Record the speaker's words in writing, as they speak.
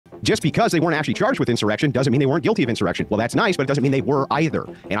just because they weren't actually charged with insurrection doesn't mean they weren't guilty of insurrection. Well, that's nice, but it doesn't mean they were either.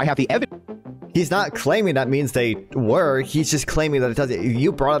 And I have the evidence. He's not claiming that means they were. He's just claiming that it doesn't.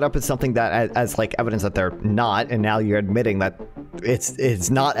 You brought it up as something that as like evidence that they're not, and now you're admitting that it's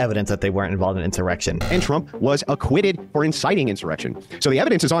not evidence that they weren't involved in insurrection. And Trump was acquitted for inciting insurrection. So the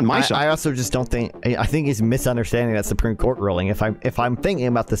evidence is on my side. I also just don't think. I think he's misunderstanding that Supreme Court ruling. If I'm thinking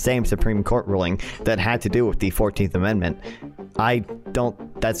about the same Supreme Court ruling that had to do with the 14th Amendment, I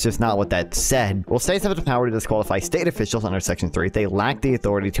don't. That's just not what that said. Well, states have the power to disqualify state officials under Section 3. They lack the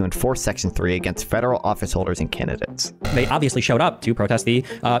authority to enforce Section 3 against federal office holders and candidates. They obviously showed up to protest the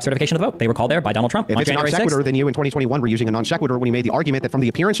certification of the vote. They were called there by Donald Trump if on it's January 6th. non sequitur, then you in 2021 were using a non sequitur when he made the argument that from the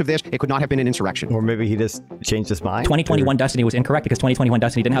appearance of this, it could not have been an insurrection. Or maybe he just changed his mind. 2021 Destiny was incorrect because 2021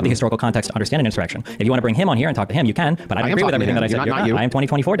 Destiny didn't have the historical context to understand an insurrection. If you want to bring him on here and talk to him, you can, but I don't agree with everything that I said. Not you. I am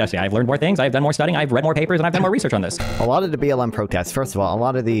 2024 Destiny. I've learned more things. I've done more studying. I've read more papers, and I've done more research on this. A lot of the BLM protests, first of all, a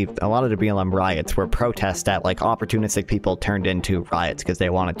lot of the BLM riots were protests that like opportunistic people turned into riots because they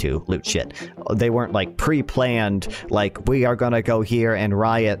wanted to loot shit. They weren't like pre-planned, like we are gonna go here and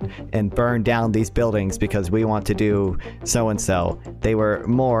riot and burn down these buildings because we want to do so and so. They were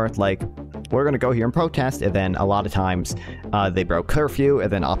more like, we're gonna go here and protest, and then a lot of times they broke curfew,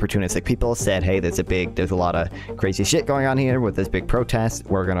 and then opportunistic people said, hey, there's a lot of crazy shit going on here with this big protest.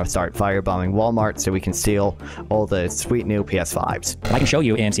 We're gonna start firebombing Walmart so we can steal all the sweet new PS5s. I can show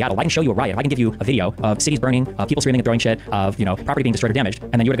you in Seattle. I can show you a riot. I can give you a video of cities burning, people screaming and throwing shit, of property being destroyed or damaged,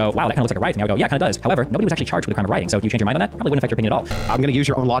 and then you would go, wow, that kind of looks like a riot. And I would go, yeah, it kind of does. However, nobody was actually charged with the crime of rioting. So if you change your mind on that, probably wouldn't affect your opinion at all. I'm going to use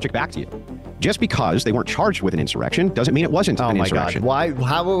your own logic back to you. Just because they weren't charged with an insurrection doesn't mean it wasn't an insurrection. Oh my God! Why?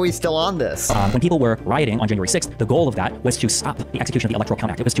 How are we still on this? When people were rioting on January 6th, the goal of that was to stop the execution of the Electoral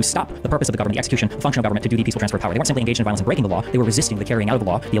Count Act. It was to stop the purpose of the government, the execution, the function of government to do the peaceful transfer of power. They weren't simply engaged in violence and breaking the law. They were resisting the carrying out of the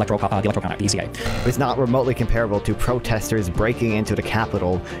law, the Electoral Count Act, the ECA. It's not remotely comparable to protesters breaking into the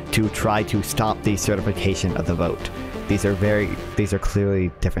Capitol to try to stop the certification of the vote. These are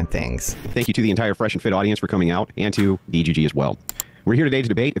clearly different things. Thank you to the entire Fresh and Fit audience for coming out, and to DGG as well. We're here today to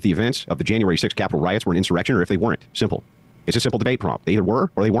debate if the events of the January 6th Capitol riots were an insurrection or if they weren't. Simple. It's a simple debate prompt. They either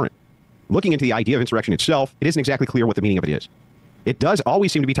were or they weren't. Looking into the idea of insurrection itself, it isn't exactly clear what the meaning of it is. It does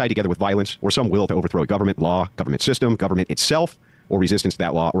always seem to be tied together with violence or some will to overthrow a government, law, government system, government itself, or resistance to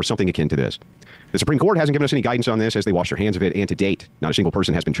that law, or something akin to this. The Supreme Court hasn't given us any guidance on this as they wash their hands of it, and to date, not a single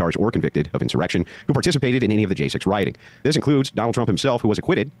person has been charged or convicted of insurrection who participated in any of the J6 rioting. This includes Donald Trump himself, who was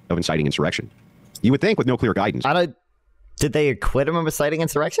acquitted of inciting insurrection. You would think with no clear guidance. Did they acquit him of inciting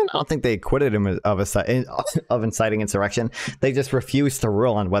insurrection? I don't think they acquitted him of inciting insurrection. They just refused to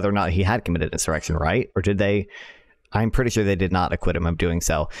rule on whether or not he had committed insurrection, right? Or did they? I'm pretty sure they did not acquit him of doing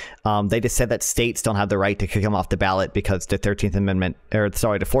so. They just said that states don't have the right to kick him off the ballot because the 13th Amendment,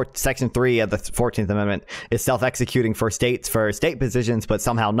 Section 3 of the 14th Amendment is self-executing for states for state positions, but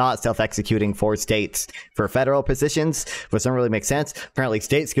somehow not self-executing for states for federal positions, which doesn't really make sense. Apparently,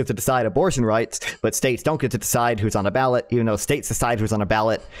 states get to decide abortion rights, but states don't get to decide who's on a ballot, even though states decide who's on a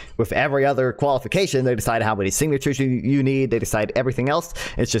ballot with every other qualification. They decide how many signatures you need. They decide everything else.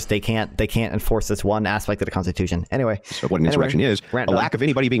 It's just they can't enforce this one aspect of the Constitution. Anyway, so what an insurrection is, a lack of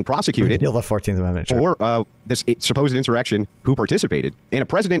anybody being prosecuted, the 14th Amendment, sure. Or this supposed insurrection, who participated, and a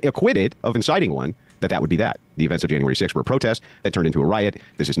president acquitted of inciting one, that would be that. The events of January 6th were a protest that turned into a riot.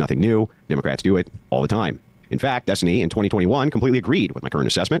 This is nothing new. Democrats do it all the time. In fact, Destiny in 2021 completely agreed with my current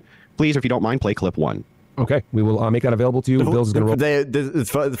assessment. Please, if you don't mind, play clip 1. Okay, we will make that available to you. Bills is going to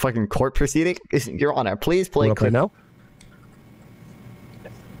roll. The fucking court proceeding? Your Honor, please play clip now.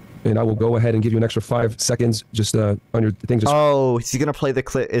 And I will go ahead and give you an extra 5 seconds just on your thing. Oh, is he going to play the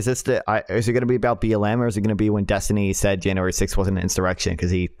clip? Is it going to be about BLM, or is it going to be when Destiny said January 6th wasn't an insurrection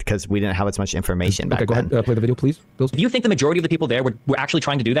because we didn't have as much information back then? Okay, go ahead. Play the video, please. Bills. Do you think the majority of the people there were actually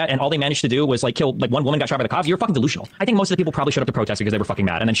trying to do that, and all they managed to do was kill one woman got shot by the cops? You're fucking delusional. I think most of the people probably showed up to protest because they were fucking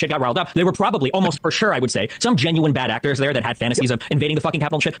mad, and then shit got riled up. They were probably, almost for sure, I would say, some genuine bad actors there that had fantasies of invading the fucking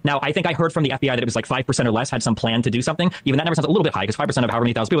Capitol and shit. Now, I think I heard from the FBI that it was 5% or less had some plan to do something. Even that number sounds a little bit high because 5% of however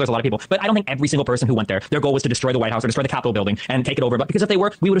many thousand people, there's a lot of people. But I don't think every single person who went there, their goal was to destroy the White House or destroy the Capitol building and take it over. But because if they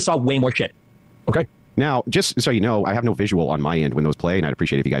were, we would have saw way more shit. Okay. Now, just so you know, I have no visual on my end when those play, and I'd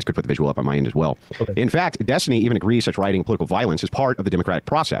appreciate it if you guys could put the visual up on my end as well. Okay. In fact, Destiny even agrees such rioting and political violence is part of the democratic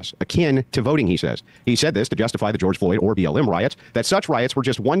process, akin to voting, he says. He said this to justify the George Floyd or BLM riots, that such riots were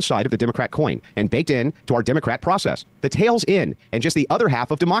just one side of the Democrat coin and baked in to our democrat process. The tail's in, and just the other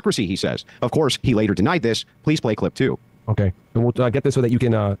half of democracy, he says. Of course, he later denied this. Please play clip 2. Okay, and we'll get this so that you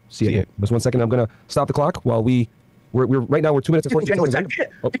can see it. Just 1 second. I'm going to stop the clock while we We're right now we're 2 minutes and 14 seconds in.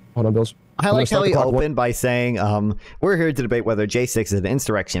 Oh, hold on, Bills. I like how he opened by saying, we're here to debate whether J6 is an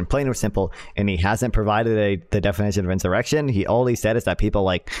insurrection, plain or simple, and he hasn't provided the definition of insurrection. All he said is that people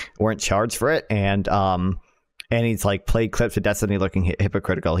like weren't charged for it, and he's like played clips of Destiny looking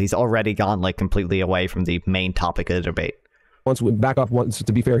hypocritical. He's already gone like completely away from the main topic of the debate. Once we back up,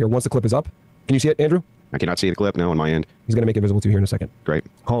 to be fair here, once the clip is up, can you see it, Andrew? I cannot see the clip, no, on my end. He's going to make it visible to you here in a second. Great.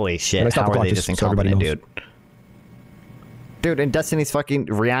 Holy shit, how are they just incompetent, dude? Dude, and Destiny's fucking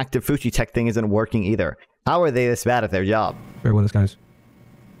reactive Fuji tech thing isn't working either. How are they this bad at their job? Bear with us, guys.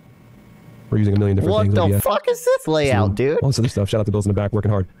 We're using a million different things. What the fuck is this layout, dude? All this other stuff. Shout out to Bills in the back,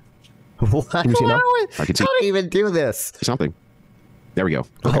 working hard. What? Can you see it now? How do you even do this? Something. There we go.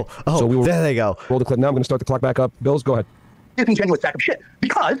 Okay. Oh, there they go. Roll the clip now. I'm going to start the clock back up. Bills, go ahead. Disingenuous sack of shit.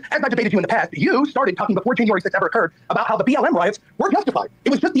 Because, as I've debated you in the past, you started talking before January 6th ever occurred about how the BLM riots were justified.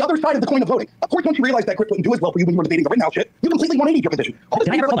 It was just the other side of the coin of voting. Of course, once you realized that Chris wouldn't do as well for you when you were debating the Rittenhouse shit, you completely 180'd your position.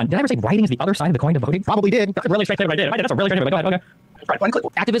 Did I ever say writing is the other side of the coin of voting? Probably did. That's a really strange statement I did. If I did, that's a really strange statement. Go ahead, okay. Try to find a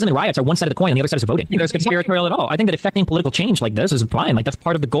clip. Activism and riots are one side of the coin and the other side is voting. There's conspiratorial at all. I think that affecting political change like this is fine. Like that's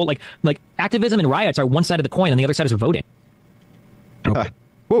part of the goal. Like activism and riots are one side of the coin and the other side is voting.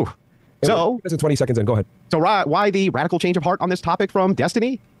 Woo. So, this is 20 seconds in. Go ahead. So why the radical change of heart on this topic from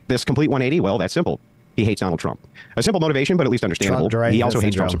Destiny? This complete 180? Well, that's simple. He hates Donald Trump. A simple motivation, but at least understandable. He also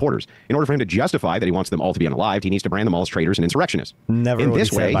hates Trump supporters. In order for him to justify that he wants them all to be unalived, he needs to brand them all as traitors and insurrectionists. In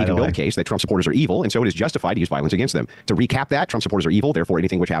this way, he can build a case that Trump supporters are evil, and so it is justified to use violence against them. To recap that, Trump supporters are evil, therefore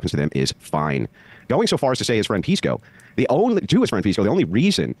anything which happens to them is fine. Going so far as to say his friend Pisco, the only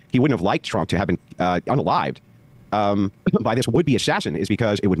reason he wouldn't have liked Trump to have been unalived by this would-be assassin is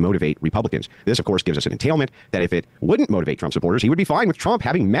because it would motivate Republicans. This, of course, gives us an entailment that if it wouldn't motivate Trump supporters, he would be fine with Trump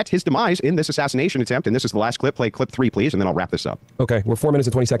having met his demise in this assassination attempt. And this is the last clip. Play clip 3, please, and then I'll wrap this up. Okay, we're 4 minutes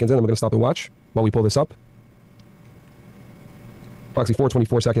and 20 seconds in. I'm going to stop and watch while we pull this up. Actually,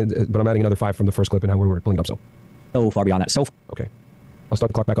 4:24 seconds, but I'm adding another 5 from the first clip and how we were pulling it up. So far beyond that. Okay. I'll start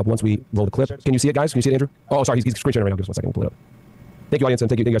the clock back up once we roll the clip. Can you see it, guys? Can you see it, Andrew? Oh, sorry, he's screen sharing right now. Give us 1 second. We'll pull it up. Thank you, audience, and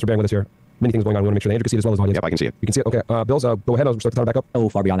thank you guys for bearing with us here. Many things going on. We want to make sure that Andrew can see it as well as the audience. Yep, I can see it. You can see it? Okay. Bills, go ahead. I'll start the timer back up. So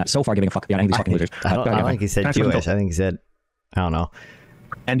far beyond that. So far giving a fuck beyond any of these fucking losers. I don't think he said Jewish. I think he said, I don't know.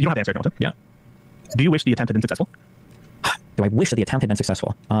 And you don't have to answer it, Yeah. Do you wish the attempt had been successful? Do I wish that the attempt had been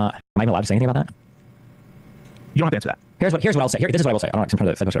successful? Am I even allowed to say anything about that? You don't have to answer that. Here's what I'll say. This is what I will say. I don't know.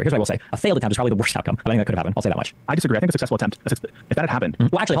 Here's what I will say. A failed attempt is probably the worst outcome of anything that could have happened. I'll say that much. I disagree. I think a successful attempt, if that had happened.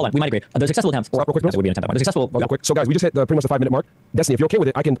 Well, actually, hold on. We might agree. The successful attempt. Stop real quick, would be an attempt. The successful. Real quick. So, guys, we just hit pretty much the 5-minute mark. Destiny, if you're okay with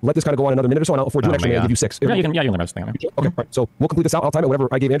it, I can let this kind of go on another minute or so, and I'll afford you an extra minute and give you 6. Yeah, you can let us think. Okay, right. So we'll complete this out. I'll time it. Whatever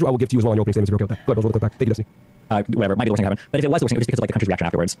I gave Andrew, I will give to you as well on your opening statements. If you're okay with that. Go ahead, roll the clip back. Thank you, Destiny. Whatever. Might be the worst thing that happened. But if it was the worst thing, it was because of like the country's reaction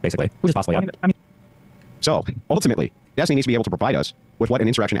afterwards, basically, which is possible. Yeah. So, ultimately, Destiny needs to be able to provide us with what an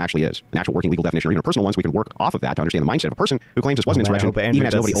insurrection actually is, an actual working legal definition, or even a personal one, so we can work off of that to understand the mindset of a person who claims this was an insurrection, even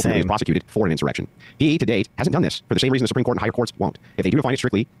as nobody ultimately is prosecuted for an insurrection. He, to date, hasn't done this for the same reason the Supreme Court and higher courts won't. If they do define it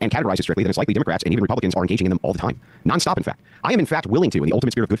strictly and categorize it strictly, then it's likely Democrats and even Republicans are engaging in them all the time. Non-stop, in fact. I am, in fact, willing to, in the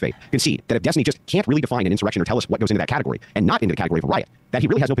ultimate spirit of good faith, concede that if Destiny just can't really define an insurrection or tell us what goes into that category, and not into the category of a riot, that he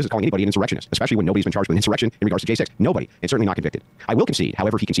really has no business calling anybody an insurrectionist, especially when nobody's been charged with insurrection in regards to J6. Nobody, and certainly not convicted. I will concede,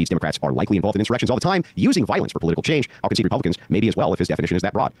 however, he concedes Democrats are likely involved in insurrections all the time, using violence for political change. I'll concede Republicans maybe as well if his definition is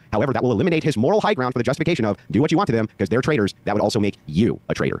that broad. However, that will eliminate his moral high ground for the justification of do what you want to them because they're traitors. That would also make you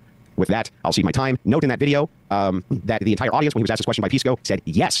a traitor. With that, I'll cede my time. Note in that video that the entire audience, when he was asked this question by Pisco, said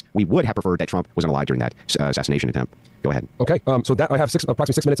yes, we would have preferred that Trump was unalive during that assassination attempt. Go ahead. Okay, so that I have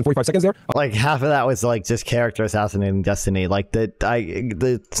approximately 6 minutes and 45 seconds there. Like half of that was like just character assassinating Destiny. Like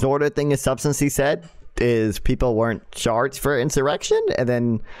the sort of thing is substance he said is people weren't charged for insurrection, and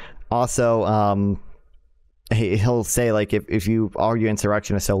then also he'll say like if you argue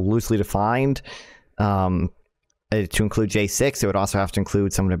insurrection is so loosely defined to include J6, it would also have to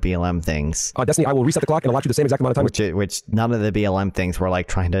include some of the BLM things. Destiny, I will reset the clock and I'll watch you the same exact amount of time. Which none of the BLM things were like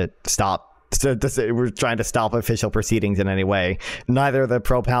trying to stop. We're trying to stop official proceedings in any way. Neither the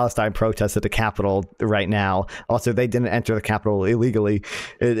pro-Palestine protests at the Capitol right now. Also, they didn't enter the Capitol illegally.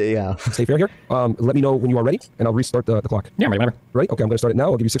 Yeah. Stay fair here. Let me know when you are ready, and I'll restart the clock. Yeah, I'm ready whenever. Ready? Okay, I'm going to start it now.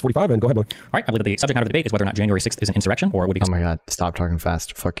 I'll give you 6:45, and go ahead, boy. All right, I believe that the subject matter of the debate is whether or not January 6th is an insurrection, or would it be... Oh my God, stop talking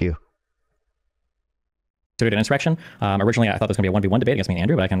fast. Fuck you. An insurrection. Originally, I thought this was going to be a 1v1 debate against me and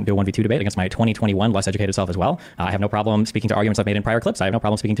Andrew, but I can do a 1v2 debate against my 2021 less educated self as well. I have no problem speaking to arguments I've made in prior clips. I have no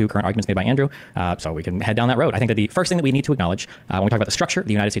problem speaking to current arguments made by Andrew. So we can head down that road. I think that the first thing that we need to acknowledge when we talk about the structure of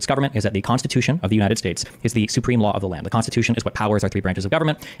the United States government is that the Constitution of the United States is the supreme law of the land. The Constitution is what powers our 3 branches of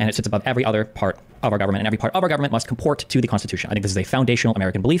government, and it sits above every other part of our government, and every part of our government must comport to the Constitution. I think this is a foundational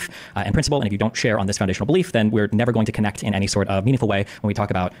American belief and principle, and if you don't share on this foundational belief, then we're never going to connect in any sort of meaningful way when we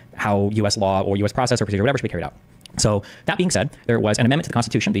talk about how U.S. law or U.S. process or procedure or whatever should be carried out. So that being said, there was an amendment to the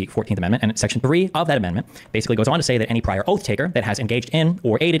Constitution, the 14th Amendment, and Section 3 of that amendment basically goes on to say that any prior oath taker that has engaged in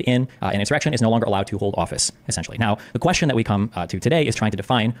or aided in an insurrection is no longer allowed to hold office, essentially. Now, the question that we come to today is trying to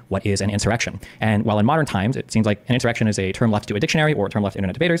define what is an insurrection. And while in modern times, it seems like an insurrection is a term left to a dictionary or a term left to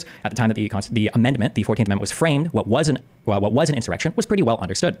internet debaters, at the time that the amendment, the 14th Amendment, was framed, what was an insurrection was pretty well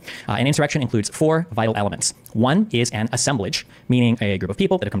understood. An insurrection includes 4 vital elements. 1 is an assemblage, meaning a group of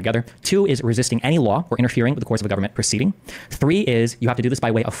people that have come together. 2 is resisting any law or interfering with the course of a government proceeding. 3 is you have to do this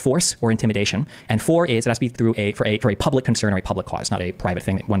by way of force or intimidation. And 4 is it has to be through for a public concern or a public cause, not a private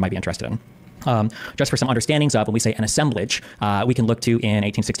thing that one might be interested in. Just for some understandings of when we say an assemblage, we can look to in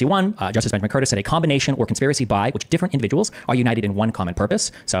 1861, Justice Benjamin Curtis said a combination or conspiracy by which different individuals are united in one common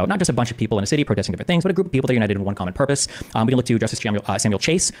purpose. So not just a bunch of people in a city protesting different things, but a group of people that are united in one common purpose. We can look to Justice Samuel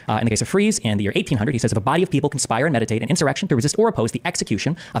Chase in the case of Fries in the year 1800. He says if a body of people conspire and meditate an insurrection to resist or oppose the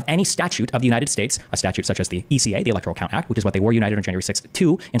execution of any statute of the United States, a statute such as the ECA, the Electoral Count Act, which is what they were united on January 6th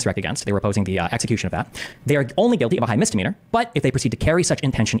to insurrect against. They were opposing the execution of that. They are only guilty of a high misdemeanor, but if they proceed to carry such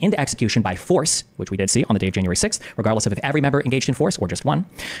intention into execution by force, which we did see on the day of January 6th, regardless of if every member engaged in force or just one,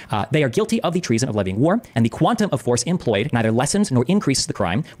 they are guilty of the treason of levying war, and the quantum of force employed neither lessens nor increases the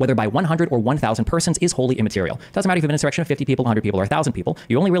crime, whether by 100 or 1,000 persons is wholly immaterial. It doesn't matter if you have an insurrection of 50 people, 100 people, or 1,000 people.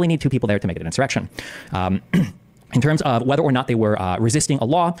 You only really need 2 people there to make it an insurrection. In terms of whether or not they were resisting a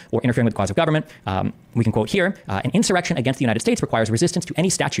law or interfering with the cause of government, we can quote here, an insurrection against the United States requires resistance to any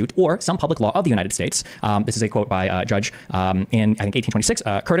statute or some public law of the United States. This is a quote by a judge in, I think, 1826.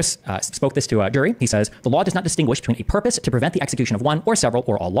 Curtis spoke this to a jury. He says, the law does not distinguish between a purpose to prevent the execution of one or several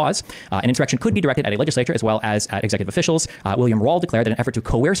or all laws. An insurrection could be directed at a legislature as well as at executive officials. William Rawle declared that an effort to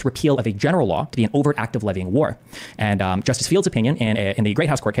coerce repeal of a general law to be an overt act of levying war. And Justice Field's opinion in the Great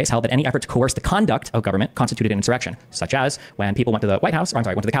House Court case held that any effort to coerce the conduct of government constituted an insurrection, such as when people went to the White House, went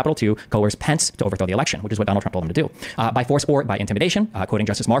to the Capitol to coerce Pence to overthrow the election, which is what Donald Trump told them to do. By force or by intimidation, quoting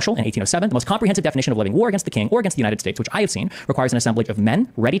Justice Marshall in 1807, the most comprehensive definition of levying war against the king or against the United States, which I have seen, requires an assemblage of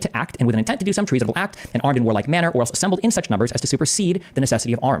men ready to act and with an intent to do some treasonable act and armed in warlike manner, or else assembled in such numbers as to supersede the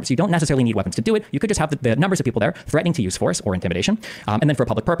necessity of arms. You don't necessarily need weapons to do it. You could just have the numbers of people there threatening to use force or intimidation. And then for a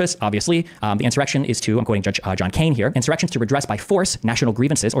public purpose, obviously, the insurrection is to, I'm quoting Judge John Kane here, insurrections to redress by force national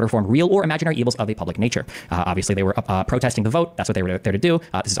grievances or to reform real or imaginary evils of a public nature. Obviously, they were protesting the vote. That's what they were there to do.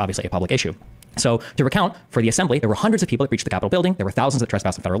 This is obviously a public issue. So to recount, for the assembly, there were hundreds of people that breached the Capitol building. There were thousands that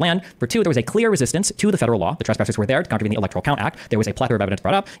trespassed on federal land. For 2, there was a clear resistance to the federal law. The trespassers were there to contravene the Electoral Count Act. There was a plethora of evidence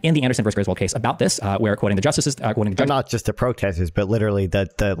brought up in the Anderson versus Griswold case about this, where quoting the justices, quoting the judge, not just the protesters, but literally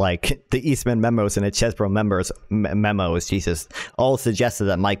the Eastman memos and the Chesbrough memos, Jesus, all suggested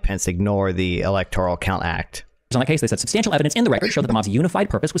that Mike Pence ignore the Electoral Count Act. On that case, they said substantial evidence in the record showed that the mob's unified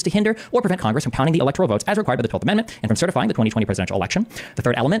purpose was to hinder or prevent Congress from counting the electoral votes as required by the 12th Amendment and from certifying the 2020 presidential election. The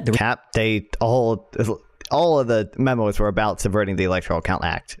third element, all of the memos were about subverting the Electoral Count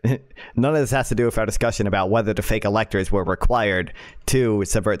Act. None of this has to do with our discussion about whether the fake electors were required to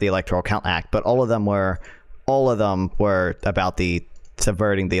subvert the Electoral Count Act, but all of them were about the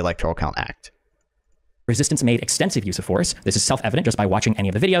subverting the Electoral Count Act. Resistance made extensive use of force. This is self-evident just by watching any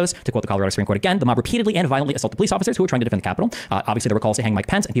of the videos. To quote the Colorado Supreme Court again, the mob repeatedly and violently assaulted police officers who were trying to defend the Capitol. Obviously, there were calls to hang Mike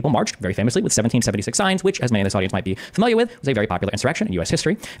Pence, and people marched very famously with 1776 signs, which, as many in this audience might be familiar with, was a very popular insurrection in U.S.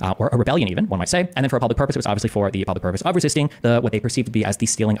 history, or a rebellion even, one might say. And then for a public purpose, it was obviously for the public purpose of resisting what they perceived to be as the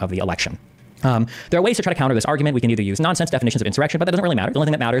stealing of the election. There are ways to try to counter this argument. We can either use nonsense definitions of insurrection, but that doesn't really matter. The only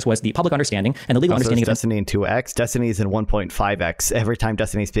thing that matters was the public understanding and the legal understanding of Destiny in 2x. Destiny is in 1.5x. Every time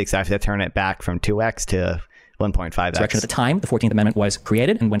Destiny speaks, I have to turn it back from 2x to 1.5x. Insurrection at the time, the 14th Amendment was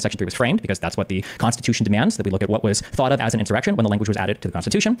created and when Section 3 was framed, because that's what the Constitution demands, that we look at what was thought of as an insurrection when the language was added to the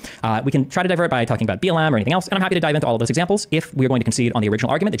Constitution. We can try to divert by talking about BLM or anything else, and I'm happy to dive into all of those examples if we're going to concede on the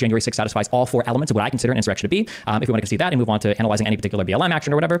original argument that January 6th satisfies all 4 elements of what I consider an insurrection to be. If we want to concede that and move on to analyzing any particular BLM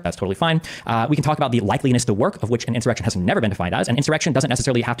action or whatever, that's totally fine. We can talk about the likeliness to work, of which an insurrection has never been defined as. An insurrection doesn't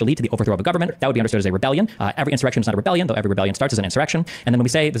necessarily have to lead to the overthrow of a government. That would be understood as a rebellion. Every insurrection is not a rebellion, though every rebellion starts as an insurrection. And then when we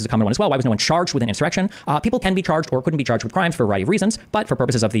say, this is a common one as well, why was no one charged with an insurrection? People can be charged or couldn't be charged with crimes for a variety of reasons, but for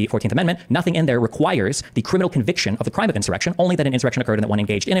purposes of the 14th Amendment, nothing in there requires the criminal conviction of the crime of insurrection, only that an insurrection occurred and that one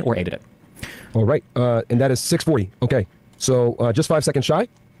engaged in it or aided it. All right, and that is 6:40. Okay, so just 5 seconds shy.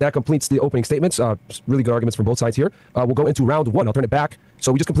 That completes the opening statements. Really good arguments from both sides here. We'll go into round 1. I'll turn it back.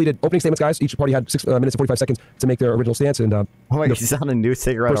 So we just completed opening statements, guys. Each party had 6 minutes and 45 seconds to make their original stance. And oh my God, he's on a new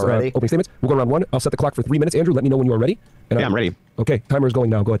cigarette already. Opening statements. We'll go round 1. I'll set the clock for 3 minutes. Andrew, let me know when you are ready. And I'm ready. Okay, timer is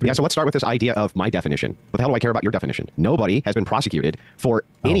going now. Go ahead. Yeah, so let's start with this idea of my definition. What the hell do I care about your definition? Nobody has been prosecuted for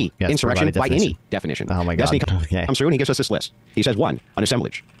any insurrection by any definition. Oh my God. Destiny comes through and he gives us this list. He says 1, an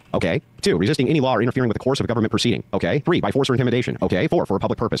assemblage. Okay. 2, resisting any law or interfering with the course of a government proceeding. Okay. 3, by force or intimidation. Okay. 4, for a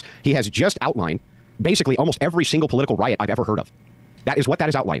public purpose. He has just outlined basically almost every single political riot I've ever heard of. That is what that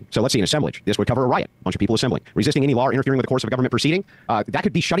is outlined. So let's see, an assemblage. This would cover a riot. A bunch of people assembling. Resisting any law or interfering with the course of a government proceeding. That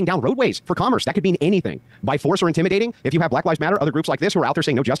could be shutting down roadways for commerce. That could mean anything. By force or intimidating, if you have Black Lives Matter, other groups like this who are out there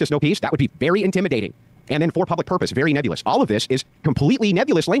saying no justice, no peace, that would be very intimidating. And then for public purpose, very nebulous. All of this is completely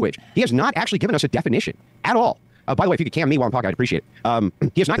nebulous language. He has not actually given us a definition at all. By the way, if you could cam me while I'm talking, I'd appreciate it.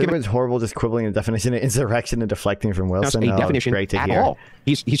 He has not given... It's horrible just quibbling a definition of insurrection and deflecting from Wilson. A definition great to at hear. all.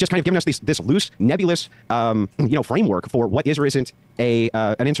 He's just kind of given us this loose, nebulous, framework for what is or isn't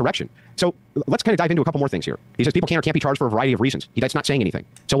an insurrection. So let's kind of dive into a couple more things here. He says people can or can't be charged for a variety of reasons. That's not saying anything.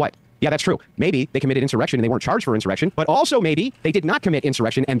 So what? Yeah, that's true. Maybe they committed insurrection and they weren't charged for insurrection, but also maybe they did not commit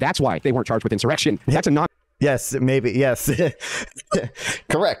insurrection and that's why they weren't charged with insurrection. That's a non... Yes, maybe. Yes.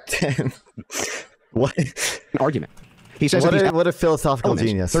 Correct. What? An argument. He says what a philosophical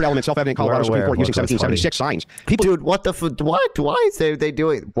genius. Third element, self-evident Colorado Supreme Court using 1776 signs. People, dude, what the what? Why is they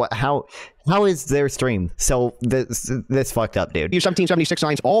doing what? How is their stream so this fucked up, dude? Use 1776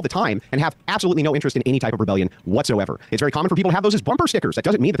 signs all the time and have absolutely no interest in any type of rebellion whatsoever. It's very common for people to have those as bumper stickers. That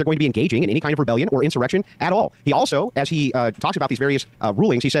doesn't mean that they're going to be engaging in any kind of rebellion or insurrection at all. He also, as he talks about these various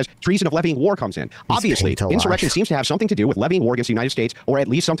rulings, he says treason of levying war comes in. Obviously, insurrection seems to have something to do with levying war against the United States, or at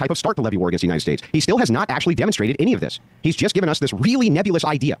least some type of start to levy war against the United States. He still has not actually demonstrated any of this. He's just given us this really nebulous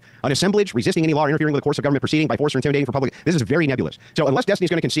idea. An assemblage, resisting any law or interfering with the course of government proceeding by force or intimidating for public. This is very nebulous. So unless Destiny's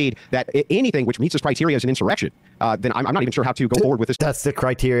going to concede that anything which meets this criteria is an insurrection, then I'm not even sure how to go forward with this. That's the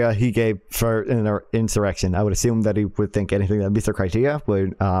criteria he gave for insurrection. I would assume that he would think anything that meets the criteria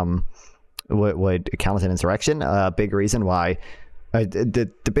would count as an insurrection. Big reason why.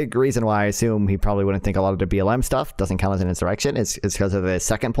 The big reason why I assume he probably wouldn't think a lot of the BLM stuff doesn't count as an insurrection is because of the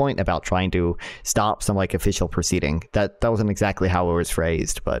second point about trying to stop some official proceeding. That wasn't exactly how it was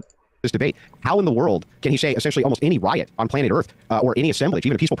phrased, but this debate. How in the world can he say essentially almost any riot on planet Earth or any assemblage,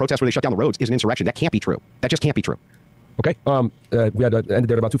 even a peaceful protest where they shut down the roads, is an insurrection? That can't be true. That just can't be true. Okay. We had ended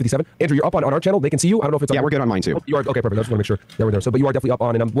there at about 2:57. Andrew, you're up on our channel. They can see you. I don't know if it's... Yeah, we're good on mine too. Oh, you are? Okay, perfect. I just want to make sure that we're there. So, but you are definitely up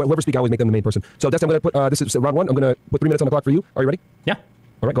on, and whoever speaks, I always make them the main person. So, Dustin, I'm going to put, this is round one. I'm going to put 3 minutes on the clock for you. Are you ready? Yeah.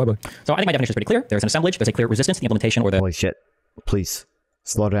 All right, go ahead, buddy. So I think my definition is pretty clear. There's an assemblage. There's a clear resistance to the implementation or the... Holy shit. Please.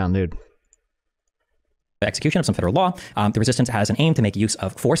 Slow down, dude. Execution of some federal law. The resistance has an aim to make use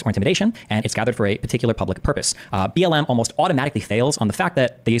of force or intimidation, and it's gathered for a particular public purpose. BLM almost automatically fails on the fact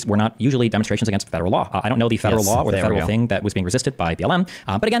that these were not usually demonstrations against federal law. I don't know the federal law or the federal thing that was being resisted by BLM.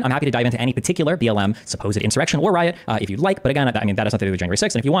 But again, I'm happy to dive into any particular BLM supposed insurrection or riot if you'd like. But again, I mean, that has nothing to do with January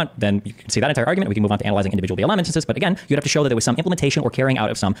 6th. And if you want, then you can see that entire argument. We can move on to analyzing individual BLM instances. But again, you'd have to show that there was some implementation or carrying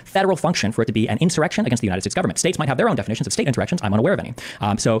out of some federal function for it to be an insurrection against the United States government. States might have their own definitions of state insurrections. I'm unaware of any.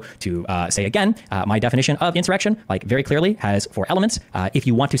 So to say again, my definition of insurrection, like very clearly has 4 elements. If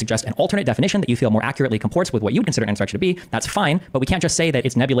you want to suggest an alternate definition that you feel more accurately comports with what you would consider an insurrection to be, that's fine. But we can't just say that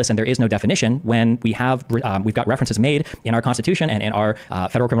it's nebulous and there is no definition when we have we've got references made in our Constitution and in our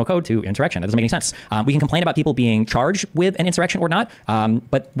federal criminal code to insurrection. That doesn't make any sense. We can complain about people being charged with an insurrection or not,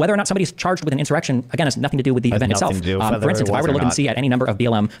 but whether or not somebody's charged with an insurrection, again, has nothing to do with the event itself. For instance, if I were to look and see at any number of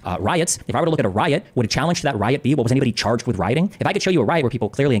BLM riots, if I were to look at a riot, would a challenge to that riot be, well, was anybody charged with rioting? If I could show you a riot where people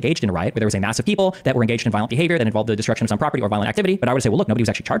clearly engaged in a riot, where there was a mass of people that were engaged in violent behavior that involved the destruction of some property or violent activity, but I would say, well, look, nobody was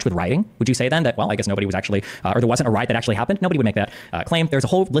actually charged with rioting. Would you say then that, well, I guess nobody was actually, or there wasn't a riot that actually happened? Nobody would make that claim. There's a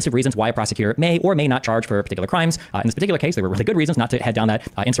whole list of reasons why a prosecutor may or may not charge for particular crimes. In this particular case, there were really good reasons not to head down that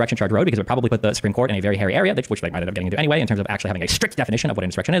insurrection charge road because it would probably put the Supreme Court in a very hairy area, which they might end up getting into anyway in terms of actually having a strict definition of what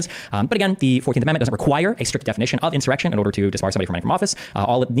insurrection is. But again, the 14th Amendment doesn't require a strict definition of insurrection in order to disbar somebody from running from office.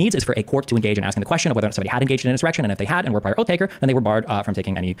 All it needs is for a court to engage in asking the question of whether or not somebody had engaged in an insurrection, and if they had and were a prior oath taker, then they were barred from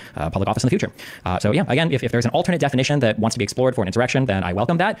taking any public office in the future. So yeah, again, if there's an alternate definition that wants to be explored for an insurrection, then I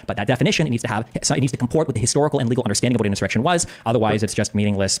welcome that. But that definition, it needs to comport with the historical and legal understanding of what an insurrection was. Otherwise, it's just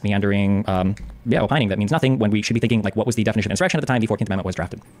meaningless, meandering, opining that means nothing when we should be thinking like, what was the definition of insurrection at the time the 14th Amendment was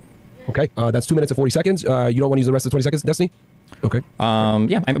drafted? Okay, that's 2 minutes and 40 seconds. You don't want to use the rest of the 20 seconds, Destiny? Okay.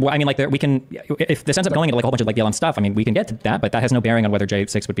 Yeah, I mean, like, we can, if this ends up going into like a whole bunch of like BLM stuff, I mean, we can get to that, but that has no bearing on whether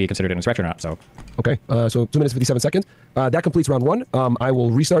J6 would be considered an insurrection or not. So. Okay. So 2 minutes 57 seconds. That completes round 1. I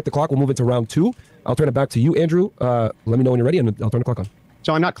will restart the clock. We'll move into round 2. I'll turn it back to you, Andrew. Let me know when you're ready, and I'll turn the clock on.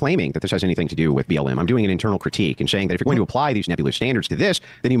 So I'm not claiming that this has anything to do with BLM. I'm doing an internal critique and saying that if you're going to apply these nebulous standards to this,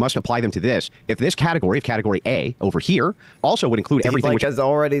 then you must apply them to this. If this category, if category A over here, also would include everything which has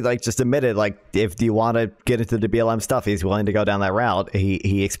already just admitted, like, if you want to get into the BLM stuff, he's willing to go down that route.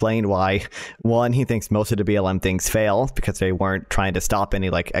 He explained why. One, he thinks most of the BLM things fail because they weren't trying to stop any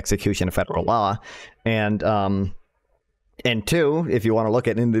execution of federal law, and two, if you want to look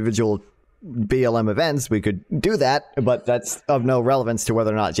at individual BLM events, we could do that, but that's of no relevance to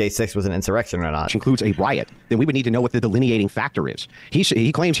whether or not J6 was an insurrection or not. Which includes a riot, then we would need to know what the delineating factor is.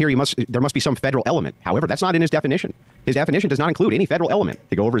 He claims here there must be some federal element. However, that's not in his definition. His definition does not include any federal element.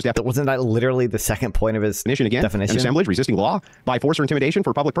 To go over his definition. Wasn't that literally the second point of his definition? An assemblage, resisting law by force or intimidation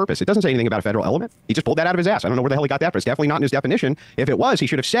for public purpose. It doesn't say anything about a federal element. He just pulled that out of his ass. I don't know where the hell he got that, but it's definitely not in his definition. If it was, he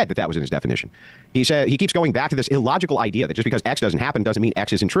should have said that was in his definition. He keeps going back to this illogical idea that just because X doesn't happen doesn't mean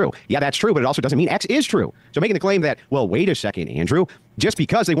X isn't true. Yeah, that's true, but it also doesn't mean X is true. So making the claim that, well, wait a second, Andrew, just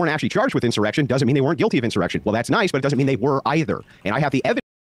because they weren't actually charged with insurrection doesn't mean they weren't guilty of insurrection. Well, that's nice, but it doesn't mean they were either. And I have the evidence.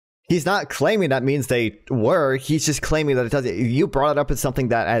 He's not claiming that means they were. He's just claiming that it doesn't. You brought it up as something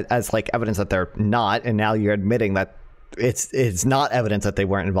that as like evidence that they're not, and now you're admitting that it's not evidence that they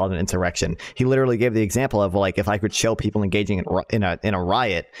weren't involved in insurrection. He literally gave the example of, like, if I could show people engaging in a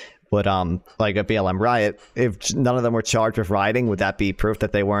riot, but like a BLM riot, if none of them were charged with rioting, would that be proof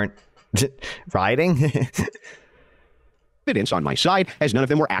that they weren't rioting? Evidence on my side, as none of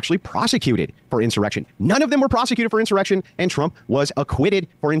them were actually prosecuted for insurrection. None of them were prosecuted for insurrection, and Trump was acquitted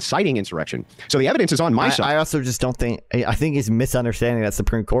for inciting insurrection. So the evidence is on my side. I also just don't think. I think he's misunderstanding that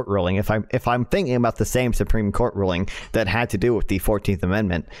Supreme Court ruling. If I'm thinking about the same Supreme Court ruling that had to do with the 14th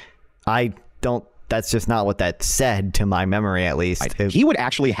Amendment, I don't. That's just not what that said, to my memory, at least. He would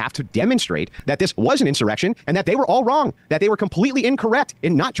actually have to demonstrate that this was an insurrection and that they were all wrong, that they were completely incorrect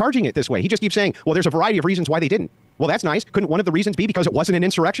in not charging it this way. He just keeps saying, well, there's a variety of reasons why they didn't. Well, that's nice. Couldn't one of the reasons be because it wasn't an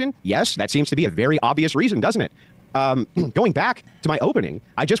insurrection? Yes, that seems to be a very obvious reason, doesn't it? Going back to my opening,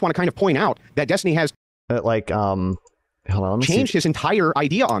 I just want to kind of point out that Destiny has hold on, changed his entire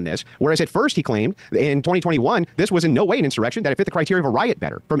idea on this, whereas at first he claimed in 2021 this was in no way an insurrection, that it fit the criteria of a riot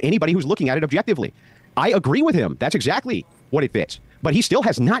better from anybody who's looking at it objectively. I agree with him. That's exactly what it fits. But he still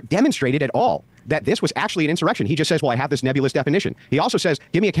has not demonstrated at all that this was actually an insurrection. He just says, well, I have this nebulous definition. He also says,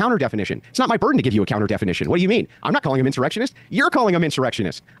 give me a counter definition. It's not my burden to give you a counter definition. What do you mean? I'm not calling him insurrectionist. You're calling him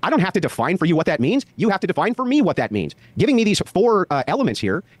insurrectionist. I don't have to define for you what that means. You have to define for me what that means. Giving me these four elements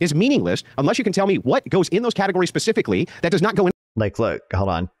here is meaningless unless you can tell me what goes in those categories specifically that does not go in. Like, look, hold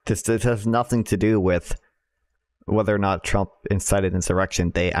on. This has nothing to do with whether or not Trump incited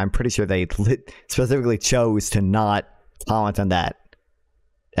insurrection. I'm pretty sure they specifically chose to not comment on that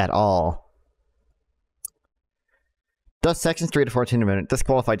at all. Thus, Sections 3 to 14 Amendment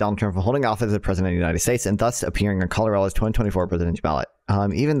disqualify Donald Trump from holding office as President of the United States and thus appearing on Colorado's 2024 presidential ballot.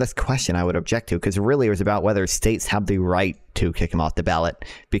 Even this question I would object to, because really it was about whether states have the right to kick him off the ballot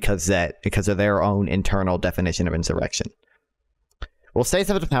because of their own internal definition of insurrection. Well, states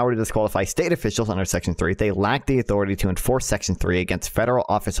have the power to disqualify state officials under Section 3. They lack the authority to enforce Section 3 against federal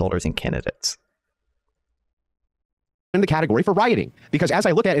office holders and candidates. In the category for rioting, because as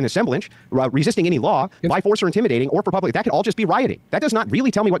I look at an assemblage, resisting any law by force or intimidating or for public, that could all just be rioting. That does not really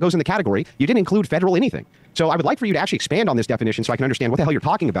tell me what goes in the category. You didn't include federal anything. So I would like for you to actually expand on this definition so I can understand what the hell you're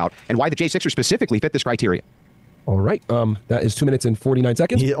talking about and why the J6ers specifically fit this criteria. All right. That is 2 minutes and 49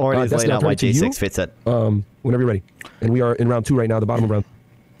 seconds. He already laid out why J6 fits it. Whenever you're ready. And we are in round 2 right now, the bottom of round.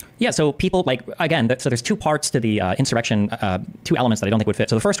 Yeah, so people, like, again, so there's two parts to the insurrection, two elements that I don't think would fit.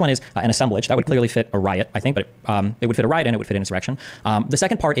 So the first one is an assemblage. That would clearly fit a riot, I think, but it would fit a riot and it would fit an insurrection. The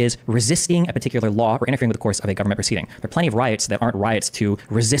second part is resisting a particular law or interfering with the course of a government proceeding. There are plenty of riots that aren't riots to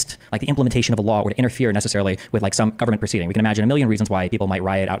resist, like, the implementation of a law or to interfere necessarily with, like, some government proceeding. We can imagine a million reasons why people might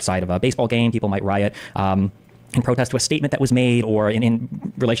riot outside of a baseball game. People might riot in protest to a statement that was made, or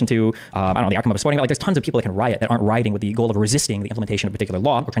in relation to, I don't know, the outcome of a sporting event. Like, there's tons of people that can riot that aren't rioting with the goal of resisting the implementation of a particular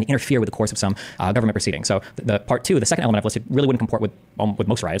law or trying to interfere with the course of some government proceeding. So the part 2, the second element I've listed, really wouldn't comport with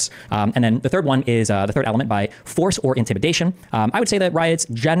most riots. And then the third one is the third element by force or intimidation. I would say that riots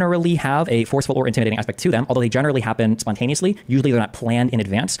generally have a forceful or intimidating aspect to them, although they generally happen spontaneously. Usually they're not planned in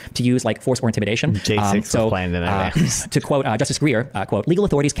advance to use, like, force or intimidation. J6 was planned in advance. To quote Justice Greer, quote, legal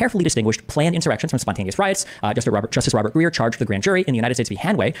authorities carefully distinguished planned insurrections from spontaneous riots. Justice Robert Greer charged the grand jury in the United States v.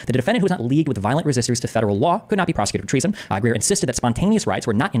 Hanway that a defendant who was not leagued with violent resistors to federal law could not be prosecuted for treason. Greer insisted that spontaneous riots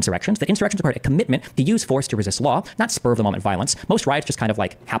were not insurrections, that insurrections required a commitment to use force to resist law, not spur-of-the-moment violence. Most riots just kind of,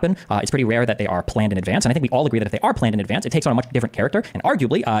 like, happen. It's pretty rare that they are planned in advance, and I think we all agree that if they are planned in advance, it takes on a much different character, and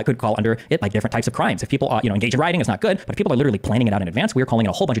arguably could call under it, like, different types of crimes. If people engage in rioting, it's not good, but if people are literally planning it out in advance, we are calling it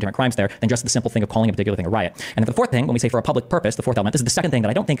a whole bunch of different crimes there than just the simple thing of calling a particular thing a riot. And then the fourth thing, when we say for a public purpose, the fourth element, this is the second thing that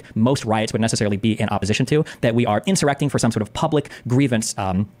I don't think most riots would necessarily be in opposition to, that we are insurrecting for some sort of public grievance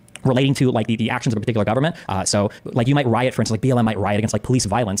relating to, like, the actions of a particular government. So, like, you might riot, for instance, like BLM might riot against, like, police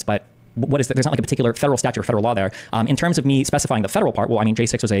violence, but what is that? There's not like a particular federal statute or federal law there. In terms of me specifying the federal part, well, I mean,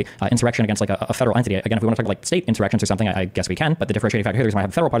 J6 was a insurrection against like a federal entity. Again, if we want to talk like state insurrections or something, I guess we can. But the differentiating factor here is when I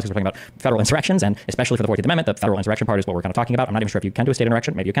have federal parts, because we're talking about federal insurrections, and especially for the 14th Amendment, the federal insurrection part is what we're kind of talking about. I'm not even sure if you can do a state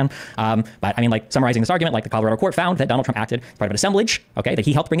insurrection. Maybe you can. But I mean, like summarizing this argument, like the Colorado court found that Donald Trump acted as part of an assemblage, okay, that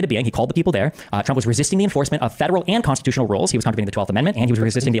he helped bring into being. He called the people there. Trump was resisting the enforcement of federal and constitutional rules. He was contravening the 12th Amendment, and he was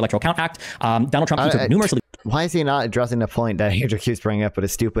resisting the Electoral Count Act. Donald Trump took numerous. Why is he not addressing the point that Andrew keeps bringing up with the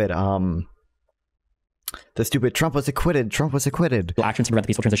stupid Trump was acquitted. Trump was acquitted. Actions to prevent the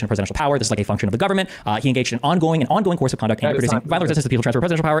peaceful transition of presidential power. This is like a function of the government. He engaged in an ongoing course of conduct and producing violent resistance to the peaceful transfer of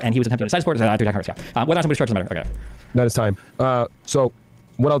presidential power, and he was attempting to incite support. Whether somebody starts the matter. Okay. That is time. So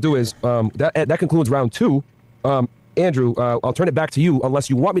what I'll do is that concludes round 2. Andrew, I'll turn it back to you unless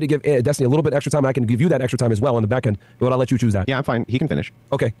you want me to give Destiny a little bit extra time. I can give you that extra time as well on the back end, but I'll let you choose that. Yeah, I'm fine. He can finish.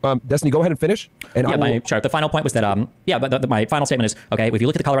 Okay. Destiny, go ahead and finish. And the final point was that, but my final statement is, okay, if you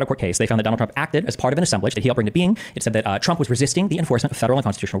look at the Colorado court case, they found that Donald Trump acted as part of an assemblage that he helped bring to being. It said that Trump was resisting the enforcement of federal and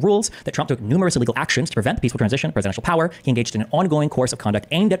constitutional rules, that Trump took numerous illegal actions to prevent the peaceful transition of presidential power. He engaged in an ongoing course of conduct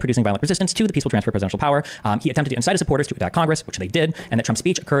aimed at producing violent resistance to the peaceful transfer of presidential power. He attempted to incite his supporters to attack Congress, which they did, and that Trump's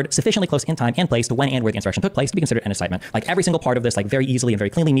speech occurred sufficiently close in time and place to when and where the insurrection took place to be considered an incitement. Like every single part of this, like very easily and very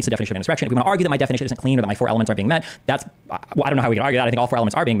cleanly meets the definition of insurrection. If we want to argue that my definition isn't clean or that my 4 elements are being met, that's well, I don't know how we can argue that. I think all 4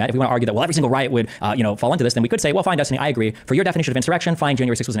 elements are being met. If we want to argue that, well, every single riot would fall into this, then we could say, well, fine, Destiny, I agree. For your definition of insurrection, fine,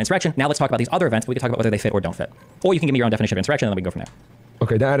 January 6th was an insurrection. Now let's talk about these other events. We can talk about whether they fit or don't fit. Or you can give me your own definition of insurrection, and then we can go from there.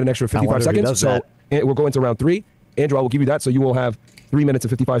 Okay, that added an extra 55 seconds. So we'll go into round 3. Andrew, I will give you that. So you will have 3 minutes and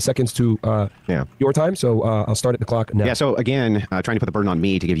 55 seconds to your time. So I'll start at the clock now. Yeah, so again, trying to put the burden on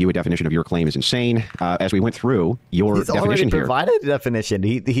me to give you a definition of your claim is insane. As we went through your He's definition already here. provided a definition.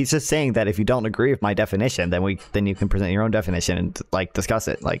 He's just saying that if you don't agree with my definition, then you can present your own definition and like discuss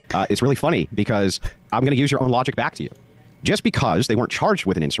it. Like it's really funny because I'm going to use your own logic back to you. Just because they weren't charged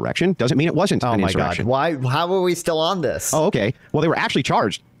with an insurrection doesn't mean it wasn't an insurrection. Oh my God. Why? How are we still on this? Oh, okay. Well, they were actually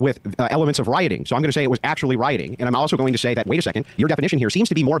charged with elements of rioting. So I'm going to say it was actually rioting. And I'm also going to say that, wait a second, your definition here seems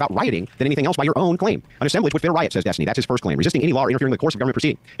to be more about rioting than anything else by your own claim. An assemblage would fit a riot, says Destiny. That's his first claim. Resisting any law or interfering with the course of government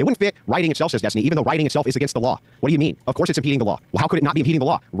proceeding. It wouldn't fit rioting itself, says Destiny, even though rioting itself is against the law. What do you mean? Of course it's impeding the law. Well, how could it not be impeding the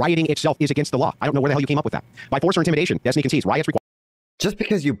law? Rioting itself is against the law. I don't know where the hell you came up with that. By force or intimidation, Destiny concedes riots require... Just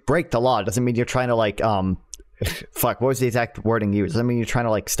because you break the law doesn't mean you're trying to like fuck, what was the exact wording used? I mean, you're trying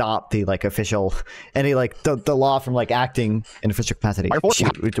to like stop the like official, any like the law from like acting in official capacity.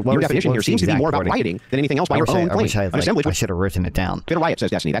 Your definition here seems to be more about rioting than anything else by your own claim. I should have written it down. Fit a riot,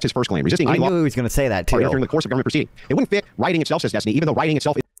 says Destiny. That's his first claim. Resisting any law. I knew he was going to say that too. During the course of government proceeding. It wouldn't fit rioting itself, says Destiny, even though rioting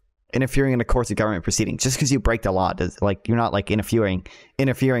itself is interfering in the course of government proceeding. Just because you break the law does like you're not like interfering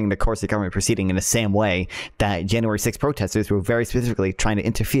in the course of government proceeding in the same way that January 6th protesters were very specifically trying to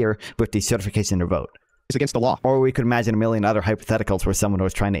interfere with the certification to vote. Against the law. Or we could imagine a million other hypotheticals where someone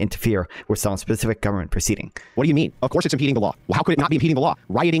was trying to interfere with some specific government proceeding. What do you mean? Of course it's impeding the law. Well, how could it not be impeding the law?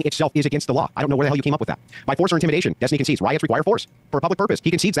 Rioting itself is against the law. I don't know where the hell you came up with that. By force or intimidation, Destiny concedes riots require force for a public purpose. He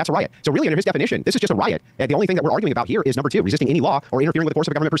concedes that's a riot. So really under his definition, this is just a riot. The only thing that we're arguing about here is number 2, resisting any law or interfering with the course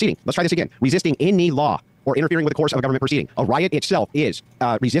of a government proceeding. Let's try this again. Resisting any law or interfering with the course of a government proceeding. A riot itself is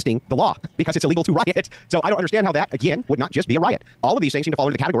resisting the law because it's illegal to riot. So I don't understand how that, again, would not just be a riot. All of these things seem to fall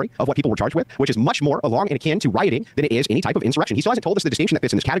into the category of what people were charged with, which is much more along and akin to rioting than it is any type of insurrection. He still hasn't told us the distinction that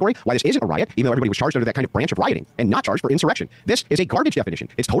fits in this category, why this isn't a riot, even though everybody was charged under that kind of branch of rioting and not charged for insurrection. This is a garbage definition.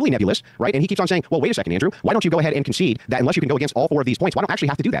 It's totally nebulous, right? And he keeps on saying, well, wait a second, Andrew, why don't you go ahead and concede that unless you can go against all 4 of these points, why don't I actually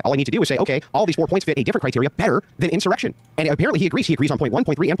have to do that? All I need to do is say, okay, all these 4 points fit a different criteria better than insurrection. And apparently he agrees. He agrees on point 1,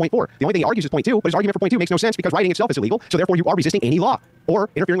 point 3, and point 4. The only thing he argues is point 2, but his argument for point 2 makes no sense because rioting itself is illegal, so therefore you are resisting any law or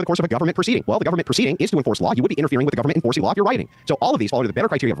interfering with the course of a government proceeding. Well, the government proceeding is to enforce law. You would be interfering with the government enforcing law if you're rioting. So all of these fall under the better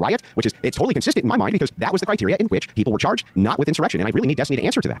criteria of riot, which is, it's totally consistent in my mind because that was the criteria in which people were charged, not with insurrection. And I really need Destiny to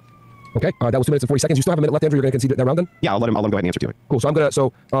answer to that. Okay, that was 2 minutes and 40 seconds. You still have a minute left, Andrew. You're going to concede that round then? Yeah, I'll let him go ahead and answer to it. Cool.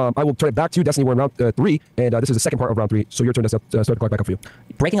 So I will turn it back to you, Destiny. We're in round 3, and this is the second part of round 3. So your turn to start the clock back up for you.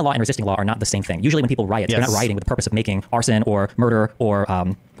 Breaking a law and resisting law are not the same thing. Usually when people riot, they're not rioting with the purpose of making arson or murder or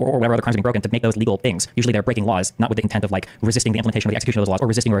whatever other crimes being broken to make those legal things. Usually they're breaking laws, not with the intent of like resisting the implementation or the execution of those laws or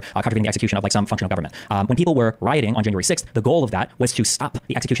resisting or contravening the execution of like some function of government. When people were rioting on January 6th, the goal of that was to stop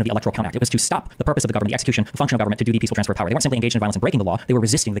the execution of the Electoral Count Act. It was to stop the purpose of the government, the execution, the function of government to do the peaceful transfer of power. They weren't simply engaged in violence and breaking the law. They were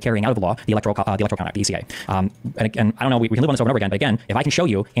resisting the carrying out of the law, the Electoral Count Act, the ECA. And again, I don't know, we can live on this over and over again, but again, if I can show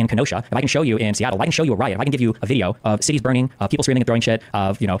you in Kenosha, if I can show you in Seattle, if I can show you a riot, if I can give you a video of cities burning, of people screaming and throwing shit,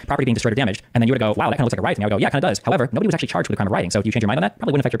 of property being destroyed or damaged, and then you would go, wow, that kind of looks like a riot to me. I would go, yeah, it kind of does. However, nobody was actually charged with the crime of rioting. So if you change your mind on that,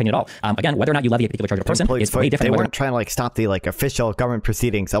 probably wouldn't affect your opinion at all. Again, whether or not you levy a particular charge of a person is way different. They weren't trying to like stop the like official government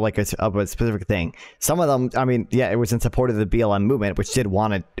proceedings of like a specific thing. Some of them, I mean, yeah, it was in support of the BLM movement, which did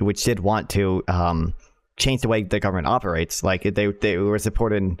want to change the way the government operates. Like they were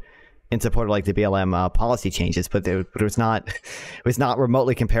supporting in support of like the BLM policy changes, but it was not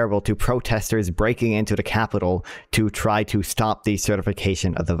remotely comparable to protesters breaking into the Capitol to try to stop the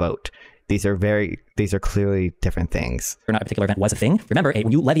certification of the vote. These are clearly different things. Or not a particular event was a thing. Remember,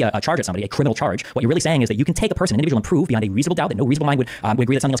 when you levy a charge at somebody, a criminal charge, what you're really saying is that you can take a person, an individual, and prove beyond a reasonable doubt that no reasonable mind would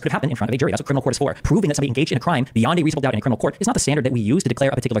agree that something else could have happened in front of a jury. That's what criminal court is for. Proving that somebody engaged in a crime beyond a reasonable doubt in a criminal court is not the standard that we use to declare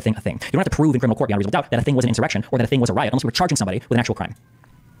a particular thing a thing. You don't have to prove in criminal court beyond a reasonable doubt that a thing was an insurrection or that a thing was a riot unless you were charging somebody with an actual crime.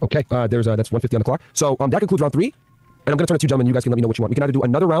 Okay, that's 1:50 on the clock. So that concludes round 3. And I'm going to turn it to you, gentlemen. You guys can let me know what you want. We can either do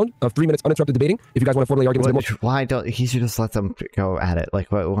another round of 3 minutes uninterrupted debating if you guys want to formally argue. Why don't he should just let them go at it?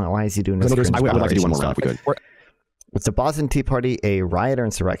 Like, why is he doing this? I would like to do one more round if we could. Was the Boston Tea Party a riot or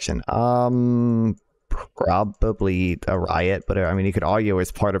insurrection? Probably a riot, but I mean, you could argue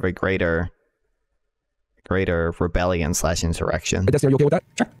it's part of a greater rebellion / insurrection. Destiny, are you okay with that?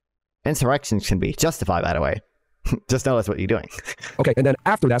 Sure. Insurrections can be justified, by the way. Just know that's what you're doing. Okay, and then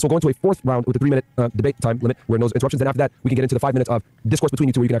after that, so we'll go into a 4th round with a 3-minute debate time limit where no interruptions. Then after that, we can get into the 5 minutes of discourse between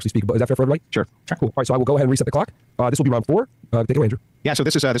you two where you can actually speak. But is that fair for everybody? Sure. Cool. All right, so I will go ahead and reset the clock. This will be round 4. Take it away, Andrew. Yeah, so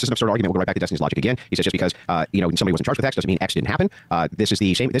this is an absurd argument. We'll go right back to Destiny's logic again. He says just because somebody wasn't charged with X doesn't mean X didn't happen. This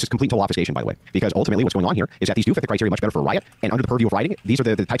is complete total obfuscation, by the way, because ultimately what's going on here is that these do fit the criteria much better for a riot, and under the purview of rioting, these are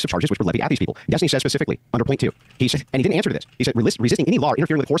the types of charges which were levied at these people. Destiny says specifically under point 2, he said, and he didn't answer to this. He said resisting any law or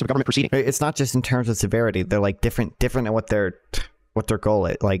interfering with the course of government proceeding. It's not just in terms of severity; they're like different in what their goal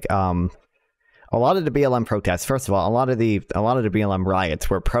is. Like a lot of the BLM protests, first of all, a lot of the BLM riots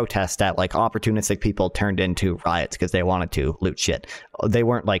were protests that like opportunistic people turned into riots because they wanted to loot shit. They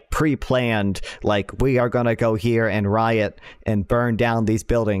weren't like pre-planned, like we are going to go here and riot and burn down these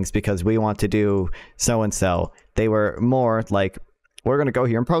buildings because we want to do so and so. They were more like, we're going to go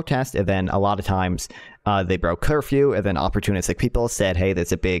here and protest. And then a lot of times they broke curfew, and then opportunistic people said, hey,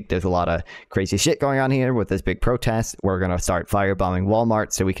 there's a lot of crazy shit going on here with this big protest. We're going to start firebombing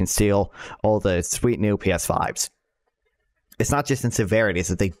Walmart so we can steal all the sweet new PS5s. It's not just in severity, it's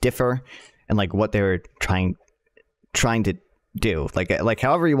that they differ in like what they're trying to do. Like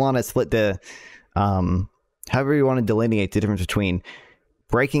however you want to split the, however you want to delineate the difference between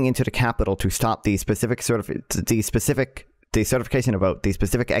breaking into the Capitol to stop the specific the certification of vote, the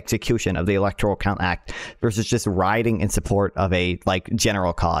specific execution of the Electoral Count Act versus just rioting in support of a like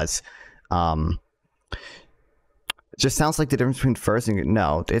general cause. It just sounds like the difference between first and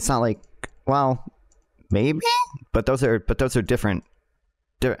no, it's not like, well, maybe, but those are different.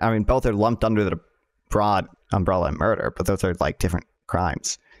 I mean, both are lumped under the broad umbrella of murder, but those are like different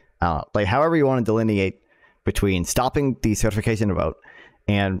crimes. Like however you want to delineate between stopping the certification of vote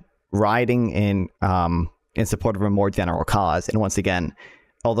and rioting in support of a more general cause. And once again,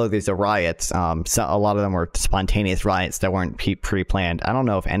 although these are riots, so a lot of them were spontaneous riots that weren't pre-planned. I don't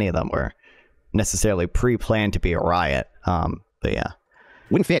know if any of them were necessarily pre-planned to be a riot, but yeah.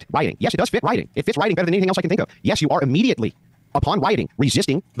 Wouldn't fit rioting. Yes, it does fit rioting. It fits rioting better than anything else I can think of. Yes, you are immediately, upon rioting,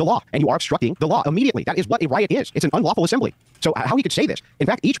 resisting the law, and you are obstructing the law immediately. That is what a riot is. It's an unlawful assembly. So how he could say this? In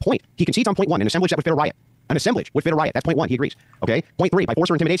fact, each point, he concedes on point 1, an assemblage that would fit a riot. An assemblage would fit a riot. That's point 1. He agrees. Okay. Point 3, by force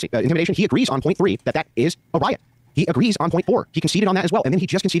or intimidation. He agrees on point 3 that is a riot. He agrees on point 4. He conceded on that as well. And then he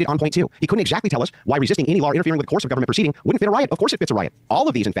just conceded on point 2. He couldn't exactly tell us why resisting any law or interfering with the course of government proceeding wouldn't fit a riot. Of course it fits a riot. All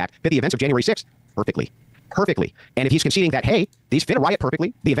of these, in fact, fit the events of January 6th perfectly. And if he's conceding that, hey, these fit a riot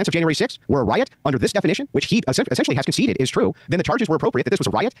perfectly, the events of January 6th were a riot under this definition, which he essentially has conceded is true, then the charges were appropriate that this was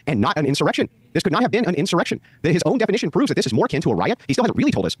a riot and not an insurrection. This could not have been an insurrection. His own definition proves that this is more akin to a riot. He still hasn't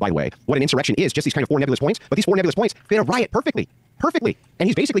really told us, by the way, what an insurrection is, just these kind of 4 nebulous points, but these 4 nebulous points fit a riot perfectly. And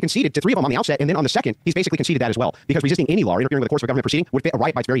he's basically conceded to 3 of them on the outset, and then on the second, he's basically conceded that as well, because resisting any law or interfering with the course of a government proceeding would fit a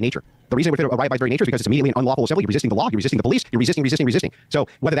riot by its very nature. The reason it would fit a riot by its very nature is because it's immediately an unlawful assembly. You're resisting the law, you're resisting the police, you're resisting. So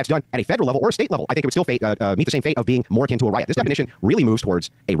whether that's done at a federal level or a state level, I think it would still meet the same fate of being more akin to a riot. This definition really moves towards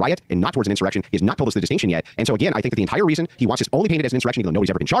a riot and not towards an insurrection. He has not told us the distinction yet. And so again, I think that the entire reason he wants this only painted as an insurrection, even though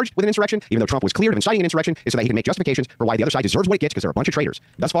nobody's ever been charged with an insurrection, even though Trump was cleared of inciting an insurrection, is so that he can make justifications for why the other side deserves what it gets because they're a bunch of traitors.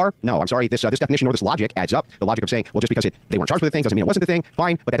 Thus far, no, I'm sorry, this definition or this logic adds up. The logic of saying, well, just because they weren't charged with the thing doesn't mean it wasn't the thing.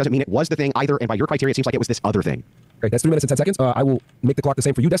 Fine, but that doesn't mean it was the thing either. And by your criteria, it seems like it was this other thing. Okay, that's 3 minutes and 10 seconds. I will make the clock the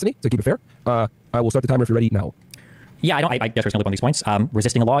same for you, Destiny, to keep it fair. I will start the timer if you're ready now. Yeah, I guess we're going to live on these points.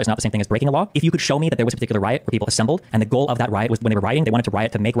 Resisting a law is not the same thing as breaking a law. If you could show me that there was a particular riot where people assembled, and the goal of that riot was when they were rioting, they wanted to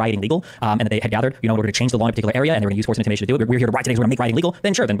riot to make rioting legal, and that they had gathered, in order to change the law in a particular area, and they were going to use force and intimidation to do it. We're here to riot today, so we're going to make rioting legal.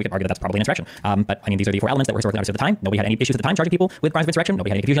 Then sure, then we could argue that that's probably an insurrection. But I mean, these are the 4 elements that were historically understood at the time. Nobody had any issues at the time charging people with crimes of insurrection.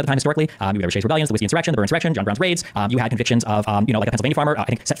 Nobody had any confusion at the time historically. You had O'Shea's rebellions, the Whiskey insurrection, the Burr insurrection, John Brown's raids. You had convictions of, like a Pennsylvania farmer, I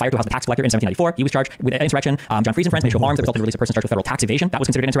think, set fire to a house of a tax collector in 1794. He was charged with insurrection. John Freeze and friends made show arms that resulted in the release of persons charged with federal tax evasion. That was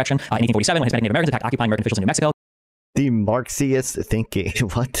considered an insurrection. In 1847, when Hispanic Native Americans attacked occupying American officials in New Mexico. The Marxist thinking.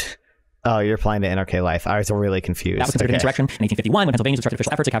 What? Oh, you're applying to NRK Life. I was really confused. That was considered an insurrection. In 1851, when Pennsylvania started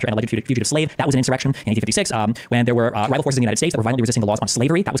official efforts to capture an alleged fugitive slave, that was an insurrection. In 1856, when there were rival forces in the United States that were violently resisting the laws on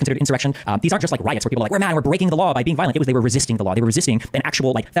slavery, that was considered insurrection. These aren't just like riots where people are like, we're mad and we're breaking the law by being violent. It was they were resisting the law. They were resisting an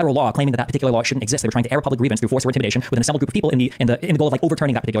actual like federal law claiming that that particular law shouldn't exist. They were trying to air public grievance through force or intimidation with an assembled group of people in the goal of like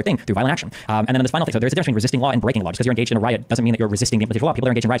overturning that particular thing through violent action. And then this final thing. So there's a difference between resisting law and breaking law. Just because you're engaged in a riot doesn't mean that you're resisting the implementation of law. People that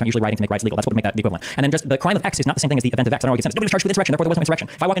are engaged in riots aren't usually rioting to make riots legal. That's what would make that the equivalent. And then just the crime of X is not the same thing as the event of X. I don't know what makes sense. Nobody was charged with insurrection, therefore there was no insurrection.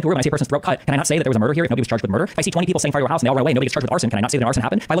 If I walk into a room and I see a person's throat cut, can I not say that there was a murder here if nobody was charged with murder? If I see 20 people setting fire to a house and they all run away, nobody gets charged with arson, can I not say that an arson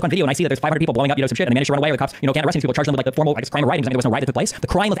happened? If I look on video and I see that there's 500 people blowing up, some shit, and they manage to run away, or the cops, can't arrest these people, charge them with like the formal, crime of rioting, because there was no riot that took place. The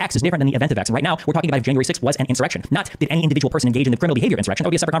crime of X is different than the event of X. And right now, we're talking about if January 6th was an insurrection, not did any individual person engage in the criminal behavior of insurrection. That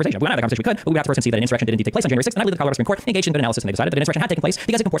would be a separate conversation. If we want to have that conversation, we could, but we would have to first see that an insurrection did indeed take place on January 6th. And I believe the Colorado Supreme Court engaged in good analysis and they decided that an insurrection had taken place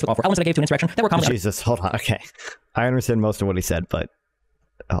because it comports with all four elements that I gave to an insurrection that were commonly. Jesus, hold on. Okay, I understand most of what he said, but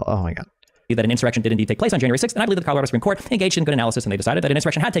oh my god. That an insurrection did indeed take place on January 6th, and I believe the Colorado Supreme Court engaged in good analysis and they decided that an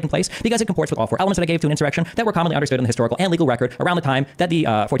insurrection had taken place because it comports with all four elements that I gave to an insurrection that were commonly understood in the historical and legal record around the time that the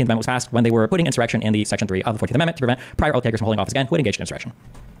 14th Amendment was passed, when they were putting insurrection in the Section 3 of the 14th Amendment to prevent prior oath takers from holding office again who had engaged in insurrection.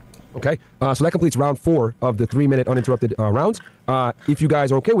 Okay, so that completes round 4 of the 3-minute uninterrupted rounds. If you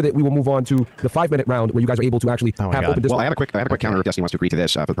guys are okay with it, we will move on to the 5-minute round where you guys are able to actually have open discussion. Well, I have a quick counter if Destiny wants to agree to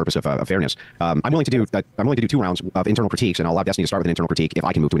this for the purpose of fairness. I'm willing to do 2 rounds of internal critiques, and I'll allow Destiny to start with an internal critique if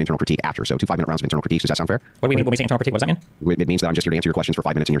I can move to an internal critique after. So 2 5-minute rounds of internal critiques. Does that sound fair? What do we mean when we say internal critique? What does that mean? It means that I'm just here to answer your questions for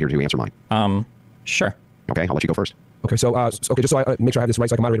 5 minutes, and you're here to answer mine. Sure. Okay, I'll let you go first. Okay, so just so I make sure I have this right,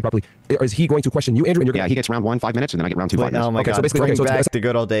 so I can moderate it properly. Is he going to question you, Andrew? And Yeah, he gets round 1 5 minutes, and then I get round 2 5 minutes. Oh my Okay, god! so basically- Bring so back the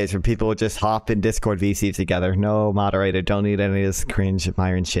good old days where people would just hop in Discord VCs together. No moderator. Don't need any of this cringe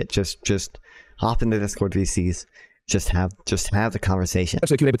admiring shit. Just hop into Discord VCs. Just have the conversation.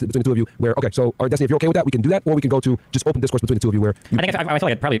 That's a Q&A between the two of you. Where Destiny, if you're okay with that, we can do that, or we can go to just open discourse between the two of you. Where I think I feel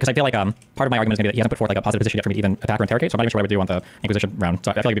like probably because I feel like part of my argument is going to be that he hasn't put forth like a positive position yet for me to even attack or interrogate. So I'm not even sure what I would do on the Inquisition round.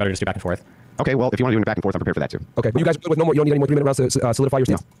 So I feel like it'd be better to just do back and forth. Okay, well, if you want to do it back and forth, I'm prepared for that too. Okay, but you guys are good with no more. You don't need any more 3-minute rounds to solidify your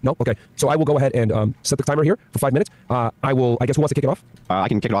stance. No. Okay, so I will go ahead and set the timer here for 5 minutes. I guess who wants to kick it off? I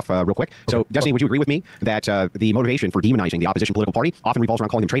can kick it off real quick. So, Destiny, would you agree with me that the motivation for demonizing the opposition political party often revolves around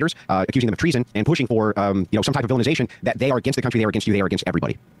calling them traitors, accusing them of treason, and pushing for some type of villainization that they are against the country, they are against you, they are against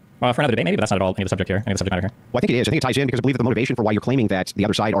everybody? Well, for another debate, maybe, but that's not at all any of the subject here, any of the subject matter here. Well, I think it is. I think it ties in because I believe that the motivation for why you're claiming that the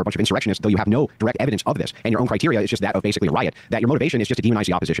other side are a bunch of insurrectionists, though you have no direct evidence of this, and your own criteria is just that of basically a riot, that your motivation is just to demonize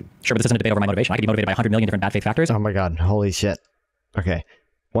the opposition. Sure, but this isn't a debate over my motivation. I could be motivated by 100 million different bad faith factors. Oh my god! Holy shit! Okay,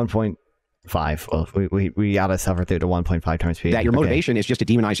 1.5. Well, we gotta suffer through to 1.5 times speed. That your motivation is just to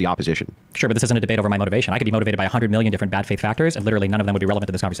demonize the opposition. Sure, but this isn't a debate over my motivation. I could be motivated by 100 million different bad faith factors, and literally none of them would be relevant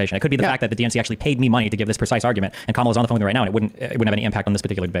to this conversation. It could be the fact that the DNC actually paid me money to give this precise argument, and Kamala's on the phone with me right now, and it wouldn't have any impact on this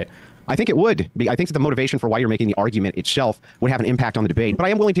particular debate. I think it would. I think that the motivation for why you're making the argument itself would have an impact on the debate. But I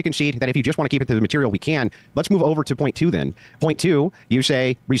am willing to concede that if you just want to keep it to the material, we can. Let's move over to point 2 then. Point 2, you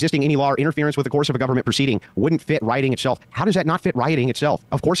say resisting any law or interference with the course of a government proceeding wouldn't fit rioting itself. How does that not fit rioting itself?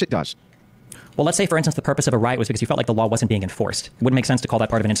 Of course it does. Well, let's say, for instance, the purpose of a riot was because you felt like the law wasn't being enforced. It wouldn't make sense to call that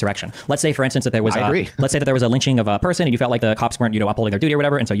part of an insurrection. Let's say, for instance, that there was let's say that there was a lynching of a person and you felt like the cops weren't, upholding their duty or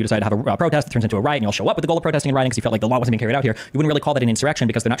whatever, and so you decided to have a protest that turns into a riot, and you'll show up with the goal of protesting and rioting because you felt like the law wasn't being carried out here. You wouldn't really call that an insurrection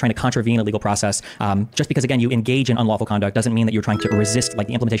because they're not trying to contravene a legal process. Just because, again, you engage in unlawful conduct doesn't mean that you're trying to resist, like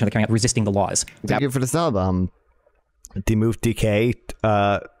the implementation of the carrying out, resisting the laws. Thank you for the sub. Demove DK.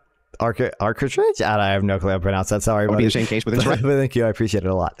 Architridge? I have no clue how to pronounce that. Sorry. Would be the same case with insurrection. Thank you. I appreciate it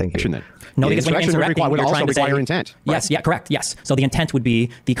a lot. Thank you. Shouldn't it? No, because when you're insurrecting, would you're also trying to require say, intent. Yes, yeah, correct, yes. So the intent would be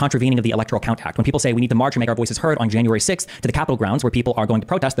the contravening of the Electoral Count Act. When people say we need to march and make our voices heard on January 6th to the Capitol grounds where people are going to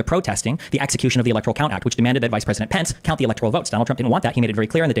protest, they're protesting the execution of the Electoral Count Act, which demanded that Vice President Pence count the electoral votes. Donald Trump didn't want that. He made it very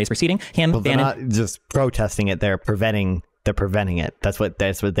clear in the days preceding. They're not just protesting it; they're preventing it. That's what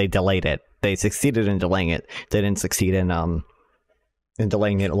they delayed it. They succeeded in delaying it. They didn't succeed in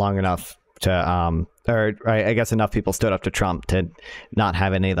delaying it long enough to or I guess enough people stood up to Trump to not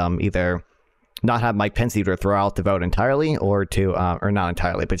have any of them either not have Mike Pence either throw out the vote entirely or to or not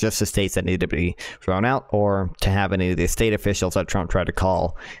entirely, but just the states that needed to be thrown out, or to have any of the state officials that Trump tried to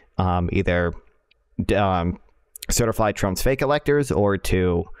call either certify Trump's fake electors or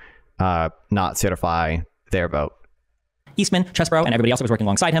to not certify their vote. Eastman, Chesbrough, and everybody else that was working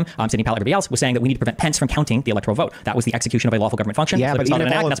alongside him, Sidney Powell, everybody else, was saying that we need to prevent Pence from counting the electoral vote. That was the execution of a lawful government function. Yeah, so but even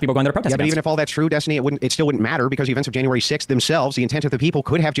if that's people going there to protest. Yeah, but even if all that's true, Destiny, it still wouldn't matter because the events of January 6th themselves, the intent of the people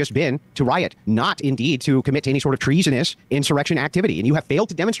could have just been to riot, not indeed to commit to any sort of treasonous insurrection activity. And you have failed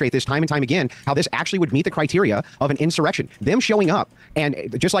to demonstrate this time and time again, how this actually would meet the criteria of an insurrection. Them showing up,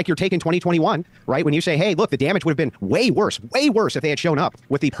 and just like your take in 2021, right, when you say, hey, look, the damage would have been way worse if they had shown up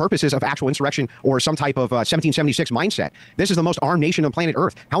with the purposes of actual insurrection or some type of 1776 mindset. This is the most armed nation on planet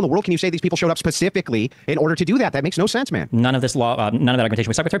Earth. How in the world can you say these people showed up specifically in order to do that? That makes no sense, man. None of this law, none of that argumentation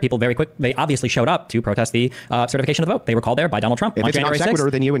was separate. People they obviously showed up to protest the certification of the vote. They were called there by Donald Trump if on it's January a non 6th.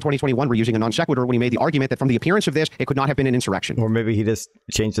 sequitur, then you in 2021 were using a non sequitur when you made the argument that from the appearance of this, it could not have been an insurrection. Or maybe he just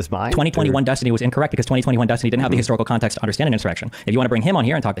changed his mind. 2021 Destiny was incorrect because 2021 Destiny didn't have the historical context to understand an insurrection. If you want to bring him on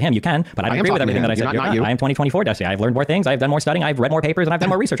here and talk to him, you can, but I don't agree with everything that I said. Not you. I am 2024 Destiny. I've learned more things. I've done more studying. I've read more papers and I've done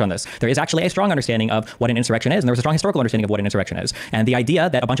more research on this. There is actually a strong understanding of what an insurrection is, and there was a strong historical understanding of what an insurrection is. And the idea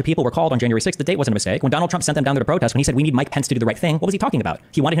that a bunch of people were called on January 6th, the date wasn't a mistake. When Donald Trump sent them down there to protest, when he said we need Mike Pence to do the right thing, what was he talking about?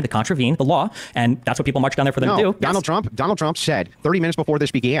 He wanted him to contravene the law, and that's what people marched down there for them to do. Donald Trump said 30 minutes before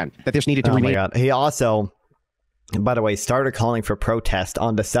this began that this needed to remain. Oh my God. He also, by the way, started calling for protest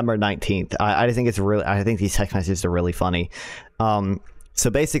on December 19th. I think it's really, I think these text messages are really funny. So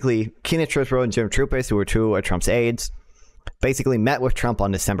basically, Keenan Truthrow and Jim Troopers, who were two of Trump's aides, basically met with Trump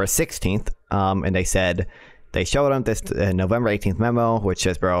on December 16th, and they said they showed him this November 18th memo, which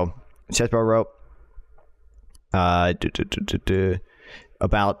Chesbrough wrote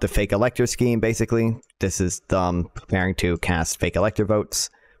about the fake elector scheme. Basically, this is them preparing to cast fake elector votes.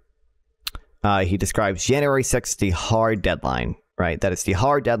 He describes January 6th the hard deadline, right? That is the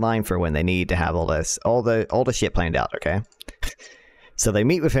hard deadline for when they need to have all the shit planned out. Okay. So they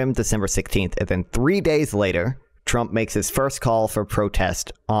meet with him December 16th, and then 3 days later, Trump makes his first call for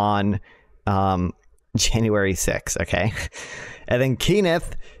protest on January 6th, okay? And then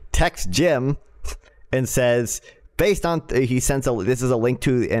Kenneth texts Jim and says, based on, he sends this is a link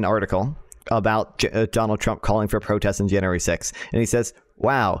to an article about Donald Trump calling for protests on January 6th. And he says,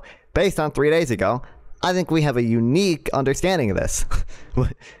 wow, based on 3 days ago, I think we have a unique understanding of this.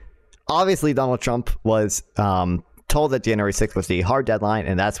 Obviously, Donald Trump was told that January 6th was the hard deadline,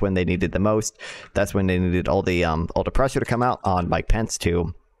 and that's when they needed the most. That's when they needed all the pressure to come out on Mike Pence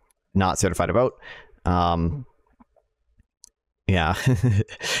to not certify the vote. Yeah,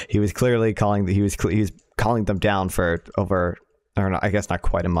 he was clearly calling. He was calling them down for over, I don't know, I guess not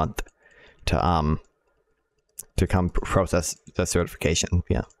quite a month to come process the certification.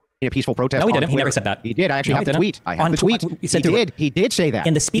 Yeah. In a peaceful protest. No, he didn't. He Twitter. never said that. He did. I actually have the tweet. I have the tweet. He did say that.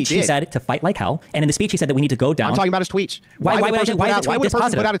 In the speech, he said to fight like hell. And in the speech, he said that we need to go down. I'm talking about his tweets. Why would a person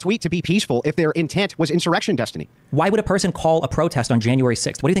put out a tweet to be peaceful if their intent was insurrection, Destiny? Why would a person call a protest on January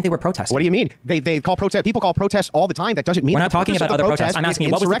 6th? What do you think they were protesting? What do you mean? They call protest. People call protests all the time. That doesn't mean we're not talking about other protests. I'm asking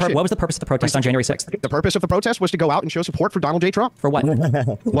you, what was the purpose of the protest on January 6th? The purpose of the protest was to go out and show support for Donald J. Trump. For what?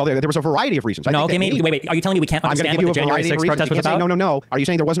 Well, there was a variety of reasons. No, wait. Are you telling me we can't understand what the January 6th protest was about? No. Are you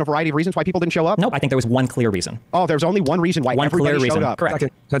saying there wasn't a variety of reasons why people didn't show up? No, I think there was one clear reason. Oh, there's only one reason why everybody showed up. Correct.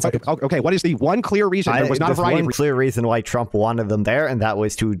 10 seconds. Okay, what is the one clear reason? There was not a variety of reasons. Clear reason why Trump wanted them there, and that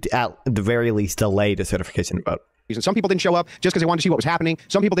was to, at the very least, delay the certification vote. Some people didn't show up just because they wanted to see what was happening.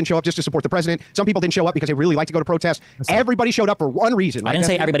 Some people didn't show up just to support the president. Some people didn't show up because they really like to go to protest. Everybody showed up for one reason. I didn't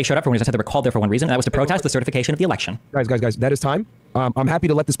say everybody showed up for one reason. I said they were called there for one reason, and that was to protest the certification of the election. Guys, that is time. I'm happy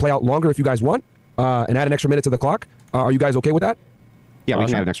to let this play out longer if you guys want, and add an extra minute to the clock. Are you guys okay with that? Yeah, we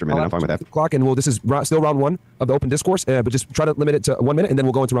can add an extra minute. I'm fine with that. Clock, and this is still round one of the open discourse, but just try to limit it to 1 minute, and then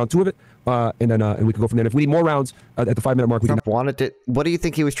we'll go into round two of it, and we can go from there. And if we need more rounds at the 5 minute mark, we can. Wanted to. What do you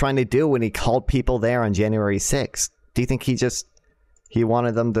think he was trying to do when he called people there on January 6th? Do you think he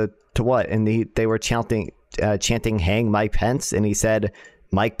wanted them to what? And they were chanting "Hang Mike Pence," and he said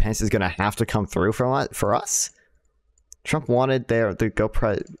Mike Pence is going to have to come through for us. Trump wanted to go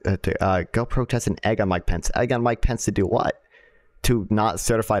protest and egg on Mike Pence. Egg on Mike Pence to do what? To not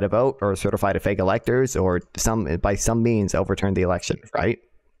certify the vote or certify the fake electors or by some means overturn the election, right?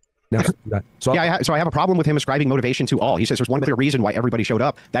 No. So I have a problem with him ascribing motivation to all. He says there's one clear reason why everybody showed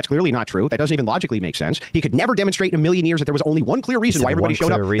up. That's clearly not true. That doesn't even logically make sense. He could never demonstrate in a million years that there was only one clear reason why everybody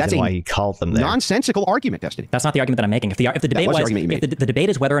showed up. That's why he called them there. Nonsensical argument, Destiny. That's not the argument that I'm making. If the debate the debate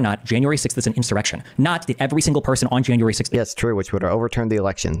is whether or not January 6th is an insurrection, not that every single person on January 6th. Yes, true, which would have overturned the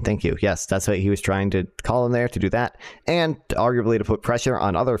election. Thank you. Yes, that's what he was trying to call them there to do that, and arguably to put pressure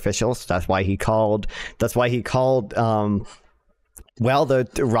on other officials. That's why he called. Well, the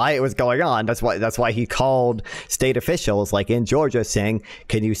riot was going on. That's why he called state officials, like in Georgia, saying,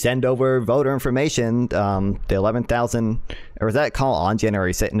 "Can you send over voter information?" The 11,000, or was that call on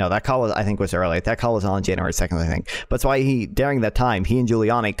January 6th? No, that call was early. That call was on January 2nd, I think. But that's why during that time, he and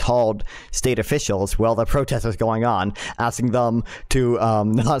Giuliani called state officials while the protest was going on, asking them to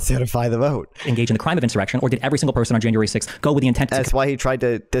not certify the vote, engage in the crime of insurrection, or did every single person on January 6th go with the intent? That's why he tried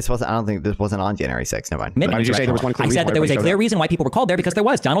to. I don't think this wasn't on January 6th. Never mind. Why did you say there was one clear reason? I said that there was a clear reason why people were called there, because there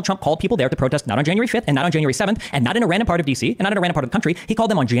was. Donald Trump called people there to protest not on January 5th and not on January 7th and not in a random part of DC and not in a random part of the country. He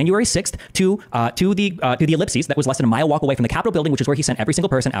called them on January 6th to the ellipses that was less than a mile walk away from the Capitol building, which is where he sent every single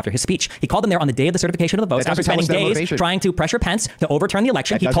person after his speech. He called them there on the day of the certification of the votes after spending days trying to pressure Pence to overturn the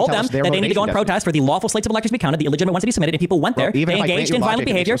election. He told them that they need to go and protest for the lawful slates of electors to be counted, the illegitimate ones to be submitted, and people went there, they engaged in violent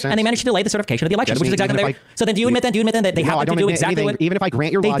behavior, and they managed to delay the certification of the election, which is exactly what they So then do you admit then that they happen to do exactly what... Even if I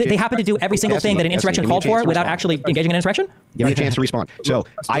grant your logic... They happen to do every single thing that an insurrection called for without actually engaging in an insurrection? Give me a chance to respond. So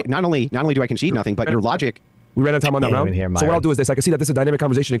not only do I concede nothing, but your logic... We ran out of time on that round. So what I'll do is this. I can see that this is a dynamic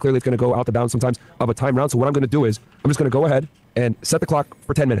conversation, and clearly it's going to go out the bounds sometimes of a time round. So what I'm going to do is I'm just going to go ahead and set the clock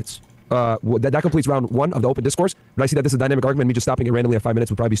for 10 minutes. That completes round 1 of the open discourse. But I see that this is a dynamic argument. Me just stopping it randomly at 5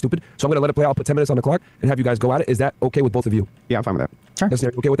 minutes would probably be stupid. So I'm going to let it play. I'll put 10 minutes on the clock and have you guys go at it. Is that okay with both of you? Yeah, I'm fine with that. Sure. That's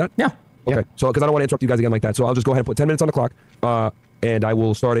okay with that? Yeah. Okay. Yeah. So because I don't want to interrupt you guys again like that. So I'll just go ahead and put 10 minutes on the clock. And I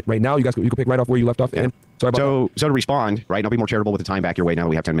will start it right now. You guys, you can pick right off where you left off. Yeah. And sorry about that. So to respond, right, and I'll be more charitable with the time back your way now that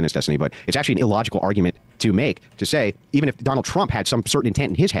we have 10 minutes, Destiny, but it's actually an illogical argument to make, to say, even if Donald Trump had some certain intent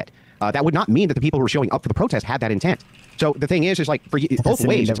in his head, that would not mean that the people who were showing up for the protest had that intent. So the thing is like, for both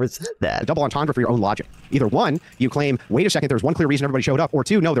ways, never said that. A double entendre for your own logic. Either one, you claim, wait a second, there's one clear reason everybody showed up, or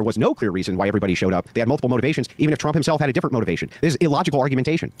two, no, there was no clear reason why everybody showed up. They had multiple motivations, even if Trump himself had a different motivation. This is illogical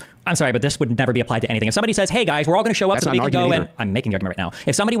argumentation. I'm sorry, but this would never be applied to anything. If somebody says, hey guys, we're all going to show up so we can go and... I'm making the argument right now.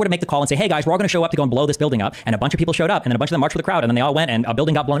 If somebody were to make the call and say, hey guys, we're all going to show up to go and blow this building up, and a bunch of people showed up, and then a bunch of them marched with the crowd, and then they all went and a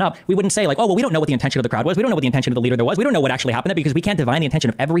building got blown up, we wouldn't say like, oh, well, we don't know what the intention of the crowd was. We don't know what the intention of the leader there was. We don't know what actually happened there because we can't divine the intention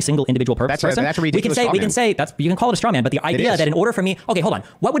of every single individual person. That's a ridiculous we can say that's, you can call it a straw man, but the idea that in order for me, okay, hold on,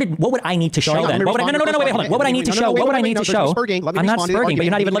 what would I need to show then? Wait, hold on. What would I need to show? What would I need to show? I'm not spurging, but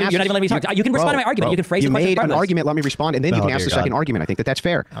you're not even letting me talk. You can respond to my argument. You can phrase the question. You made an argument. Let me respond, and then you can ask the second argument. I think that's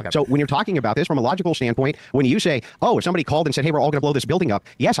fair. So when you're talking about this from a logical standpoint, when you say, oh, if somebody called and said, hey, we're all going to blow this building up,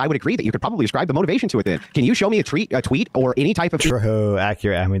 yes, I would agree that you could probably ascribe the motivation to it then. Can you show me a tweet or any type of... True,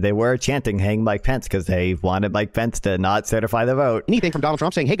 accurate. I mean, they were chanting hang Mike Pence because they wanted Mike Pence to not certify the vote. Anything from Donald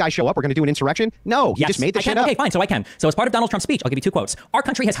Trump saying, hey, guys, show up, we're going to do an insurrection? No, he just made the shit up. Okay, fine, so I can. So as part of Donald Trump's speech, I'll give you 2 quotes. Our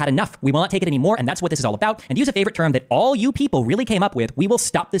country has had enough. We will not take it anymore, and that's what this is all about. And to use a favorite term that all you people really came up with, we will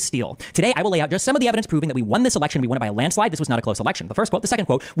stop this steal. Today, I will lay out just some of the evidence proving that we won this election. We won it by a landslide. This was not a close election. The first quote. The second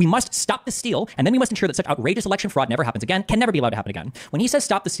quote, we must stop the steal, and then we must ensure that such outrageous election fraud never happens again, can never be allowed to happen again. When he says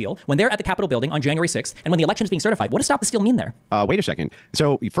stop the steal, when they're at the Capitol building on January 6th, and when the election is being certified, what does stop the steal mean there? Wait a second.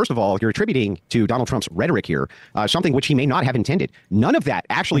 So first of all, you're attributing to Donald Trump's rhetoric here something which he may not have intended. None of that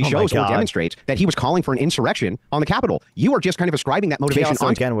actually shows or demonstrates that he was calling for an insurrection on the Capitol. You are just kind of ascribing that motivation. He also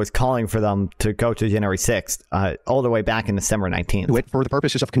again was calling for them to go to January 6th, all the way back in December 19th. For the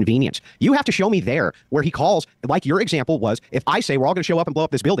purposes of convenience. You have to show me there where he calls, like your example was, if I say we're all going to show up and blow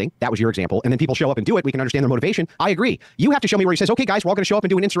up this building, that was your example, and then people show up and do it, we can understand their motivation. I agree. You have to show me where he says, okay, guys, we're all going to show up and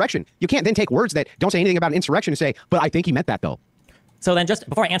do an insurrection. You can't then take words that don't say anything about an insurrection and say, but I think he meant that though. So then, just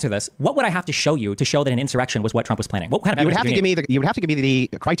before I answer this, what would I have to show you to show that an insurrection was what Trump was planning? What kind of evidence you would have to give me the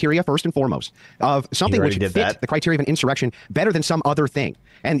criteria first and foremost of something which fit the criteria of an insurrection better than some other thing,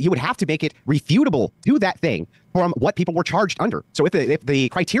 and you would have to make it refutable to that thing from what people were charged under. So if the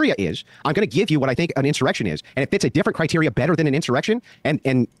criteria is, I'm going to give you what I think an insurrection is, and it fits a different criteria better than an insurrection,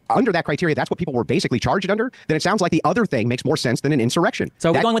 and under that criteria, that's what people were basically charged under, then it sounds like the other thing makes more sense than an insurrection.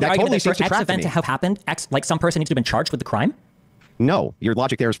 So we're going with the argument that for X event to have happened, like some person needs to have been charged with the crime? No, your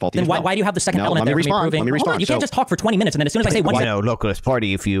logic there is faulty. Then why do you have the second element there? Let me respond. You can't just talk for 20 minutes and then as soon as I say one thing. Localist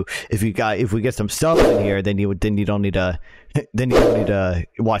party. If we get some stuff in here, then you don't need to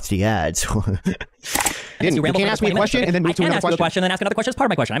watch the ads. You can't ask me a question and then move to another question. I can ask you a question and then ask another question as part of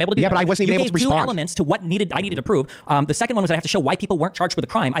my question. I'm able to do that. Yeah, but I wasn't even able to respond. You gave 2 elements to what I needed to prove. The second one was I have to show why people weren't charged with a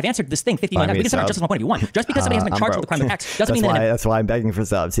crime. I've answered this thing 50 million times. We can separate justice on point of view 1. Just because somebody hasn't been charged with a crime of X doesn't mean that... That's why I'm begging for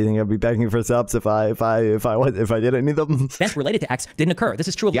subs. You think I'd be begging for subs if I didn't need them? Events related to X didn't occur. This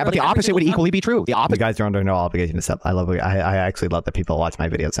is true of... Yeah, but the opposite would equally be true. You guys are under no obligation to sub. I actually love that people watch my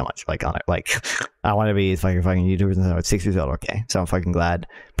videos so much. Like on it. Like I want to be fucking YouTubers and I'm 6 years old. Okay, so I'm fucking glad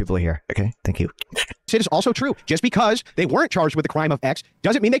people are here. Okay, thank you. It is also true. Just because they weren't charged with the crime of X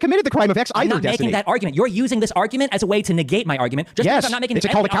doesn't mean they committed the crime of X either. I'm not making that argument. You're using this argument as a way to negate my argument. Just because I'm not making it's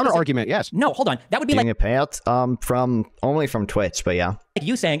called a counter argument. Yes. No, hold on. That would be like a payout only from Twitch, but yeah. Like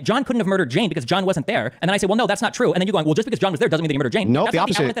you saying John couldn't have murdered Jane because John wasn't there, and then I say, well, no, that's not true, and then you going, well, just because John was there doesn't mean that he murdered Jane. No, the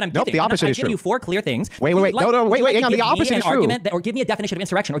opposite. Nope, the opposite is true. I give you 4 clear things. Wait. Wait. Hang on. The opposite is true. Or give me a definition of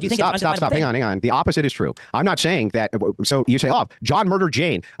insurrection. Or do you think stop? Hang on. The opposite is true. I'm not saying that. So you say, oh, John murdered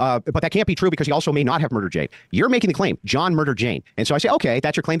Jane, but that can't be true because he also may not have murdered Jane. You're making the claim John murdered Jane, and so I say, okay,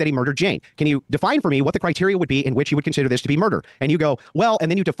 that's your claim that he murdered Jane. Can you define for me what the criteria would be in which you would consider this to be murder? And you go, well,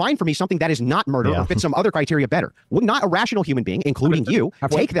 and then you define for me something that is not murder or fits some other criteria better. Would not a rational human being, including you,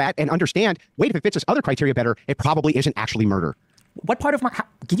 take that and understand? Wait, if it fits this other criteria better, it probably isn't actually murder. What part of can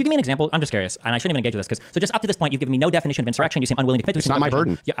you give me an example? I'm just curious, and I shouldn't even engage with this so just up to this point, you've given me no definition of insurrection. You seem unwilling to commit to. It's not my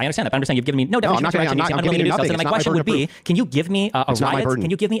burden. Yeah, I understand that, but I'm just saying you've given me no definition of insurrection. You seem unwilling to do so. So then my question would be, can you give me a riot?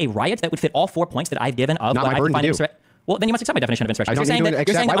 Can you give me a riot that would fit all 4 points that I've given of what I define insurrection? Well, then you must accept my definition of insurrection.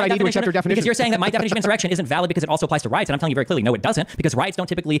 Why would I need to accept your definition? Because you're saying that my definition of insurrection isn't valid because it also applies to riots, and I'm telling you very clearly, no, it doesn't, because riots don't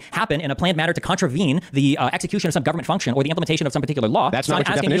typically happen in a planned manner to contravene the execution of some government function or the implementation of some particular law. That's not what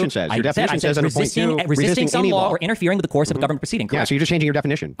your definition says. Your definition says under point 2, resisting some law or interfering with the course of a government proceeding. Yeah, so you're just changing your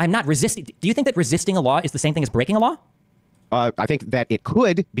definition. I'm not resisting. Do you think that resisting a law is the same thing as breaking a law? I think that it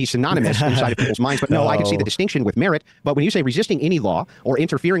could be synonymous inside of people's minds, but no, I can see the distinction with merit. But when you say resisting any law or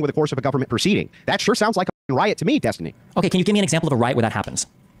interfering with the course of a government proceeding, that sure sounds like a riot to me, Destiny. Okay, can you give me an example of a riot where that happens?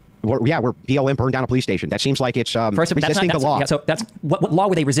 Where BLM burned down a police station. That seems like it's resisting the law. Yeah, so that's what law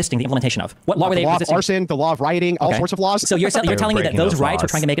were they resisting the implementation of? What law were they resisting? The law of arson, the law of rioting, all sorts of laws. So you're telling me that those riots were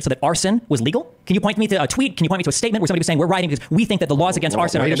trying to make it so that arson was legal? Can you point me to a tweet? Can you point me to a statement where somebody was saying we're rioting because we think that the laws against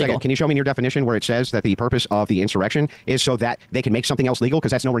arson are illegal? Second. Can you show me in your definition where it says that the purpose of the insurrection is so that they can make something else legal?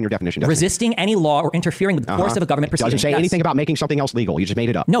 Because that's nowhere in your definition. Resisting any law or interfering with the course of a government proceeding. Doesn't say anything about making something else legal. You just made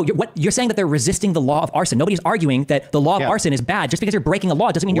it up. No, you're saying that they're resisting the law of arson. Nobody's arguing that the law of arson is bad. Just because you're breaking a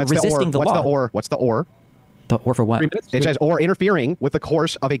law doesn't mean you're resisting the law. What's the or? The or for what? It says or interfering with the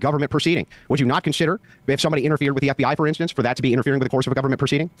course of a government proceeding. Would you not consider if somebody interfered with the FBI, for instance, for that to be interfering with the course of a government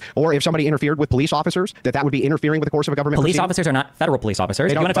proceeding? Or if somebody interfered with police officers, that would be interfering with the course of a government proceeding? Police officers are not federal police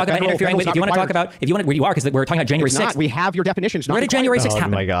officers. If you want to talk about interfering with, if you want to talk about, where you are, because we're talking about January 6th. We have your definitions. Where did January 6th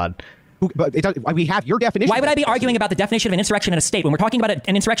happen? Oh my God. But we have your definition. Why would I be arguing about the definition of an insurrection in a state when we're talking about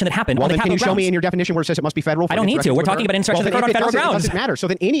an insurrection that happened on the Capitol grounds? Can you show me in your definition where it says it must be federal? I don't need to. We're talking about insurrection that occurred on federal grounds. It doesn't matter. So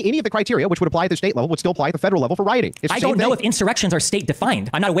then any of the criteria which would apply at the state level would still apply at the federal level for rioting. I don't know if insurrections are state defined.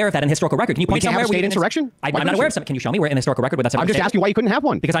 I'm not aware of that in the historical record. Can you point somewhere where insurrection? I'm not aware of something. Can you show me where in the historical record where that's ever I'm just asking why you couldn't have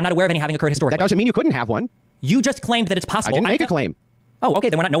one. Because I'm not aware of any having occurred historically. That doesn't mean you couldn't have one. You just claimed that it's possible. I didn't make a claim. Oh,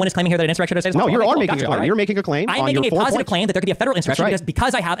 okay. Then no one is claiming here that an insurrection is possible. No, you are making a claim. You're making a claim. I'm making a positive claim that there could be a federal insurrection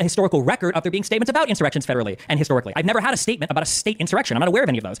because I have a historical record of there being statements about insurrections federally and historically. I've never had a statement about a state insurrection. I'm not aware of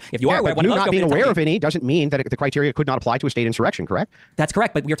any of those. If you are aware of one of those, not being aware of any doesn't mean that the criteria could not apply to a state insurrection, correct? That's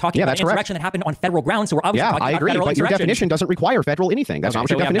correct, but we're talking about an insurrection that happened on federal grounds, so we're obviously talking about federal insurrection. But your definition doesn't require federal anything. That's not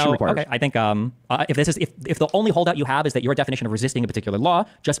what your definition requires. Okay, I think if the only holdout you have is that your definition of resisting a particular law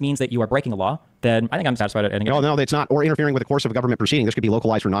just means that you are breaking a law, then I think I'm satisfied. No, it's not. Or interfering with the course of a government proceeding. This could be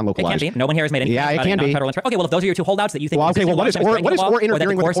localized or non-localized. It can be. No one here has made any. Yeah, it can be. Okay, well, if those are your two holdouts that you think. Well, okay, what does or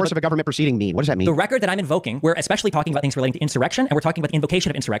interfering with the course of a government proceeding mean? What does that mean? The record that I'm invoking, we're especially talking about things relating to insurrection, and we're talking about the invocation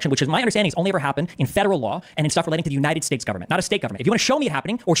of insurrection, which is my understanding has only ever happened in federal law and in stuff relating to the United States government, not a state government. If you want to show me it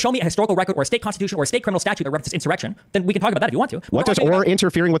happening, or show me a historical record, or a state constitution, or a state criminal statute that references insurrection, then we can talk about that if you want to. What does or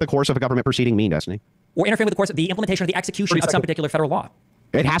interfering with the course of a government proceeding mean, Destiny? Or interfering with the course of the implementation of the execution of some particular federal law.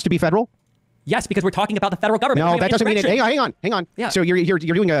 It has to be federal? Yes, because we're talking about the federal government. No, that doesn't mean it. Hang on. Yeah. So you're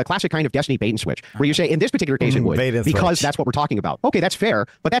doing a classic kind of Destiny bait and switch, where you say in this particular case it would, because that's what we're talking about. Okay, that's fair,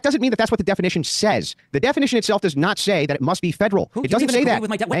 but that doesn't mean that that's what the definition says. The definition itself does not say that it must be federal. It doesn't say that.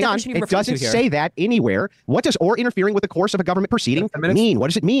 Hang on, it doesn't say that anywhere. What does or interfering with the course of a government proceeding mean?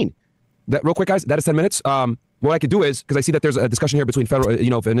 What does it mean? Real quick, guys, that is 10 minutes. What I could do is, because I see that there's a discussion here between federal,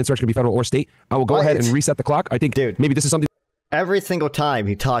 if an insurrection can be federal or state, I will go ahead and reset the clock. I think maybe this is something. Every single time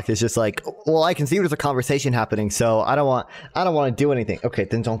he talks, it's just like, well, I can see there's a conversation happening, so I don't want to do anything. Okay,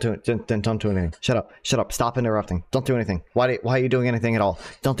 then don't do it. Then don't do anything. Shut up. Stop interrupting. Don't do anything. Why are you doing anything at all?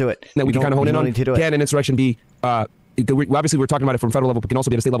 Don't do it. That we can kind of hone in on. Can an insurrection be? Obviously, we're talking about it from federal level, but can also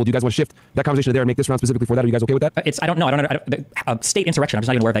be at a state level. Do you guys want to shift that conversation there and make this round specifically for that? Are you guys okay with that? I don't know. State insurrection. I'm just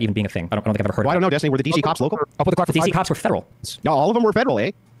not even aware of that even being a thing. I don't think I've ever heard of it. I don't know, Destiny. Were the DC cops local? I'll put the clock for the DC cops were federal. No, all of them were federal,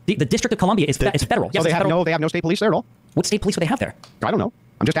 eh? The District of Columbia is federal. Yes, so they have no state police there at all? What state police would they have there? I don't know.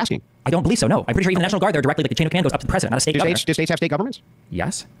 I'm just asking. I don't believe so, no. I'm pretty sure even the National Guard there directly, like the chain of command goes up to the president, not a state government. Do states have state governments?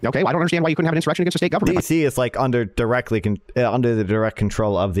 Yes. Okay, well, I don't understand why you couldn't have an insurrection against a state government. DC is like under the direct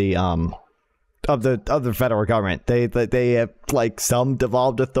control of the federal government. They have like some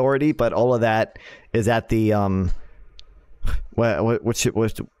devolved authority, but all of that is at the what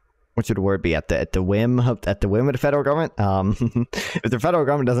should the word be, at the whim of the federal government. If the federal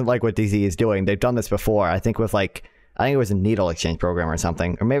government doesn't like what DC is doing, they've done this before. I think it was a needle exchange program or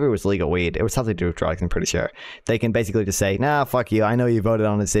something, or maybe it was legal weed. It was something to do with drugs, I'm pretty sure. They can basically just say, nah, fuck you. I know you voted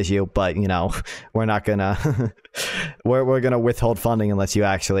on this issue, but we're not gonna we're gonna withhold funding unless you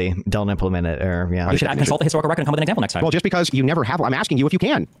actually don't implement it. Or you should consult the historical record and come with an example next time. Well, just because you never have one, I'm asking you if you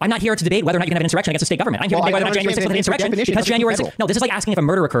can. I'm not here to debate whether or not you can have an insurrection against a state government. I'm here to debate whether or not January 6th was an insurrection because January 6th. No, this is like asking if a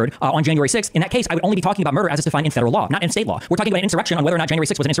murder occurred on January 6th. In that case, I would only be talking about murder as it's defined in federal law, not in state law. We're talking about an insurrection on whether or not January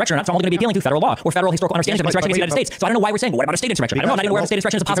 6th was an insurrection, or not. So I'm only going to be appealing to federal law or federal historical understanding of insurrection in the United States. So don't know why we're saying, well, what about a state insurrection? I don't know. I'm not even aware of a state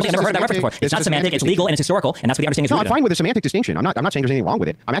insurrection is a possibility. I've never heard that reference before. It's not semantic, it's legal, and it's historical, and that's what the understanding is. No, rooted I'm fine in. with the semantic distinction. I'm not saying there's anything wrong with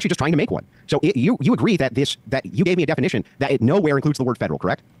it. I'm actually just trying to make one. So you agree that that you gave me a definition that it nowhere includes the word federal,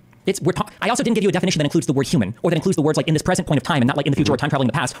 correct? I also didn't give you a definition that includes the word human, or that includes the words like in this present point of time and not like in the future or time traveling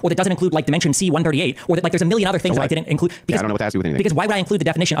in the past, or that doesn't include like dimension C138, or that like there's a million other things that I didn't include. Because, I don't know what that has to do with anything. Because why would I include the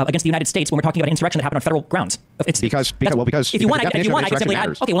definition of against the United States when we're talking about an insurrection that happened on federal grounds? Because if you want, I can simply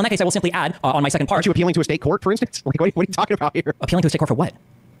add. Okay, well in that case, I will simply add on my second part. Aren't you appealing to a state court, for instance? Like, what are you talking about here? Appealing to a state court for what?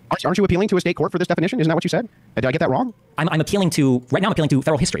 Aren't you appealing to a state court for this definition? Isn't that what you said? Did I get that wrong? I'm appealing to right now. I'm appealing to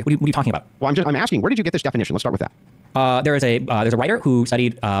federal history. What are you talking about? Well, I'm asking. Where did you get this definition? Let's start with that. There's a writer who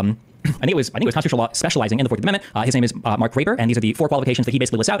studied. I think it was constitutional law specializing in the 14th Amendment. His name is Mark Raper, and these are the 4 qualifications that he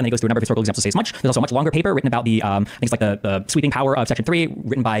basically lists out, and then he goes through a number of historical examples to say as much. There's also a much longer paper written about the things like the sweeping power of Section 3,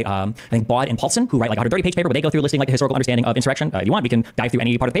 written by I think Baud and Paulson, who write like a 130-page paper where they go through listing like the historical understanding of insurrection. If you want, we can dive through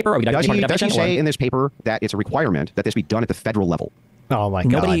any part of the paper, or we can dive through any part of the definition. Does he say in this paper that it's a requirement that this be done at the federal level? Oh my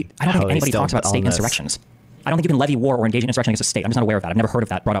God! I don't think anybody talks about state insurrections. I don't think you can levy war or engage in insurrection against a state. I'm just not aware of that. I've never heard of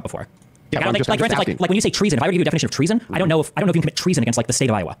that brought up before. Yeah, I don't think, for instance, like when you say treason, if I were to give you a definition of treason, I don't know if you can commit treason against like the state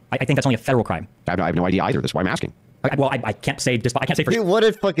of Iowa. I think that's only a federal crime. I have no idea either. That's why I'm asking. I can't say for dude, what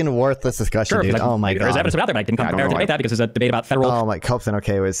a fucking worthless discussion, dude. Oh my God. There's evidence about that, but I didn't come prepared to debate that because there's a debate about federal. Oh my, Copson,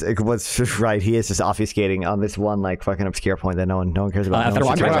 okay, it was right. He is just obfuscating on this one like fucking obscure point that no one cares about.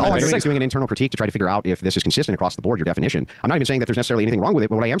 All I'm doing is doing an internal critique to try to figure out if this is consistent across the board, your definition. I'm not even saying that there's necessarily anything wrong with it,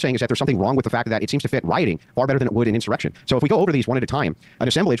 but what I am saying is that there's something wrong with the fact that it seems to fit rioting far better than it would in insurrection. So if we go over these one at a time, an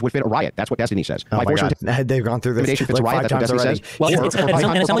assemblage would fit a riot. That's what Destiny says. Oh my God. They've gone through this. Intimidation fits a riot. That's what Destiny says. Well, it's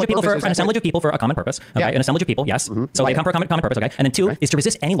an assemblage of people for a common purpose. Okay, an assemblage of people, yes. So they come for a common purpose. Okay, and then 2 is to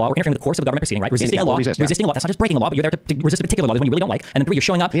resist any law or interfering with the course of the government proceeding. Right, resisting a law. Resisting a law. That's not just breaking a law, but you're there to resist a particular law when you really don't like. And then 3, you're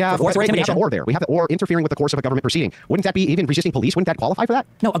showing up. Yeah, for intimidation. We have the or there. We have the or interfering with the course of a government proceeding. Wouldn't that be even resisting police? Wouldn't that qualify for that?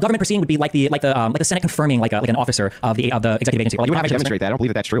 No, a government proceeding would be like the Senate confirming like an officer of the executive agency. Like you would have to demonstrate that. I don't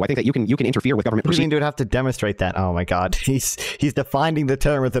believe that that's true. I think that you can interfere with government proceedings. You would have to demonstrate that. Oh my God, he's defining the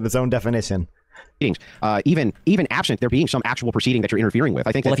term within his own definition. Even absent there being some actual proceeding that you're interfering with.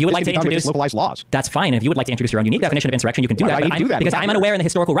 I think if you would like to introduce localized laws, that's fine. If you would like to introduce your own unique definition of insurrection, you can do that. Because I'm unaware in the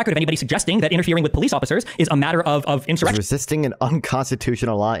historical record of anybody suggesting that interfering with police officers is a matter of insurrection. Resisting an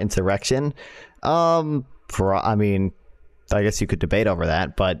unconstitutional law insurrection. I mean, I guess you could debate over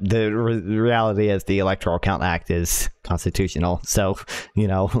that, but the reality is the Electoral Count Act is constitutional. So,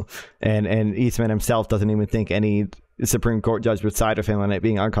 and Eastman himself doesn't even think any Supreme Court judge would side with him on it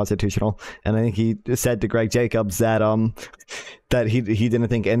being unconstitutional. And I think he said to Greg Jacobs that that he didn't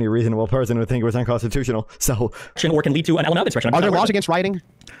think any reasonable person would think it was unconstitutional. So, or can lead to an element of insurrection. Are there laws against rioting?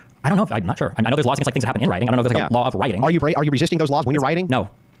 I don't know. I'm not sure. I know there's laws against like things that happen in writing. I don't know if there's like a law of writing. Are you resisting those laws when you're writing? No.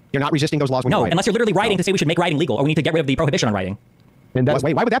 You're not resisting those laws when you're writing? No, unless you're literally writing to say we should make writing legal, or we need to get rid of the prohibition on writing. And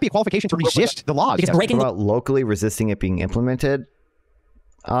wait, why would that be a qualification to resist the laws? Because breaking about locally resisting it being implemented?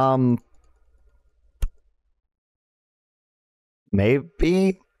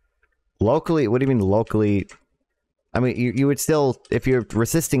 Maybe locally. What do you mean locally? I mean, you would still, if you're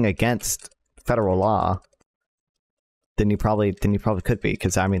resisting against federal law, then you probably could be,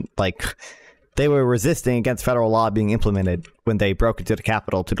 because I mean, like, they were resisting against federal law being implemented when they broke into the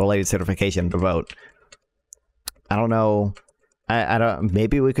Capitol to delay the certification of the vote. I don't know. I don't.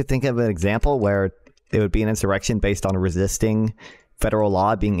 Maybe we could think of an example where it would be an insurrection based on resisting federal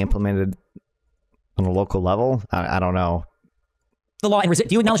law being implemented on a local level. I don't know. The law and do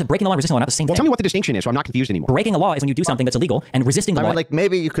you acknowledge that breaking the law and resisting the law are not the same thing? Well, tell me what the distinction is, so I'm not confused anymore. Breaking a law is when you do something that's illegal, and resisting the law. I mean, like,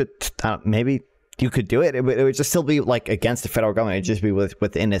 maybe you could. Maybe you could do it. It would just still be like against the federal government. It'd just be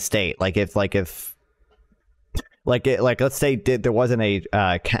within a state. Let's say there wasn't a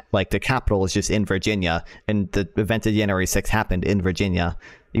the Capitol was just in Virginia, and the event of January 6th happened in Virginia.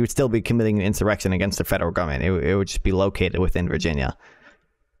 You would still be committing an insurrection against the federal government. It would just be located within Virginia.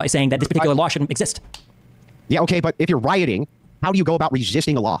 By saying that this particular law shouldn't exist. Yeah, okay, but if you're rioting, how do you go about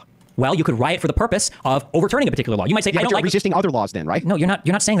resisting a law? Well, you could riot for the purpose of overturning a particular law. You might say, I don't like resisting other laws then, right? No, you're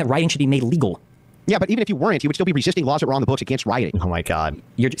not saying that rioting should be made legal. Yeah, but even if you weren't, you would still be resisting laws that were on the books against rioting. Oh my God.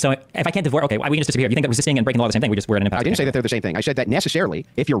 So if I can't divorce, okay, we can just disappear. You think that resisting and breaking the law are the same thing? We're in an impasse. I didn't say that they're the same thing. I said that necessarily,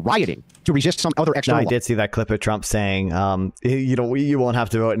 if you're rioting to resist some other external law. I did see that clip of Trump saying, you won't have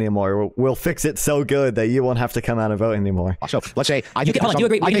to vote anymore. We'll fix it so good that you won't have to come out and vote anymore. So let's say, do you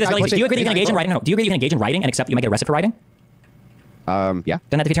agree that you can engage in writing? No. Do you agree you can engage in writing and accept that you might get arrested for writing? Yeah.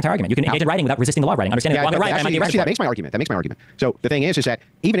 Then that defeats your entire argument. You can engage in writing without resisting the law of writing. Understanding the law of writing. Actually, that makes my argument. That makes my argument. So the thing is that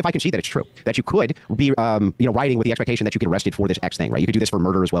even if I concede that it's true, that you could be, writing with the expectation that you get arrested for this X thing, right? You could do this for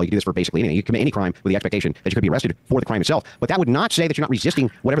murder as well. You could do this for basically anything. You could commit any crime with the expectation that you could be arrested for the crime itself. But that would not say that you're not resisting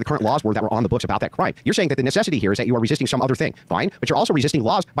whatever the current laws were that were on the books about that crime. You're saying that the necessity here is that you are resisting some other thing. Fine. But you're also resisting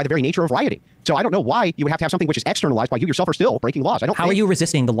laws by the very nature of rioting. So I don't know why you would have to have something which is externalized while you yourself are still breaking laws. How are you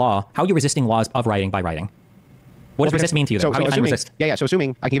resisting the law? How are you resisting laws of writing by writing? What does resist mean to you? How do you assuming, resist? So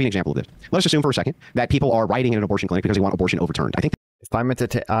assuming, I can give you an example of this. Let's assume for a second that people are writing in an abortion clinic because they want abortion overturned. I think. If I meant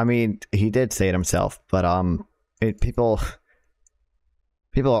to, I mean, he did say it himself, but people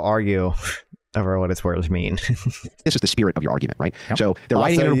argue over what his words mean. This is the spirit of your argument, right? Yep. So they're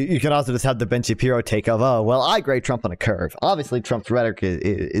writing. You can also just have the Ben Shapiro take of, oh, well, I grade Trump on a curve. Obviously, Trump's rhetoric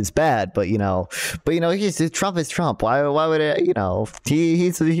is bad, but Trump is Trump. Why would it?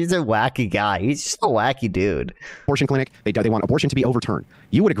 He's a wacky guy. He's just a wacky dude. Abortion clinic. They want abortion to be overturned.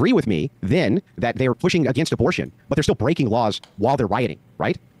 You would agree with me then that they are pushing against abortion, but they're still breaking laws while they're rioting,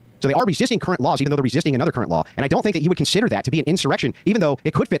 right? So they are resisting current laws, even though they're resisting another current law. And I don't think that you would consider that to be an insurrection, even though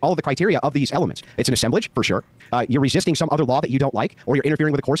it could fit all of the criteria of these elements. It's an assemblage, for sure. You're resisting some other law that you don't like, or you're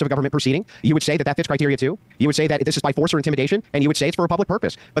interfering with the course of a government proceeding. You would say that that fits criteria too. You would say that this is by force or intimidation, and you would say it's for a public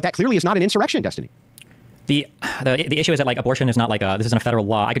purpose. But that clearly is not an insurrection, Destiny. The issue is that, like, abortion is not like this isn't a federal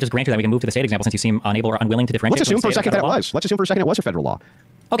law. I could just grant you that. We can move to the state example since you seem unable or unwilling to differentiate. Let's assume for a second that it was. Let's assume for a second it was a federal law.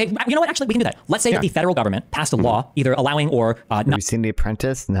 Okay, you know what? Actually, we can do that. Let's say that the federal government passed a law either allowing or not. Have you seen The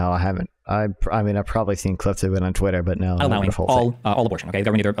Apprentice? No, I haven't. I mean, I've probably seen clips of it on Twitter, but no. Allowing all abortion. Okay, the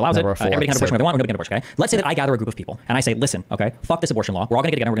government either allows Never it. Everybody can have abortion whether they want, or nobody can have abortion. Okay, let's say that I gather a group of people and I say, listen, okay, fuck this abortion law. We're all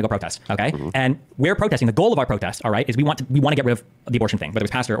gonna get together. We're gonna go protest. Okay, and we're protesting. The goal of our protest, all right, is we want to get rid of the abortion thing, whether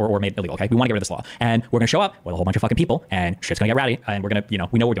it's passed or made illegal. Okay, we want to get rid of this law, and we're gonna show up with a whole bunch of fucking people, and shit's gonna get rowdy, and we're gonna, we know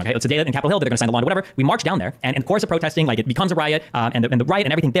what we're doing. Okay, it's a day in Capitol Hill. They're gonna sign the law, and whatever. We march down there, and in the course of protesting, like, it becomes a riot, and the riot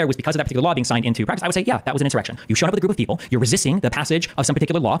and everything there was because of that particular law being signed into practice. I would say, yeah, that was an insurrection. You showed up with a group of people. You're resisting the passage of some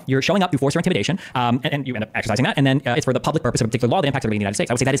particular law. You're showing up through force or intimidation, and you end up exercising that, and then it's for the public purpose of a particular law that impacts everybody in the United States.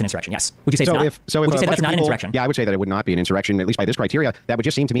 I would say that is an insurrection. Yes. Would you say it's not? Would you say that's not an insurrection? Yeah, I would say that it would not be an insurrection, at least by this criteria. That would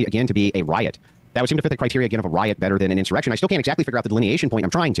just seem to me, again, to be a riot. That would seem to fit the criteria, again, of a riot better than an insurrection. I still can't exactly figure out the delineation point I'm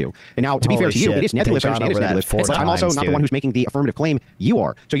trying to. And now, to be fair to you, it is nebulous. I understand it's nebulous. But I'm also not the one who's making the affirmative claim. You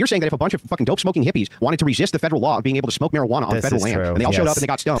are. So you're saying that if a bunch of fucking dope-smoking hippies wanted to resist the federal law of being able to smoke marijuana on federal land, and they all showed up and they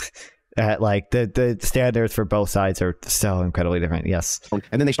got stoned. Like, the standards for both sides are so incredibly different. Yes.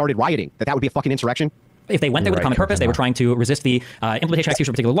 And then they started rioting. That would be a fucking insurrection? If they went there with a common purpose, they were trying to resist the implementation of execution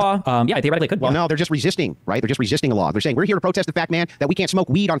of a particular law. Yeah, theoretically could. Well, no, they're just resisting, right? They're just resisting a law. They're saying, we're here to protest the fact, man, that we can't smoke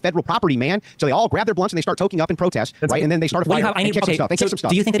weed on federal property, man. So they all grab their blunts and they start toking up in protest, right? And then they start a fire and kick some stuff. They kick some stuff.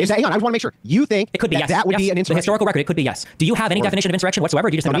 Do you think that hang on, I just want to make sure. You think it could be, that would be an insurrection? The historical record, it could be yes. Do you have any definition of insurrection whatsoever?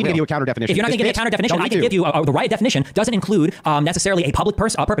 Do you just I need to give you a counter definition. If you're not going to give me a counter definition, I can give you the riot definition. Doesn't include necessarily a public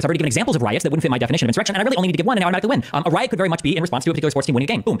purpose. I've already given examples of riots that wouldn't fit my definition of insurrection, and I really only need to give one, and I automatically win. A riot could very much be in response to a particular sports team winning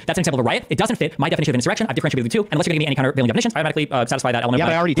a game. Boom. That's an example of a riot. It doesn't fit my definition of insurrection. I've differentiated the two, unless you're going to give me any countervailing definitions. I automatically satisfy that element. Yeah, of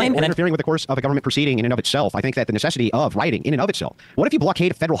but I already claim, did. We're interfering with the course of a government proceeding in and of itself. I think that the necessity of rioting in and of itself. What if you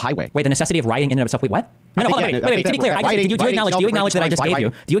blockade a federal highway? Wait, the necessity of rioting in and of itself. Wait, what? No, hold on. Wait. To be clear, do you acknowledge that I just gave you?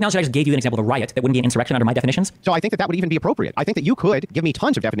 Do you acknowledge that I just gave you an example of a riot that wouldn't be an insurrection under my definitions? So I think that would even be appropriate. I think that you could give me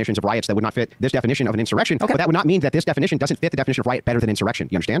tons of definitions of riots that would not fit this definition of an insurrection. Okay. But that would not mean that this definition doesn't fit the definition of riot better than insurrection.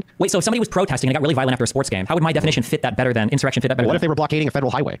 You understand? Wait, so if somebody was protesting and it got really violent after a sports game, how would my definition fit that better than insurrection? Fit that better? What if they were blockading a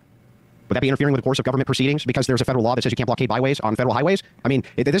federal highway? Would that be interfering with the course of government proceedings because there's a federal law that says you can't blockade byways on federal highways? I mean,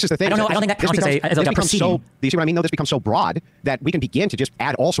 this is the thing. I don't think that counts as a proceeding. Do you see what I mean, though? This becomes so broad that we can begin to just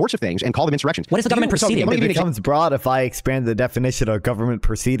add all sorts of things and call them insurrections. What is the government proceeding? It becomes broad if I expand the definition of government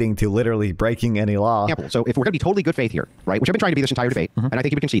proceeding to literally breaking any law. So if we're going to be totally good faith here, right, which I've been trying to be this entire debate, and I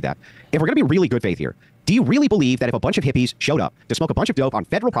think you would concede that, if we're going to be really good faith here, do you really believe that if a bunch of hippies showed up to smoke a bunch of dope on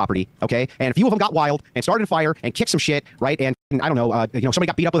federal property, okay, and a few of them got wild and started a fire and kicked some shit, right, and I don't know, somebody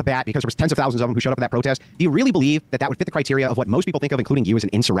got beat up with a bat because there was tens of thousands of them who showed up at that protest, do you really believe that that would fit the criteria of what most people think of, including you, as an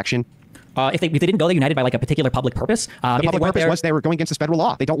insurrection? If they didn't go there united by like a particular public purpose, the public purpose was they were going against this federal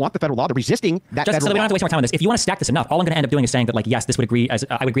law. They don't want the federal law. They're resisting that federal law. So we don't have to waste more time on this. If you want to stack this enough, all I'm going to end up doing is saying that, like, yes, this would agree as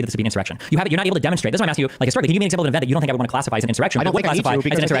I would agree that this would be an insurrection. You're not able to demonstrate. This is why I'm asking you, like, historically, can you give me an example of an event that you don't think I would want to classify as an insurrection? I don't think I need to, as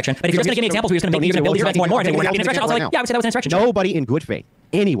an insurrection. But if you're just going to give me examples, where you're going to build these events more and more and say we're not an insurrection, I'll say, like, yeah, I would say that was an insurrection. Nobody in good faith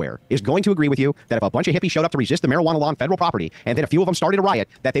anywhere is going to agree with you that if a bunch of hippies showed up to resist the marijuana law on federal property and then a few of them started a riot,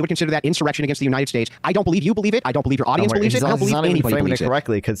 that they would consider that insurrection against the United States. I don't believe you believe it. I don't believe your audience believes it. I don't believe anybody believes it.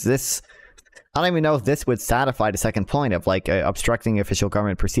 Correctly, because this, I don't even know if this would satisfy the second point of like obstructing official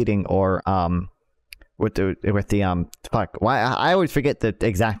government proceeding or with the fuck. Why I always forget the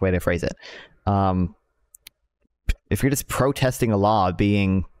exact way to phrase it. If you're just protesting a law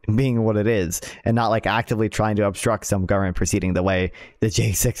being being what it is and not like actively trying to obstruct some government proceeding the way the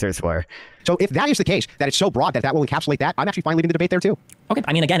J6ers were. So if that is the case, that it's so broad that will encapsulate that, I'm actually fine leaving the debate there too. Okay.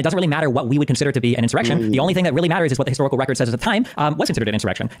 I mean, again, it doesn't really matter what we would consider to be an insurrection. The only thing that really matters is what the historical record says at the time was considered an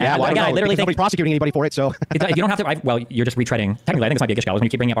insurrection. Yeah, well, again, I literally think nobody's prosecuting anybody for it, so you don't have to. Well, you're just retreading. Technically, I think this might be a gish when you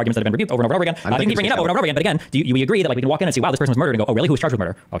keep bringing up arguments that have been reviewed over and over again. You can keep bringing it up over and over again. But again, do you agree that like we can walk in and see, wow, this person was murdered, and go, oh, really? Who was charged with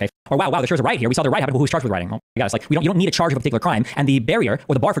murder? Okay. Or wow, there's a riot here. We saw the riot happen. Who was charged with rioting? Oh, yeah, it's like you don't need a charge of a particular crime, and the barrier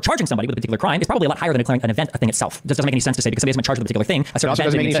or the bar for charging somebody with a particular crime is probably a lot higher than declaring an event a thing itself. It just doesn't make any sense to say because somebody has been charged with a particular thing. It also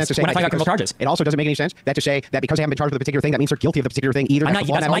doesn't make any sense to say when I talk about criminal charges. It also doesn't make any sense to say that because they haven't been charged with a particular thing, that means they're guilty of the particular thing either.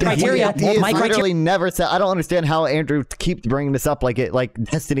 That's my criteria. My literally never said. I don't understand how Andrew keeps bringing this up. Like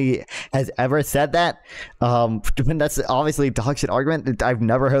Destiny has ever said that. That's obviously a dog shit argument. I've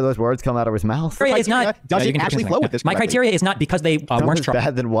never heard those words come out of his mouth. It's not. Does it actually flow with this? My criteria is not because they weren't charged.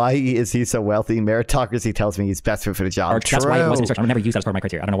 Bad, then why is he so wealthy? Meritocracy tells me he's best fit for the job. That's why he wasn't instruction. I would never use that as part of my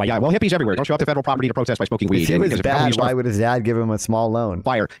criteria. I don't know why. Yeah, well, hippies everywhere. Don't show up to federal property to protest by smoking weed. If he was bad, why would his dad give him a small loan?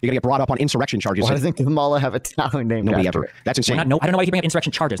 Fire. You're gonna get brought up on insurrection charges. Why doesn't Kamala have a town named Nobody after ever. That's insane. I don't know why you bring up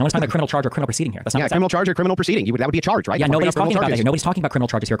insurrection charges. No one's talking about criminal charge or criminal proceeding here. That's not criminal charge or criminal proceeding. That would be a charge, right? Yeah, nobody's talking about that here. Nobody's talking about criminal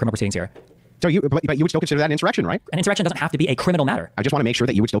charges here, criminal proceedings here. So but you would still consider that an insurrection, right? An insurrection doesn't have to be a criminal matter. I just want to make sure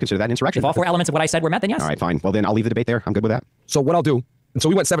that you would still consider that an insurrection. If all four elements of what I said were met, then yes. All right, fine. Well, then I'll leave the debate there. I'm good with that. So what I'll do, and so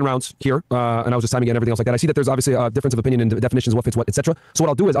we went 7 rounds here, and I was just timing and everything else like that. I see that there's obviously a difference of opinion in the definitions, what fits what, etc. So what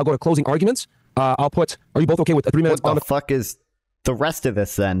I'll do is I'll go to closing arguments. I'll put, are you both okay with 3 minutes on the fuck is the rest of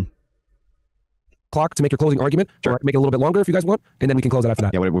this then? Clock to make your closing argument, or make it a little bit longer if you guys want, and then we can close it after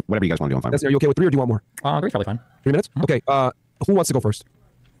that. Yeah, whatever you guys want to do, I'm fine. Are you okay with 3 or do you want more? 3's probably fine. 3 minutes? Okay, who wants to go first?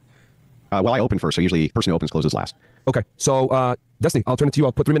 Well, I open first, so usually the person who opens closes last. Okay, so Destiny, I'll turn it to you.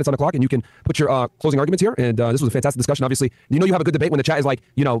 I'll put 3 minutes on the clock, and you can put your closing arguments here. And this was a fantastic discussion. Obviously, you have a good debate when the chat is like,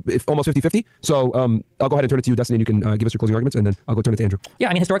 if almost 50-50. So I'll go ahead and turn it to you, Destiny, and you can give us your closing arguments, and then I'll go turn it to Andrew. Yeah,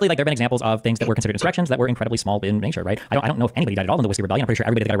 I mean, historically, like there have been examples of things that were considered insurrections that were incredibly small in nature, right? I don't know if anybody died at all in the Whiskey Rebellion. I'm pretty sure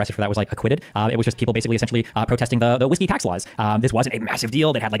everybody that got arrested for that was like acquitted. It was just people basically essentially protesting the whiskey tax laws. This wasn't a massive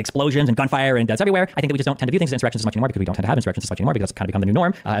deal that had like explosions and gunfire and deaths everywhere. I think that we just don't tend to view things as insurrections as much anymore because we don't tend to have insurrections as much anymore because it's kind of become the new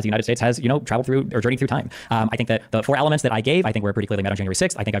norm as the United States has, traveled through or journeyed through time. I think that the 4 elements that I gave, I think were pretty clearly met on January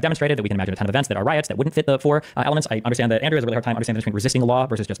 6th. I think I've demonstrated that we can imagine a ton of events that are riots that wouldn't fit the 4 elements. I understand that Andrew has a really hard time understanding the difference between resisting the law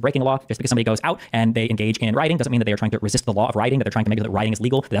versus just breaking the law. Just because somebody goes out and they engage in rioting doesn't mean that they are trying to resist the law of rioting, that they're trying to make sure that rioting is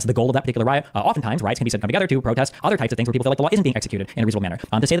legal, that that's the goal of that particular riot. Oftentimes, riots can be said to come together to protest other types of things where people feel like the law isn't being executed in a reasonable manner.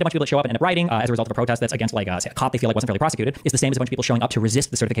 To say that a bunch of people that show up and end up rioting as a result of a protest that's against, like, say, a cop they feel like wasn't fairly prosecuted is the same as a bunch of people showing up to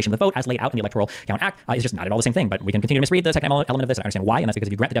resist the certification of the vote as laid out in the Electoral Count Act. Is just not at all the same thing. But we can continue to misread the second element of this. I understand why, and that's because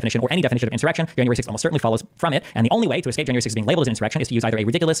if you grant the definition or any definition of insurrection, January 6th almost certainly follows from it. And the only way to escape January 6th being labeled as an insurrection is to use either a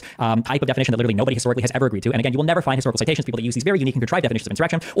ridiculous type of definition that literally nobody historically has ever agreed to. And again, you will never find historical citations, people that use these very unique and contrived definitions of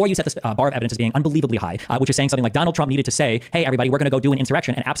insurrection, or you set this bar of evidence as being unbelievably high, which is saying something like Donald Trump needed to say, hey, everybody, we're going to go do an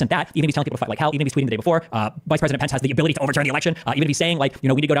insurrection. And absent that, even if he's telling people to fight like hell, even if he's tweeting the day before, Vice President Pence has the ability to overturn the election, even if he's saying, like, we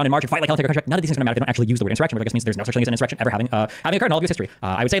need to go down and march and fight like hell, take our country, none of these things are going to matter if they don't actually use the word insurrection, which I guess means there's no such thing as an insurrection ever having occurred in all of US history.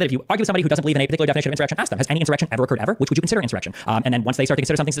 I would say that if you argue with somebody who doesn't believe in a particular definition of insurrection, ask them, has any insurrection ever occurred ever? Which would you consider insurrection? And then once they start to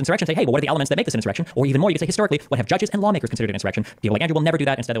consider something as insurrection, say, hey, well, what are the elements that make this an insurrection? Or even more, you could say historically, what have judges and lawmakers considered an insurrection? People like Andrew will never do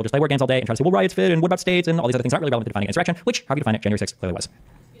that. Instead, they'll just play word games all day and try to say, well, riots fit, and what about states, and all these other things aren't really relevant to defining insurrection, which, however you define it, January 6th clearly was.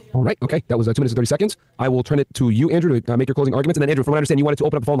 All right. Okay. That was 2 minutes and 30 seconds. I will turn it to you, Andrew, to make your closing arguments. And then, Andrew, from what I understand, you wanted to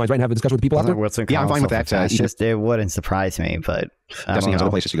open up the phone lines, right, and have a discussion with the people out there? Yeah, I'm fine with that. It wouldn't surprise me, but Destiny has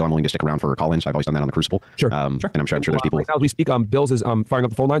other places to go. I'm willing to stick around for call-ins. I've always done that on the Crucible. Sure. And I'm sure there's people. Right now, as we speak, Bills is firing up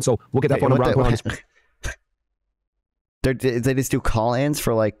the phone line, so we'll get that phone number on. They just do call-ins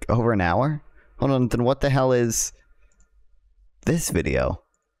for like over an hour? Hold on, then what the hell is this video?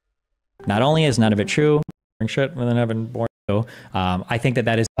 Not only is none of it true, shit, and then having born. I think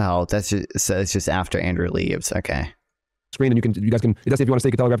that is. Oh, that's just after Andrew leaves. Okay. Screen, and you guys can. It doesn't if you want to stay,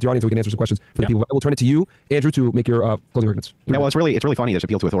 you can telegraph to your audience, so we can answer some questions for the people. I will turn it to you, Andrew, to make your closing arguments. Yeah, well, it's really funny, this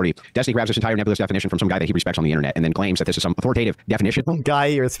appeal to authority. Destiny grabs this entire nebulous definition from some guy that he respects on the internet and then claims that this is some authoritative definition. Some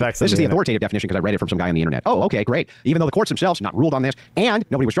guy he respects. This is the authoritative definition because I read it from some guy on the internet. Oh, okay, great. Even though the courts themselves not ruled on this, and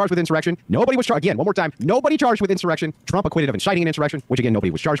nobody was charged with insurrection. Nobody was charged, again, one more time, nobody charged with insurrection. Trump acquitted of inciting an insurrection, which again,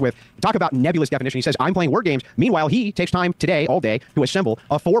 nobody was charged with. Talk about nebulous definition. He says, I'm playing word games. Meanwhile, he takes time today, all day, to assemble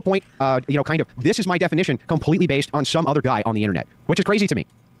a 4-point, this is my definition, completely based on some other guy on the internet, which is crazy to me,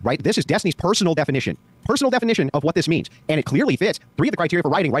 right? This is Destiny's personal definition. personal definition of what this means. And it clearly fits 3 of the criteria for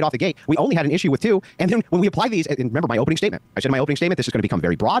writing right off the gate. We only had an issue with 2. And then when we apply these, and remember my opening statement, I said in my opening statement, this is going to become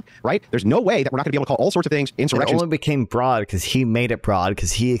very broad, right? There's no way that we're not going to be able to call all sorts of things insurrections. It only became broad because he made it broad,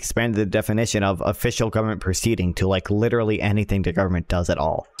 because he expanded the definition of official government proceeding to like literally anything the government does at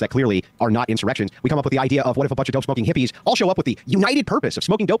all. That clearly are not insurrections. We come up with the idea of what if a bunch of dope-smoking hippies all show up with the united purpose of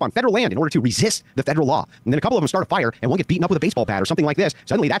smoking dope on federal land in order to resist the federal law. And then a couple of them start a fire and one gets beaten up with a baseball bat or something like this.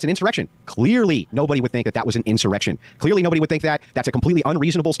 Suddenly that's an insurrection. Clearly nobody would think that that was an insurrection. Clearly nobody would think that. That's a completely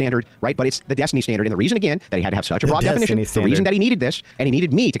unreasonable standard, right? But it's the Destiny standard. And the reason, again, that he had to have such a broad definition, the reason that he needed this, and he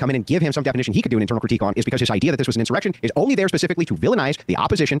needed me to come in and give him some definition he could do an internal critique on, is because his idea that this was an insurrection is only there specifically to villainize the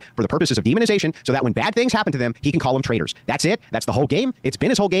opposition for the purposes of demonization, so that when bad things happen to them, he can call them traitors. That's it. That's the whole game. It's been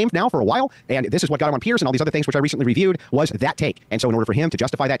his whole game now for a while. And this is what got him on Pierce and all these other things, which I recently reviewed, was that take. And so in order for him to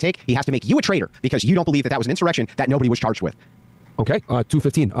justify that take, he has to make you a traitor because you don't believe that that was an insurrection that nobody was charged with. Okay,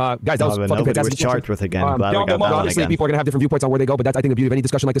 215. Guys, that was fucking fantastic. Was charged with again. Obviously, people are gonna have different viewpoints on where they go, but that's, I think, the beauty of any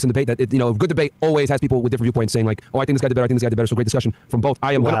discussion like this in debate. That good debate always has people with different viewpoints saying like, oh, I think this guy did better, I think this guy did better. So great discussion from both.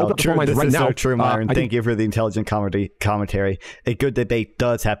 I am going to open up the phone lines right now. So true, Myron. Thank you for the intelligent commentary. A good debate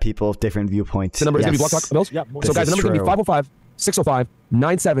does have people with different viewpoints. The number is going to be Block Talk, Mills? Yeah. So guys, the number is going to be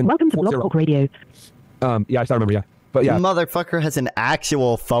 505-605-9740. Welcome to Block Talk Radio. Yeah, I still remember. Yeah. But yeah, motherfucker has an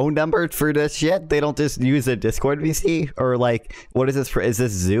actual phone number for this shit. They don't just use a Discord VC or like, what is this for? Is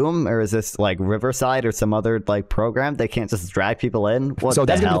this Zoom or is this like Riverside or some other like program? They can't just drag people in. What so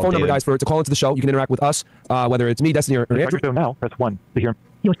that's gonna be the phone number, guys, to call into the show. You can interact with us, whether it's me, Destiny, or Andrew. Now press 1 to hear.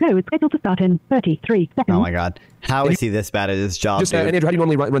 Your show is scheduled to start in 33 seconds. Oh my god. How is he this bad at his job, just, dude? And Andrew, how do you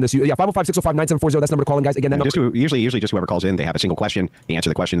normally run this? Yeah, 505-605-9740. That's the number to call in, guys. Again, that number. Usually just whoever calls in, they have a single question. They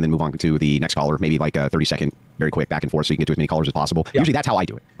answer the question and then move on to the next caller. Maybe like a 30-second, very quick back and forth so you can get to as many callers as possible. Yeah. Usually that's how I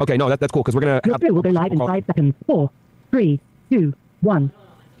do it. Okay, no, that's cool because we're going to... Your show will go live in 5 seconds. 4, 3, 2, 1.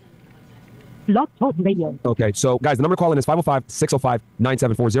 Block Talk Radio. Okay, so guys, the number to call in is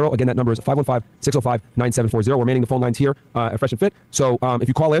 505-605-9740. Again, that number is 515-605-9740. We're manning the phone lines here at Fresh and Fit. So if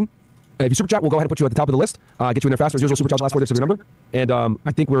you call in, if you super chat, we'll go ahead and put you at the top of the list. Get you in there faster. As usual, super chat the last 4 digits of your number. And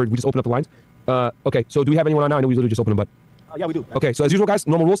I think we just opened up the lines. Okay, so do we have anyone on now? I know we literally just opened them, but... Yeah, we do. Okay, so as usual, guys,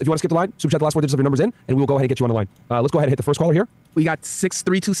 normal rules. If you want to skip the line, super chat the last 4 digits of your numbers in, and we will go ahead and get you on the line. Let's go ahead and hit the first caller here. We got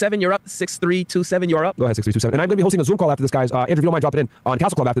 6327. You're up. 6327. You're up. Go ahead, 6327. And I'm going to be hosting a Zoom call after this, guys. Andrew, if you don't mind, drop it in on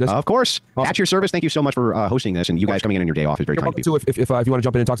Castle Club after this. Of course. Awesome. At your service. Thank you so much for hosting this, and you guys coming in on your day off is very kind of you. Too, if you want to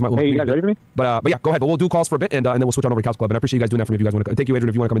jump in and talk to my... Hey, you guys ready for me? But yeah, go ahead. But we'll do calls for a bit, and then we'll switch on over to Castle Club. And I appreciate you guys doing that for me if you guys want to... Thank you, Adrian,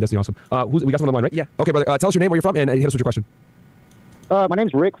 if you want to come in. Destiny, awesome. We got someone on the line, right? Yeah. Okay, brother. Tell us your name, where you're from, and hit us with your question. My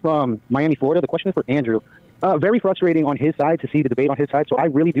name's Rick from Miami, Florida. The question is for Andrew. Very frustrating on his side to see the debate on his side, so I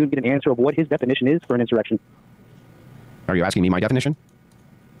really do need an answer of what his definition is for an insurrection. Are you asking me my definition?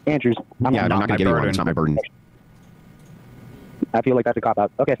 Andrew's. I'm not going to give you one. It's not my burden. I feel like that's a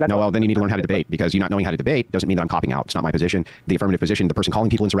cop-out. Okay. No, well, then you need to learn how to debate, because you not knowing how to debate doesn't mean that I'm copping out. It's not my position. The affirmative position, the person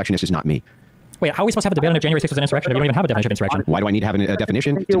calling people insurrectionists, is not me. Wait, how are we supposed to have a debate on if January 6th was an insurrection if we don't even have a definition of insurrection? Why do I need to have a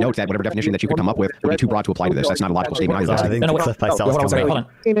definition to note that whatever definition that you could come up with would be too broad to apply to this? That's not a logical statement either. I think No, that's hold on.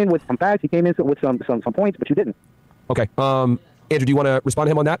 He came in with some facts. He came in with some points, but you didn't. Okay. Andrew, do you want to respond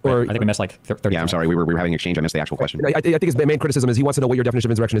to him on that? Or I think we missed like 30 Yeah, I'm sorry. We were having an exchange. I missed the actual question. I think his main criticism is he wants to know what your definition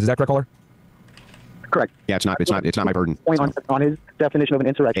of insurrection is. Is that correct, caller? Correct. Yeah, it's not my burden. Point on his definition of an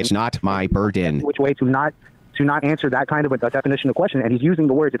insurrection. It's not my burden. Which way to not answer that kind of a definition of question, and he's using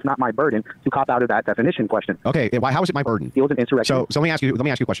the words "it's not my burden" to cop out of that definition question. Okay, how is it my burden? It was an insurrection. So let me ask you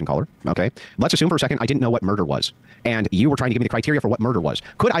a question, caller. Okay, let's assume for a second I didn't know what murder was, and you were trying to give me the criteria for what murder was.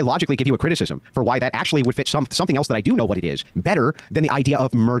 Could I logically give you a criticism for why that actually would fit something else that I do know what it is better than the idea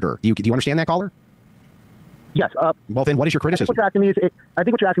of murder? Do you understand that, caller? Yes. Well, then what is your criticism? I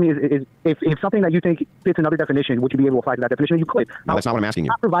think what you're asking me is if something that you think fits another definition, would you be able to apply to that definition? You could. No, that's not what I'm asking you.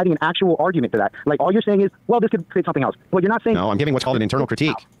 You're not providing an actual argument to that. Like, all you're saying is, well, this could fit something else. But you're not saying... No, I'm giving what's called an internal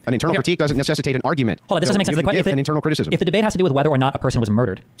critique. An internal critique doesn't necessitate an argument. Hold on, this doesn't make sense. If an internal criticism. If the debate has to do with whether or not a person was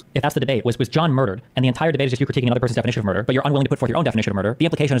murdered, if that's the debate, was John murdered, and the entire debate is just you critiquing another person's definition of murder, but you're unwilling to put forth your own definition of murder, the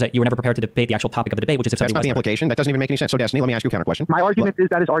implication is that you were never prepared to debate the actual topic of the debate, which is if that's not the implication. That doesn't even make any sense. So, Destiny, let me ask you a counter question. My argument is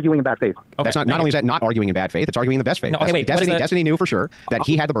that is arguing in bad faith. Okay. That's not only is that not arguing in bad faith, it's arguing in the best faith. No, okay, wait. Destiny knew for sure that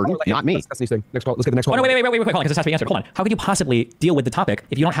he had the burden, not me. Destiny's thing. Next call. Let's get the next call. Oh, no, wait, hold on, because this has to be answered. Hold on. How could you possibly deal with the topic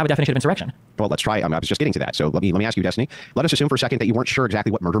if you don't have a definition of insurrection? Well, let's try. I was just getting to that. So let me ask you, Destiny. Let us assume for a second that you weren't sure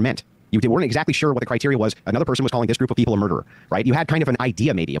exactly what murder meant. You weren't exactly sure what the criteria was. Another person was calling this group of people a murderer, right? You had kind of an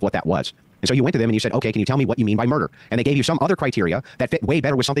idea maybe of what that was. And so you went to them and you said, okay, can you tell me what you mean by murder? And they gave you some other criteria that fit way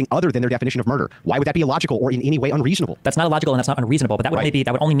better with something other than their definition of murder. Why would that be illogical or in any way unreasonable? That's not illogical and that's not unreasonable, but that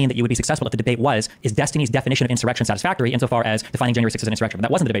would only mean that you would be successful if the debate was, is Destiny's definition of insurrection satisfactory insofar as defining January 6th as an insurrection? But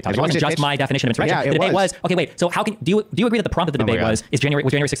that wasn't the debate topic. It wasn't just my definition of insurrection. Yeah, the debate was, okay, wait, so how can, do you agree that the prompt of the debate was January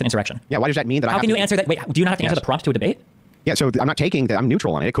 6th an insurrection? Yeah, why does that mean that how can you answer that? Wait, do you not have to answer the prompt to a debate? Yeah, so I'm not taking that. I'm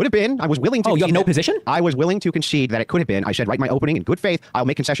neutral on it. It could have been. I was willing to. Oh, you have no position? I was willing to concede that it could have been. I said, right in my opening, in good faith, I'll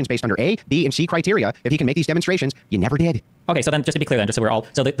make concessions based under A, B, and C criteria. If he can make these demonstrations, you never did. Okay, so then just to be clear, then, just so we're all,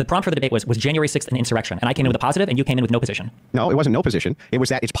 so the prompt for the debate was January 6th an insurrection, and I came in with a positive, and you came in with no position. No, it wasn't no position. It was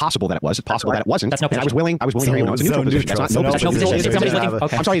that it's possible that it was. It's possible that it wasn't. That's no position. And I was willing to agree. No, it's a neutral position. That's not no position.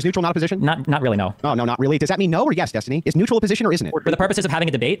 Okay. I'm sorry, is neutral not a position? Not really, no. No, not really. Does that mean no or yes, Destiny? Is neutral a position or isn't it? For the purposes of having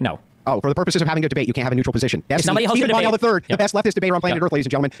a debate, no. Oh, for the purposes of having a debate, you can't have a neutral position. If somebody hosts a debate, Stephen Parnell III, the best leftist debater on planet Earth, ladies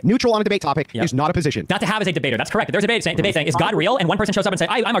and gentlemen, neutral on a debate topic is not a position. Not to have as a debater. That's correct. If there's a debate saying, is God real? And one person shows up and says,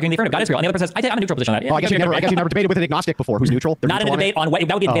 I'm arguing the affirmative, God is real. And the other person says, I'm a neutral position on that. Oh, I guess you've never debated with an agnostic before who's neutral. Not in a debate on what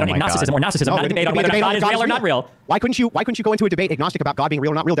that would be a debate on agnosticism or Gnosticism, not a debate on whether God is real or not real. Why couldn't you go into a debate agnostic about God being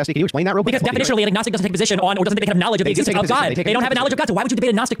real or not real, Destiny? Can you explain that real quick? Because definitionally, an agnostic doesn't take a position on or doesn't have knowledge of the existence of God. They don't have a knowledge of God. So why would you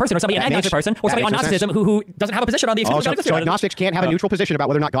debate an agnostic person or somebody an agnostic person or somebody on Gnosticism who doesn't have a position on the existence of God? So agnostics can't have a neutral position about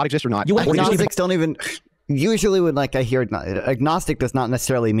whether or not God exists or not. Agnostics don't even. Usually when I hear agnostic does not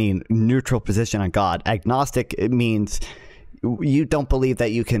necessarily mean neutral position on God. Agnostic, it means you don't believe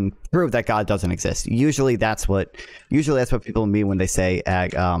that you can prove that God doesn't exist. Usually that's what people mean when they say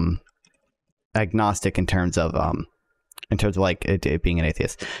agnostic in terms of like it being an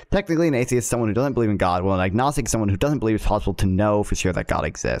atheist. Technically an atheist is someone who doesn't believe in God, while an agnostic is someone who doesn't believe it's possible to know for sure that God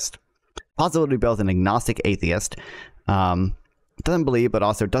exists. Possible to be both an agnostic atheist, doesn't believe, but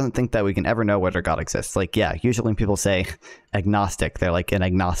also doesn't think that we can ever know whether God exists. Like, yeah, usually when people say agnostic, they're like an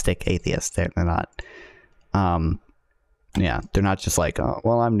agnostic atheist. They're not, yeah, they're not just like, oh,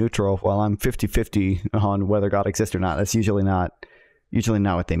 well, I'm neutral. Well, I'm 50-50 on whether God exists or not. That's usually not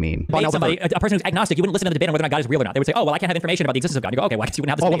what they mean. A person who's agnostic, you wouldn't listen to the debate on whether or not God is real or not. They would say, oh, well, I can't have information about the existence of God. You go, okay, why can't you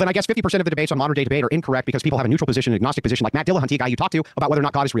have this debate? Well, then I guess 50% of the debates on modern day debate are incorrect because people have a neutral position, an agnostic position, like Matt Dillahunty, a guy you talked to about whether or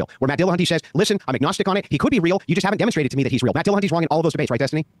not God is real. Where Matt Dillahunty says, listen, I'm agnostic on it. He could be real. You just haven't demonstrated to me that he's real. Matt Dillahunty's wrong in all of those debates, right,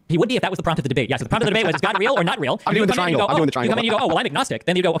 Destiny? He would be if that was the prompt of the debate. Yeah, so the prompt of the debate was, is God real or not real? I'm doing the triangle. I'm doing the triangle. You come in and you go, oh, well, I'm agnostic.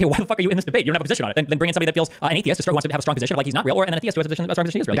 Then you go, okay, why the fuck are you in this debate? You don't have a position on it. Then bring in somebody that feels an atheist who wants to have a strong position, like he's not real, or an atheist who has a strong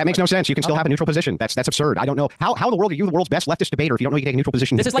position is real. That makes no sense. You can still have a neutral position. That's absurd. I don't know. How in the world are you the world's best leftist debater if you don't know you can take a neutral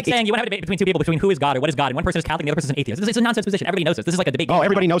position? This is like saying you want to have a debate between two people between who is God or what is God, and one person is Catholic and the other person is an atheist. This is a nonsense position. Everybody knows this. This is like a debate game. Oh,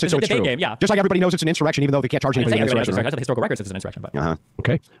 everybody knows it, so it's true. Game, yeah. Just like everybody knows it's an insurrection, even though they can't charge anybody with insurrection. That's the historical record says it's an insurrection. But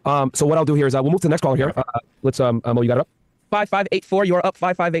Okay. So what I'll do here is we'll move to the next caller here. Let's Mo, you got it up? 5584, you're up.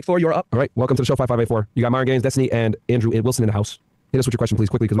 5584, you're up. All right. Welcome to the show, 5584. You got Myron Gaines, Destiny, and Andrew Wilson in the house. Hit us with your question, please,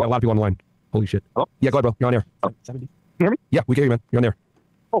 quickly, because we got a lot of people on the line. Holy shit. Hello? Yeah, go ahead, bro. You're on air. Can you hear me? Yeah, we can hear you, man. You're on there.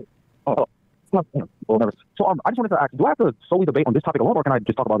 Oh. So I just wanted to ask, do I have to solely debate on this topic alone, or can I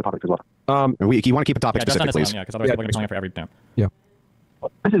just talk about other topics as well? You want to keep a topic specific, please. Yeah, because otherwise people are going to be calling for every time. Yeah.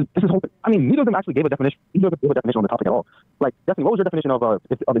 This is whole thing. I mean, neither of them actually gave a definition. Neither of them gave a definition on the topic at all. Like, Destiny, what was your definition of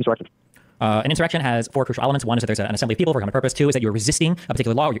insurrection? An insurrection has four crucial elements. One is that there's an assembly of people for a common purpose. Two is that you're resisting a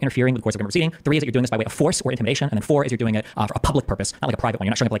particular law or you're interfering with the course of government proceeding. Three is that you're doing this by way of force or intimidation. And then four is you're doing it for a public purpose, not like a private one.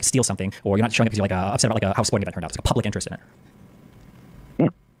 You're not showing up like steal something, or you're not showing up because you're like upset about like how a sporting event turned out. It's like a public interest in it.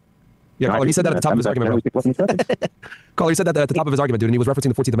 Yeah, caller, he said that at the top of his argument, bro. Caller, he said that at the top of his argument, dude, and he was referencing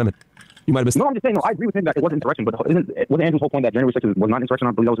the 14th Amendment. You might have missed No, I'm just saying, I agree with him that it was insurrection, but wasn't Andrew's whole point that January 6th was not insurrection?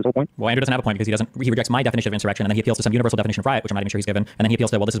 I believe that was his whole point. Well, Andrew doesn't have a point because he rejects my definition of insurrection, and then he appeals to some universal definition of riot, which I'm not even sure he's given, and then he appeals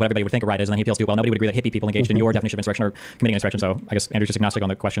to, well, this is what everybody would think a riot is, and then he appeals to, well, nobody would agree that hippie people engaged in your definition of insurrection or committing insurrection, so I guess Andrew's just agnostic on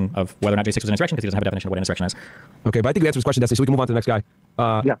the question of whether or not J6 was an insurrection because he doesn't have a definition of what an insurrection is. Okay, but I think we answered his question, Destiny, so we can move on to the next guy.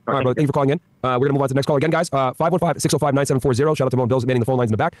 All right, bro, thank you for calling in. We're going to move on to the next call again, guys. 515-605-9740. Shout out to Mo and Bills manning the phone lines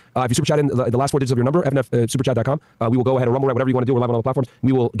in the back. If you super chat in the last four digits of your number, fnfsuperchat.com, we will go ahead and rumble whatever you want to do. We're live on all the platforms.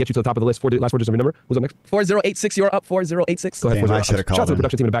 We will get you to the top of the list. Last four digits of your number. Who's up next? 4086, you're up. 4086. Go ahead. Damn, I should have called Shout out to the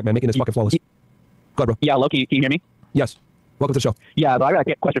production team in the back, man, making this fucking flawless. Go ahead, bro. Yeah, Loki, can you hear me? Yes. Welcome to the show. Yeah, so I got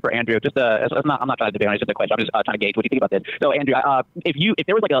a question for Andrew. Just I'm not trying to debate on it, it's just a question. I'm just trying to gauge what you think about this. So, Andrew, if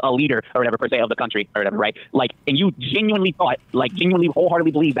there was like a leader or whatever per se of the country or whatever, right? Like, and you genuinely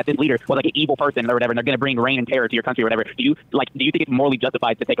wholeheartedly believe that this leader was like an evil person or whatever, and they're going to bring reign and terror to your country or whatever. Do you think it's morally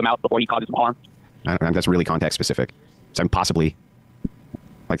justified to take him out before he causes some harm? I don't know, that's really context specific. So possibly.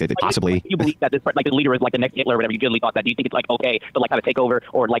 Possibly. You believe that this leader is like the next Hitler or whatever. You really thought that. Do you think it's like okay to like have a takeover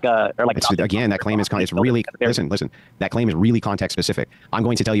or like again, that claim is really listen. That claim is really context specific. I'm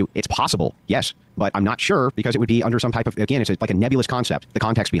going to tell you it's possible, yes, but I'm not sure because it would be under some type of it's like a nebulous concept. The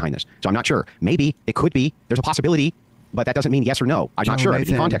context behind this, so I'm not sure. Maybe it could be. There's a possibility. but that doesn't mean yes or no. I'm not sure. I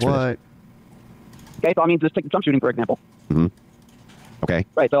need context for this. Okay, so I mean, just take some shooting, for example. Mm-hmm. Okay.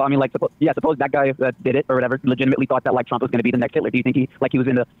 Right, so I mean, like, suppose that guy that did it or whatever legitimately thought that, like, Trump was going to be the next Hitler. Do you think he was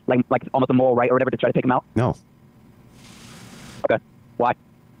in the, like almost a moral right or whatever to try to take him out? No. Okay. Why?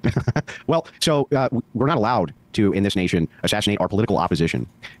 Well, so we're not allowed to, in this nation, assassinate our political opposition.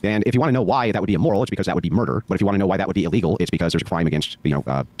 And if you want to know why that would be immoral, it's because that would be murder. But if you want to know why that would be illegal, it's because there's a crime against,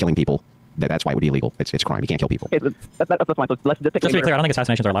 killing people. That's why it would be illegal. It's a crime. You can't kill people. Okay, that's fine. So let's just to be clear, I don't think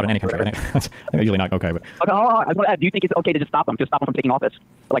assassinations are allowed in any country. I think they're usually not okay. But okay, I just want to add, do you think it's okay to just stop them from taking office,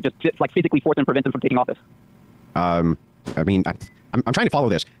 like just like physically force and prevent them from taking office? I mean, I'm trying to follow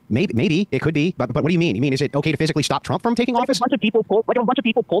this. Maybe it could be, but what do you mean? You mean is it okay to physically stop Trump from taking office? A bunch of people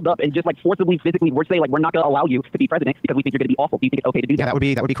pulled up and just like forcibly, physically, we're saying like we're not going to allow you to be president because we think you're going to be awful. Do you think it's okay to do that? Yeah,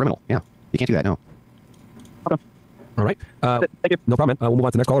 that would be criminal. Yeah, you can't do that. No. Okay. All right. Thank you. No problem. We'll move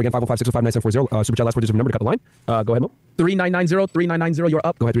on to the next caller again. 515-605-9740. Super chat last 4 digits of number to cut the line. Go ahead, Mo. 3990. You're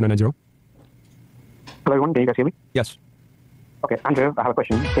up. Go ahead, 3990. Hello, everyone. Can you guys hear me? Yes. Okay, Andrew, I have a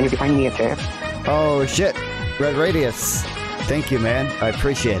question. Can you define me a chair? Oh, shit. Red Radius. Thank you, man. I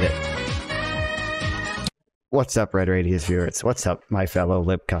appreciate it. What's up, Red Radius viewers? What's up, my fellow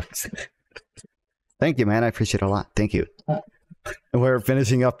lipcocks? Thank you, man. I appreciate it a lot. Thank you. We're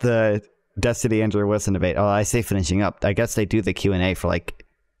finishing up the Destiny Andrew Wilson debate. Oh, I say finishing up. I guess they do the Q&A for like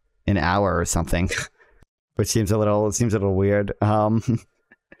an hour or something, which seems a little weird. Yeah,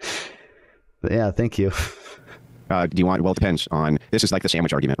 thank you. Do you want? Well, it depends on. This is like the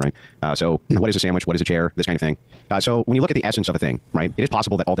sandwich argument, right? So, what is a sandwich? What is a chair? This kind of thing. So, when you look at the essence of a thing, right, it is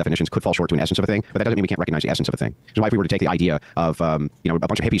possible that all definitions could fall short to an essence of a thing, but that doesn't mean we can't recognize the essence of a thing. So, why if we were to take the idea of, a bunch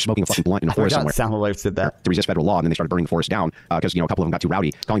of hippies smoking a fucking blunt in a forest somewhere, sound alerts did that to resist federal law, and then they started burning the forest down because a couple of them got too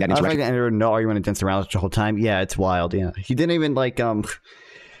rowdy, calling that insurrection. I was like, no argument against around the whole time. Yeah, it's wild. Yeah, he didn't even like.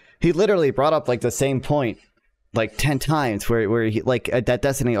 He literally brought up like the same point like 10 times where he like that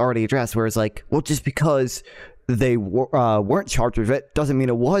Destiny already addressed, where it's like, well, just because they weren't charged with it doesn't mean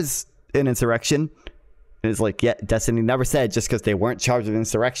it was an insurrection. And it's like, yeah, Destiny never said just because they weren't charged with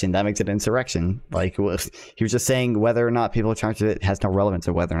insurrection that makes it insurrection. Like, he was just saying whether or not people are charged with it has no relevance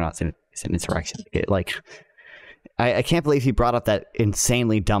or whether or not it's an insurrection. I can't believe he brought up that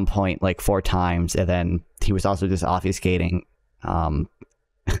insanely dumb point like 4 times, and then he was also just obfuscating the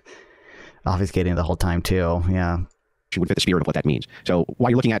whole time too. Yeah. Would fit the spirit of what that means. So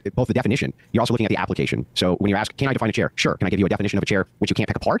while you're looking at both the definition, you're also looking at the application. So when you ask, can I define a chair? Sure. Can I give you a definition of a chair which you can't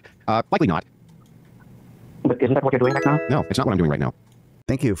pick apart? Likely not. But isn't that what you're doing right now? No, it's not what I'm doing right now.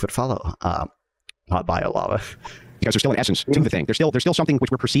 Thank you for the follow. Hot bio lava. Because there's still an essence to the thing. There's still something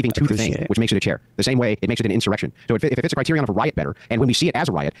which we're perceiving to the thing, which makes it a chair. The same way it makes it an insurrection. So if it fits a criterion of a riot better, and when we see it as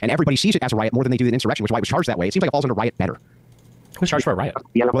a riot, and everybody sees it as a riot more than they do an insurrection, which is why it was charged that way, it seems like it falls under riot better. Who's charged for a riot?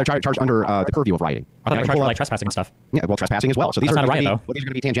 Well, they're charged under the purview of rioting. I thought they were charged for like trespassing and stuff. Yeah, well, trespassing as well. So these That's are not a riot, though. Well, these are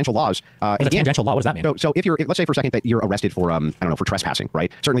going to be tangential laws. It's a tangential law. What does that mean? So if let's say for a second that you're arrested for for trespassing,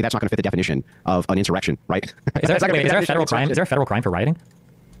 right? Certainly that's not going to fit the definition of an insurrection, right? Is there a federal crime? Is there a federal crime for rioting?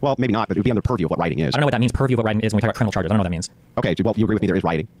 Well, maybe not, but it would be under purview of what writing is. I don't know what that means. Purview of what writing is when we talk about criminal charges. I don't know what that means. Okay, well, you agree with me there is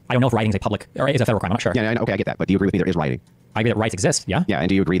writing. I don't know if writing is a public or is a federal crime. I'm not sure. Yeah, okay, I get that. But do you agree with me there is writing? I agree that rights exist. Yeah. Yeah, and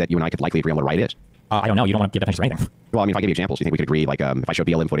do you agree that you and I could likely agree on what a right is? I don't know. You don't want to give definitions for anything. Well, I mean, if I give you examples, do you think we could agree? Like, if I showed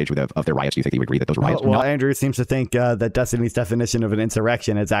BLM footage of their riots, do you think you would agree that those were riots? Well, Andrew seems to think that Destiny's definition of an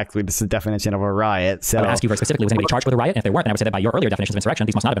insurrection is actually just the definition of a riot. So I would ask you very specifically, was anybody charged with a riot? And if they weren't, then I would say that by your earlier definitions of insurrection,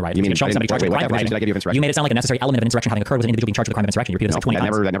 these must not have been riots. You mean show somebody charged with a crime for rioting? You made it sound like a necessary element of an insurrection having occurred was an individual being charged with a crime of insurrection. You repeated this like 20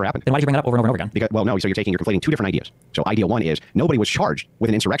 times. That never happened. Then why did you bring that up over and over and over again? Because, well, no, so you're conflating two different ideas. So idea one is nobody was charged with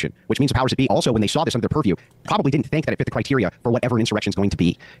an insurrection, which means the powers that be also, when they saw this under their purview, probably didn't think that it fit the criteria for whatever an insurrection is going to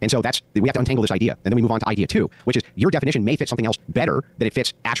be. And so we have to untangle this idea. And then we move on to idea two, which is your definition may fit something else better than it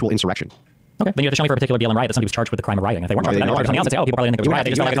fits actual insurrection. Okay, then you have to show me for a particular BLM riot that somebody was charged with the crime of rioting. If they weren't charged with something else, I'd say, oh, people probably didn't think it was a riot.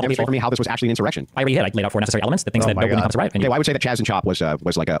 They just felt like a couple for me how this was actually an insurrection. I already did. I laid out 4 necessary elements that things that nobody becomes a riot. Okay, well, I would say that Chaz and Chop was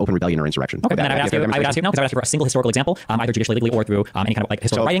like an open rebellion or insurrection. Okay, then I would ask you now, because I would ask you for a single historical example, either judicially, legally, or through any kind of like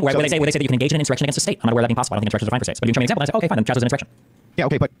historical writing, where they say that you can engage in an insurrection against a state. I'm not aware of that being possible. I don't think insurrections are fine for states. But you can show me an example, and I say, okay, fine, then Chaz was an insurrection. Yeah,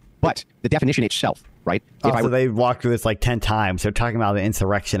 okay, but the definition itself, right? So they walked through this like 10 times. They're talking about the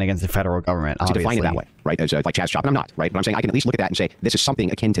insurrection against the federal government. To define it that way, right? As like Chaz Chop, and I'm not, right? But I'm saying I can at least look at that and say this is something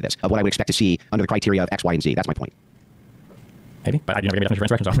akin to this, of what I would expect to see under the criteria of X, Y, and Z. That's my point. Maybe, but I didn't give me a definition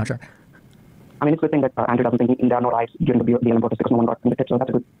for insurrection, so I'm not sure. I mean, it's a good thing that Andrew doesn't think there are no riots during the BLM protest because no one got convicted, so that's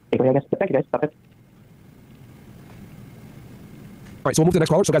a good takeaway, I guess. But thank you guys. That's it. All right, so we'll move to the next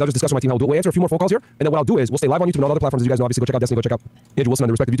caller. So guys, I'll just discuss with my team how we'll do it. We'll answer a few more phone calls here, and then what I'll do is we'll stay live on YouTube and all other platforms. As you guys know, obviously, go check out Destiny, go check out Andrew Wilson on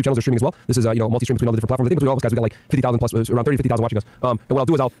the respective YouTube channels are streaming as well. This is multi-stream between all the different platforms. I think between all of us guys, we got like 50,000 plus, around 30, 50,000 watching us. And what I'll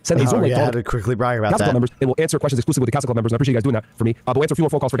do is I'll send a Zoom link to all to quickly brag about Castle that. Club members, and we'll answer questions exclusively with the Castle Club members. And I appreciate you guys doing that for me. We'll answer a few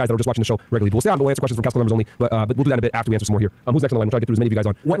more phone calls for guys that are just watching the show regularly. But we'll stay on. We'll answer questions from Castle Club members only, but we'll do that in a bit after we answer some more here. Who's next on the line? We'll try to get through as many of you guys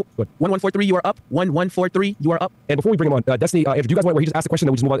on. 1143, you are up. 1143, you are up. And before we bring him on, Destiny, Andrew, do you guys want where he just asked the question,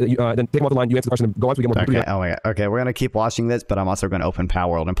 then we just move on, then take him off the line, you answer the question, and go on so we get more. Okay. Oh my god. Okay, we're gonna keep watching this, but I'm also gonna open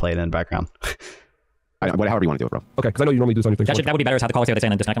Power World and play it in the background. However you want to do it, bro. Okay, because I know you normally do this on your thing. That would be better is have the caller say what they say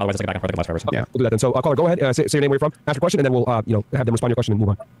and then disconnect them, otherwise it's like back and forth forever. So. Yeah, we'll do that then. So caller, go ahead, say your name, where you're from, ask your question, and then we'll have them respond to your question and move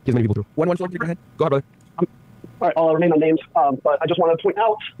on. Get as many people through. 1143, go ahead. Go ahead, brother. All right, I'll remain unnamed, but I just want to point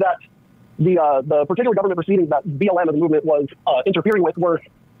out that the particular government proceedings that BLM as a movement was interfering with were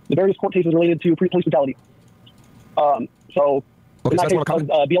the various court cases related to police brutality. So in that case,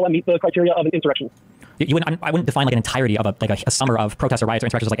 BLM meet the criteria of an insurrection. I wouldn't define like an entirety of a summer of protests or riots or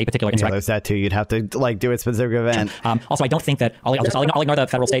insurrections as like a particular insurrection. Yeah, there's that too. You'd have to like do a specific event. Also, I don't think that I'll ignore the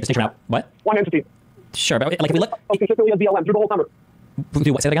federal state distinction out. What? One entity. Sure, but like if we look consistently as BLM through the whole summer.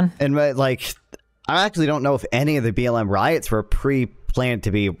 Do what? Say that again. And like, I actually don't know if any of the BLM riots were pre-planned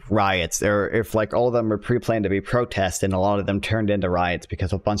to be riots, or if like all of them were pre-planned to be protests, and a lot of them turned into riots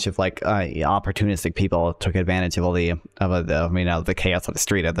because a bunch of like opportunistic people took advantage of all the chaos on the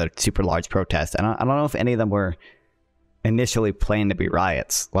street of the super large protests. And I don't know if any of them were initially planned to be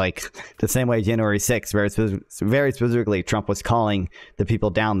riots. Like the same way January 6th, very specifically, Trump was calling the people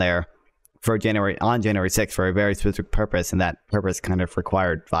down there on January 6th for a very specific purpose, and that purpose kind of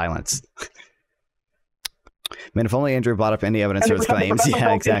required violence. I mean, if only Andrew brought up any evidence for his claims.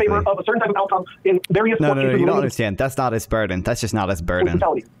 Yeah, exactly. In favor of a certain type of outcome in various no, you don't understand. That's not his burden. That's just not his burden.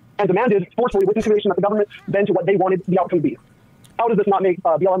 And demanded forcefully with intimidation of the government then to what they wanted the outcome to be. How does this not make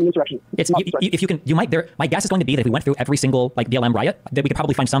BLM an insurrection? My guess is going to be that if we went through every single like BLM riot, that we could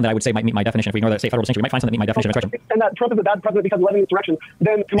probably find some that I would say might meet my definition. If we ignore the state federal distinction, we might find some that meet my definition of insurrection. And that Trump is a bad president because he led an insurrection.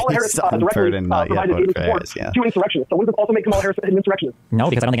 Then Kamala Harris directly provided aid and support to insurrection. So wouldn't this also make Kamala Harris an insurrection? No,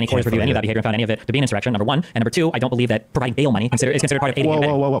 because I don't think any court has reviewed any of that behavior and found any of it to be an insurrection. Number one, and number two, I don't believe that providing bail money is considered part of aiding and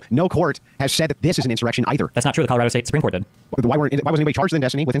abetting. Whoa! No court has said that this is an insurrection either. That's not true. The Colorado State Supreme Court did. Why wasn't anybody charged in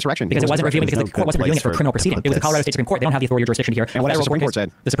Destiny with insurrection? Because it wasn't reviewing. Because the court wasn't reviewing it for criminal proceeding. It was the Colorado State Supreme Court. They don't have the authority or jurisdiction here. And what else the Supreme Court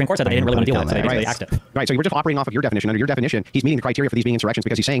said? The Supreme Court said that they didn't really want to deal with it, so they basically axed it. Right, so you were just operating off of your definition. Under your definition, he's meeting the criteria for these being insurrections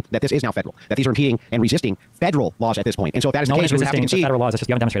because he's saying that this is now federal, that these are impeding and resisting federal laws at this point. And so if that is the case, we have to concede. Federal laws. It's just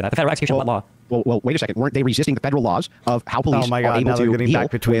you haven't demonstrated that. The federal execution of what law? Well, wait a second. Weren't they resisting the federal laws of how police are able to deal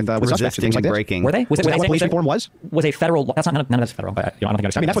with suspects and things like this? Were they? Was that what police reform was? Was a federal? That's not none of that's federal. But I don't think I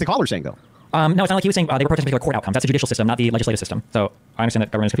understand. I mean, that's what the caller's saying, though. No, it's not like he was saying they were protesting particular court outcomes. That's the judicial system, not the legislative system. So I understand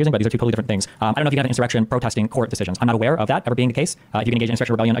that government is confusing, but these are two totally different things. I don't know if you have an insurrection protesting court decisions. I'm not aware of that ever being the case. If you can engage in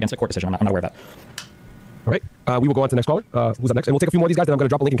insurrection rebellion against a court decision, I'm not aware of that. All right, we will go on to the next caller. Who's up next? And we'll take a few more of these guys, then I'm going to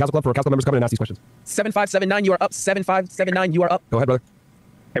drop a link in Castle Club for Castle Club members coming and ask these questions. 7579, you are up. 7579, you are up. Go ahead, brother.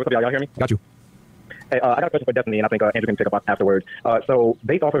 Hey, what's up, y'all? Y'all hear me? Got you. Hey, I got a question for Destiny, and I think Andrew can take up afterwards. So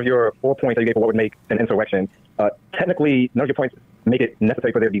based off of your 4 points that you gave for what would make an insurrection, technically, none of your points make it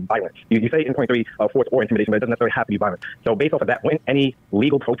necessary for there to be violence. You say in point 3, force or intimidation, but it doesn't necessarily have to be violent. So based off of that, wouldn't any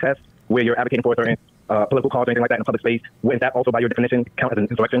legal protest where you're advocating for a certain political cause or anything like that in a public space, wouldn't that also, by your definition, count as an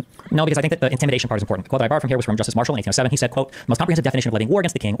insurrection? No, because I think that the intimidation part is important. The quote that I borrowed from here was from Justice Marshall in 1807. He said, quote, "Most comprehensive definition of levying war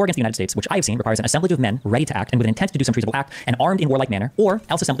against the king or against the United States, which I have seen, requires an assemblage of men ready to act and with an intent to do some treasonable act and armed in warlike manner, or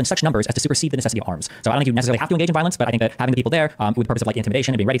else assembled in such numbers as to supersede the necessity of arms." So I don't think you necessarily have to engage in violence, but I think that having the people there with the purpose of like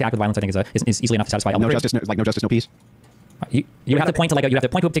intimidation and being ready to act with violence, I think is easily enough to satisfy. No justice, no peace. You have to point to a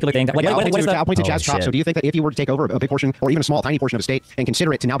particular thing. I'll point to Jazz Chop. So do you think that if you were to take over a big portion or even a small, tiny portion of a state and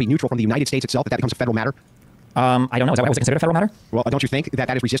consider it to now be neutral from the United States itself, that becomes a federal matter? I don't know. Was it considered a federal matter? Well, don't you think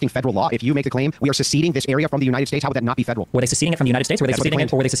that is resisting federal law? If you make the claim we are seceding this area from the United States, how would that not be federal? Were they seceding it from the United States, or were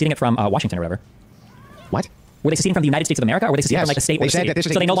they seceding it from Washington or whatever? What? Were they seceding from the United States of America, or were they seceding from like the state or the city?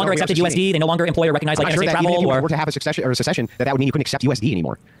 So they no longer accepted USD. They no longer employ or recognize like interstate travel. If you were to have a secession, that would mean you couldn't accept USD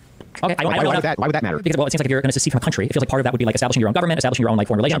anymore. Okay, why would that matter? Because it seems like if you're going to secede from a country, it feels like part of that would be like establishing your own government, establishing your own like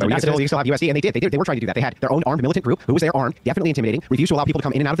foreign relations. Yeah, but you still have USD, and they were trying to do that. They had their own armed militant group who was there armed, definitely intimidating, refused to allow people to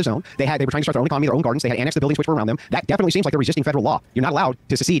come in and out of the zone. They were trying to start their own economy, their own gardens. They had annexed the buildings which were around them. That definitely seems like they're resisting federal law. You're not allowed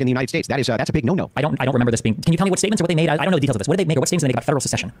to secede in the United States. That's a big no-no. I don't remember this being. Can you tell me what statements or what they made? I don't know the details of this. What did they make or what statements did they make about federal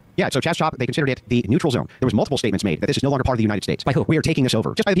secession? Yeah, so Chaz Chop, they considered it the neutral zone. There was multiple statements made that this is no longer part of the United States. By who? We are taking this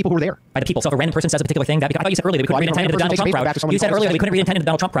over. Just by the people who were there. By the people. So if a random person says a particular thing, I thought you said earlier that we couldn't read intent into the Donald Trump crowd. You said earlier that we couldn't read intent into the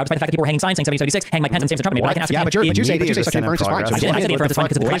Donald Trump crowd. by the fact that people were hanging signs saying 1776, hang my pens and stamps of Trump. But I can ask yeah, but you say such inference is fine. I said inference is fine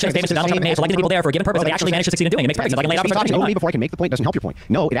because the creation of statements that Donald Trump made, selecting people there for a given purpose that they actually managed to succeed in doing. It makes perfect sense. I can lay it out for me before I can make the point doesn't help your point.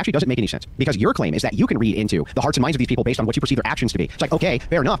 No, it actually doesn't make any sense because your claim is that you can read into the hearts and minds of these people based on what you perceive their actions to be. It's like, okay,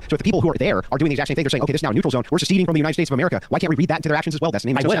 fair enough. So if the people who are there are doing the exact same thing, they're saying, okay, this is now a neutral zone. We're seceding from the United States of America. Why can't we read that into their actions as well? That's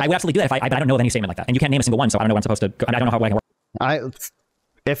the name. I would absolutely do that but I don't know of any statement like that. And you can't name a single one, so I don't know what I'm supposed to. I don't know how I can work.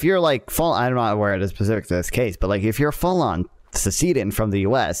 If you're like full, I'm not aware of the specifics of this case, but like if you're full on seceding from the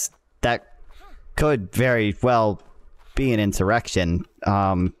U.S., that could very well be an insurrection.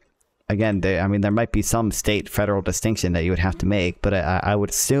 Again, I mean, there might be some state-federal distinction that you would have to make, but I would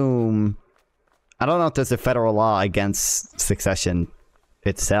assume, I don't know if there's a federal law against secession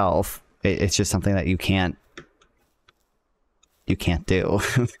itself. It's just something that you can't do.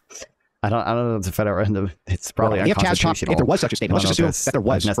 I don't know if it's a federal. It's probably unconstitutional. If there was such a statement, let's just assume that there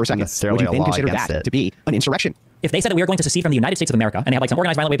was for a second. Would you then consider that to be an insurrection? If they said that we were going to secede from the United States of America and they have like some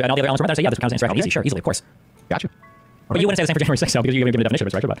organized violent way and all the other elements, I'd say, yeah, this counts as insurrection. Sure, easily, of course. Gotcha. But you wouldn't say the same for January 6th, because you're going to give a definition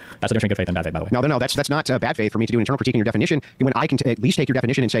of insurrection, but that's a different good faith than bad faith, by the way. No, that's not bad faith for me to do an internal critique in your definition, when I can at least take your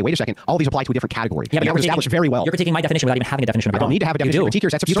definition and say, wait a second, all these apply to a different category. Yeah, but that was established very well. You're critiquing my definition without even having a definition of your own. I don't need to have a definition of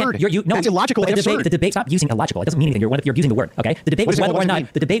critiquers. That's absurd. No, that's illogical and absurd. The debate, stop using illogical. It doesn't mean anything. You're using the word, okay? The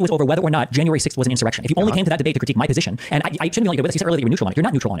debate was over whether or not January 6th was an insurrection. If you only came to that debate to critique my position, and I shouldn't be able to go with this, you said earlier that you were neutral on it. You're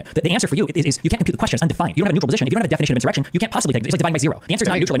not neutral on it. The answer for you is you can't compute the question. It's undefined. You don't have a neutral position. If you don't have a definition of insurrection, you can't possibly take it. It's like dividing by zero. The answer is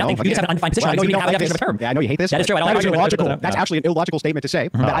not neutral or nothing. You just have an undefined position. You don't have a definition of a term. Yeah, I know you hate this. That is true. That's actually an illogical statement to say.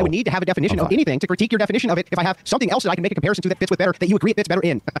 That I would need to have a definition of anything to critique your definition of it if I have something else that I can make a comparison to that fits with better, that you agree it fits better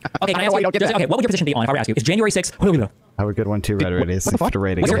in. Okay, can I ask you, okay, what would your position be on if I were to ask you? Is January 6th... I have a good one too, Red. It is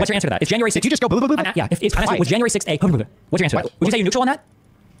rating. What's your answer to that? Is January 6th... Did you just go... Yeah, was January 6th a... What's your answer to that? Would you say you're neutral on that?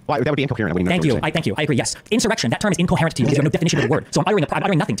 Well, that would be incoherent. Thank you. I agree. Yes. Insurrection. That term is incoherent to you because you have no definition of the word. So I'm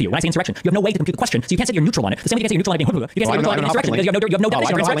uttering nothing to you when I say insurrection. You have no way to compute the question, so you can't say you're neutral on it. The same way you can't say you're neutral on it being you can't say you're neutral on insurrection because you have no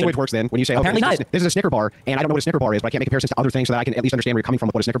definition of insurrection. Language works then when you say, okay, this is a Snicker bar, and I don't know what a Snicker bar is, but I can't make comparisons to other things so that I can at least understand where you're coming from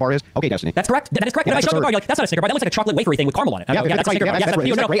with what a Snicker bar is. Okay, Destiny. That's correct. That is correct. If I show the bar, you're like, that's not a Snicker bar. That looks like a chocolate wafery thing with caramel on it. Yeah, that's right. Actually,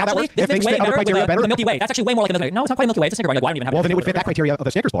 this is way better with the Milky Way. That's actually way more like the Milky Way. No, it's not quite Milky Way. It's a Snicker bar. Like, why don't even have well, then it would fit that criteria of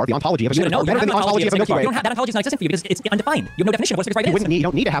the Snickers bar, the ontology of a Snickers bar. Better than the ontology of a Milky Way. That ontology is not existent for you because it's undefined. You have no definition of what a Snickers bar is. You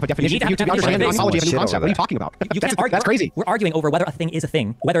don't need to have a definition for you to understand the ontology of a new concept. What are you talking about? That's crazy. We're arguing over whether a thing is a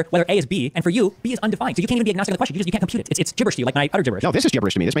thing, whether A is B, and for you, B is undefined. So you can't even be agnostic on the question. You can't compute it. It's gibberish to you, like when I utter gibberish. No, this is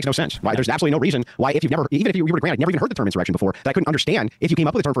gibberish to me. This makes no sense. Right? There's absolutely no reason why, if you've never, even if you were to grant, I'd never even heard the term insurrection before, that I couldn't understand if you came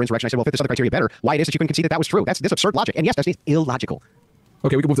up with the term for insurrection. I said, well, fit this other criteria better. Why it is that you couldn't concede that was true? That's this absurd logic. And yes, that's illogical.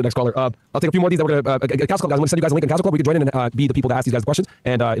 Okay, we can move to the next caller. I'll take a few more of these that we're going to... Council Club, guys, I'm going to send you guys a link in Council Club. We can join in and be the people to ask these guys the questions.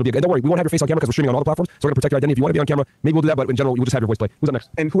 And it'll be... Don't worry, we won't have your face on camera because we're streaming on all the platforms. So we're going to protect your identity. If you want to be on camera, maybe we'll do that. But in general, we'll just have your voice play. Who's up next?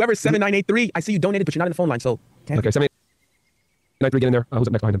 And whoever's 7983, I see you donated, but you're not in the phone line, so... Okay, 7983, get in there. Who's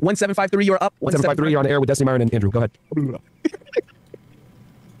up next behind him? 1753, you're up. 1753, you're on the air with Destiny, Myron, and Andrew. Go ahead.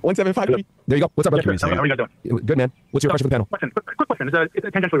 1753. There you go. What's up, brother? How are you guys doing? Good, man. What's your question for the panel? Quick question. It's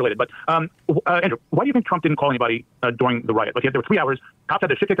tangentially related, but Andrew, why do you think Trump didn't call anybody during the riot? Like, there were 3 hours. Cops had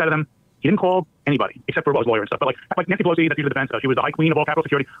their shit kicked out of them. He didn't call anybody except for his lawyer and stuff. But like Nancy Pelosi, that's the defense. She was the high queen of all Capitol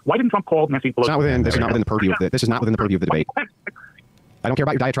security. Why didn't Trump call Nancy Pelosi? This is not within the purview of the. This is not within the purview of the debate. I don't care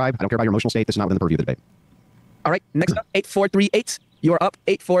about your diatribe. I don't care about your emotional state. This is not within the purview of the debate. All right. Next up, 8438. You are up.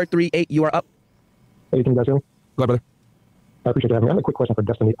 8438. You are up. Hey, can you guys hear me? Go ahead, brother. I appreciate you having me. I have a quick question for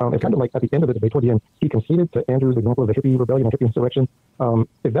Destiny. It's kind of like at the end of the debate, toward the end, he conceded to Andrew's example of the hippie rebellion and hippie insurrection.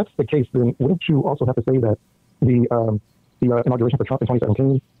 If that's the case, then wouldn't you also have to say that the inauguration for Trump in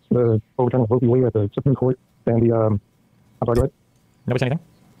 2017, the overturning of Roe v. Wade at the Supreme Court, and the I'm sorry, go ahead. Nobody say anything?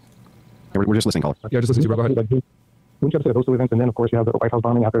 Yeah, we're just listening, caller. Yeah, just listen to you, bro. Go ahead. Wouldn't you have to say those 2 events, and then of course you have the White House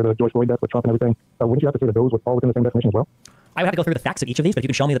bombing after the George Floyd death with Trump and everything? Wouldn't you have to say that those would fall within the same definition as well? I would have to go through the facts of each of these, but if you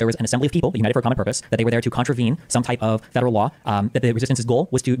can show me that there was an assembly of people united for a common purpose, that they were there to contravene some type of federal law, that the resistance's goal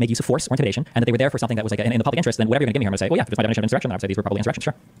was to make use of force or intimidation, and that they were there for something that was like in the public interest, then whatever you're going to give me here, I'm going to say, well, yeah, if it's my definition of insurrection, then I would say these were probably insurrections,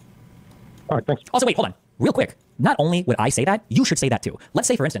 sure. All right, thanks. Also, wait, hold on. Real quick. Not only would I say that, you should say that too. Let's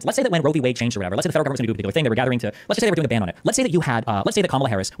say, for instance, let's say that when Roe v. Wade changed or whatever, let's say the federal government's going to do a particular thing, they were gathering to, let's just say they were doing a ban on it. Let's say that you had, let's say that Kamala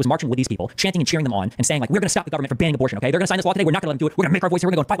Harris was marching with these people, chanting and cheering them on, and saying like, we're going to stop the government from banning abortion, okay? They're going to sign this law today, we're not going to let them do it, we're going to make our voice here,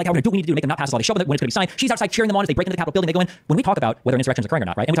 we're going to go and fight like that, we're going to do what we need to do, make them not pass this law, they show them when it's going to be signed, she's outside cheering them on as they break into the Capitol building, they go in. When we talk about whether an insurrection is occurring or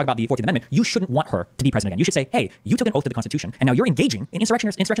not, right, and we talk about the 14th Amendment, you shouldn't want her to be president again. You should say, hey, you took an oath to the Constitution, and now you're engaging in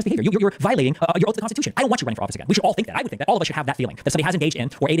insurrectionist behavior. You're violating your oath to the Constitution. I don't want you running for office again. We should all think that. I would think that all of us should have that feeling that somebody has engaged in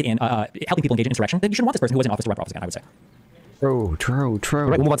or aided in helping people engage in insurrection. That you shouldn't want this person who was in office to run for office again, I would say. True. All right,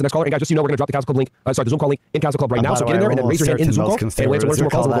 we'll move on to the next caller. And guys, just so you know, we're going to drop the Council Club link, sorry, the Zoom call link in Council Club right now. So get in there and then raise your hand in the Zoom call. And we'll answer one or two more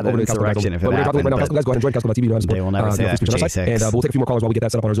calls over to the Council Club. But we're going to drop the link right now. Council guys, go ahead and join Council Club TV. They will never say that. And we'll take a few more callers while we get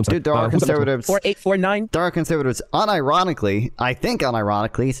that set up on our Zoom site. Dude, there are conservatives. 4849. There are conservatives, unironically,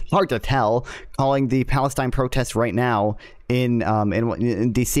 it's hard to tell, calling the Palestine protests right now in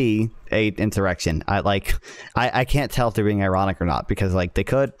DC a insurrection. I can't tell if they're being ironic or not, because like they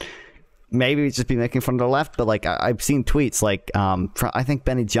could maybe just be making fun of the left, but like I've seen tweets like from, I think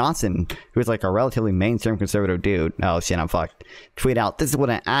Benny Johnson, who's like a relatively mainstream conservative dude, oh shit, I'm fucked, tweet out, this is what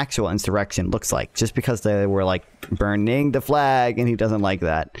an actual insurrection looks like, just because they were like burning the flag and he doesn't like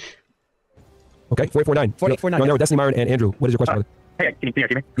that. Okay, 4849. 4849. No, Destiny Myron and Andrew, what is your question, brother? Hey, can you hear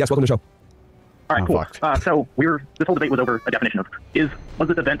me? Yes, welcome to the show. All right, cool. So this whole debate was over a definition of was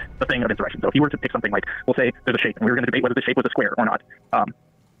this event a thing of insurrection? So if you were to pick something like, we'll say there's a shape, and we were going to debate whether the shape was a square or not.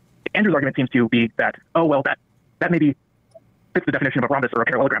 Andrew's argument seems to be that, oh well, that maybe fits the definition of a rhombus or a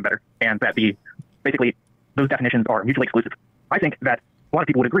parallelogram better, and that basically those definitions are mutually exclusive. I think that a lot of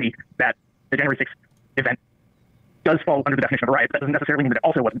people would agree that the January 6th event does fall under the definition of a riot. That doesn't necessarily mean that it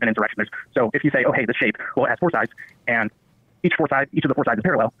also wasn't an insurrection. So if you say, oh hey, this shape, well, it has 4 sides, and each of the 4 sides is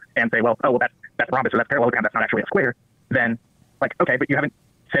parallel, and say, well, oh well, that's a rhombus or that's parallelogram, that's not actually a square, then like, okay, but you haven't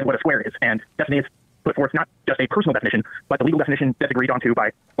said what a square is, and Destiny has put forth not just a personal definition, but the legal definition that's agreed onto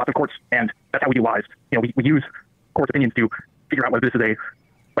by lots of courts, and that's how we do lies. You know, we use courts' opinions to figure out whether this is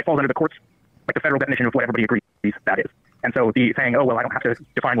falls under the courts, like the federal definition of what everybody agrees that is. And so the saying, oh well, I don't have to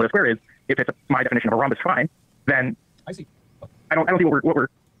define what a square is, if it's my definition of a rhombus, fine, then I see. I don't see what we're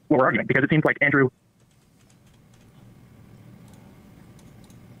arguing, because it seems like Andrew.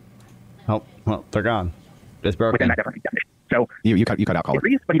 Oh, well, they're gone. It's broken. Within that definition. So you cut out, caller.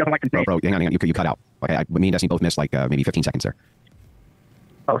 Agrees, but he doesn't like to. Bro, hang on. You cut out. Okay, me and Destiny both missed like maybe 15 seconds there.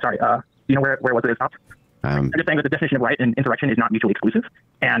 Oh, sorry. You know where was it stopped? I'm just saying that the definition of riot and insurrection is not mutually exclusive,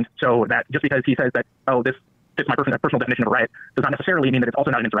 and so that just because he says that, oh, this fits my personal definition of a riot, does not necessarily mean that it's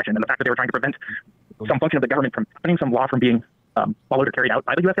also not an insurrection. And the fact that they were trying to prevent some function of the government from preventing some law from being followed or carried out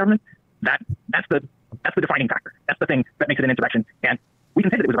by the U.S. government, that's the defining factor. That's the thing that makes it an insurrection. And we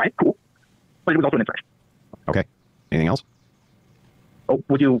can say that it was a riot, cool, but it was also an insurrection. Okay. Anything else? Oh,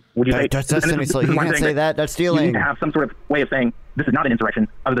 would you say that's Destiny? So you can't say that. That's stealing. You need to have some sort of way of saying this is not an insurrection,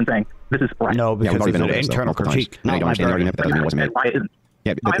 other than saying this is riot. No, because it's an internal critique. No, I don't understand the argument, but that doesn't mean it wasn't made.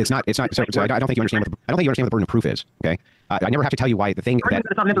 Yeah, but it's not. So I don't think you understand. I don't think you understand what the burden of proof is. Okay, I never have to tell you why the thing that.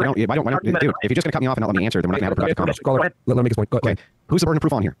 Why don't, dude? If you're just gonna cut me off and not let me answer, then we're not gonna have a productive conversation. Let me make his point. Okay, who's the burden of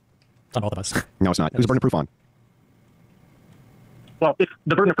proof on here? It's on both of us. No, it's not. Who's the burden of proof on? Well, if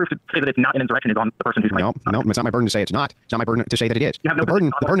the burden of proof to say that it's not an insurrection is on the person who's claiming. No, it's not my burden to say it's not. It's not my burden to say that it is. The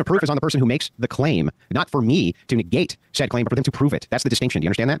burden of proof is on the person who makes the claim, not for me to negate said claim, but for them to prove it. That's the distinction. Do you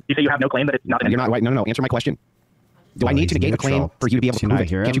understand that? You say you have no claim that it's not an insurrection. You're not right. No. Answer my question. Do I need to negate a claim for you to be able to prove it?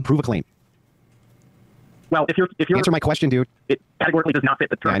 Can't you prove a claim? Well, if you're answer my question, dude. It categorically does not fit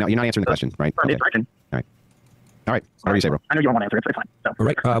the term. Yeah, I know you're not answering the question, right? Okay. All right. Whatever you say, bro. I know you don't want to answer it, so it's fine. So. All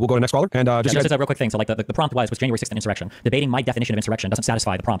right. We'll go to the next caller. And just a real quick thing. So, like, the prompt was January 6th an insurrection. Debating my definition of insurrection doesn't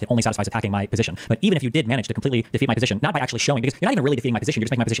satisfy the prompt. It only satisfies attacking my position. But even if you did manage to completely defeat my position, not by actually showing, because you're not even really defeating my position, you're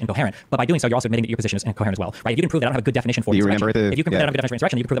just making my position incoherent. But by doing so, you're also admitting that your position is incoherent as well, right? If you can prove that I don't have a good definition for insurrection, if you can prove that I don't have a good definition for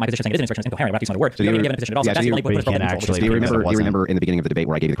insurrection, you can prove that my position saying it is insurrection is incoherent. We're not doing some other work. So you haven't given a position at all. So that's the only point. Do you remember in the beginning of the debate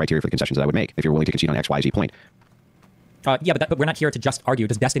where I gave you the criteria for the concessions that I would make if you're willing to concede on X, Y, Z point? Yeah, but we're not here to just argue.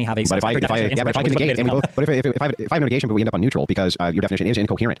 Does Destiny have a But if I can negate, if I have a negation, but we end up on neutral because your definition is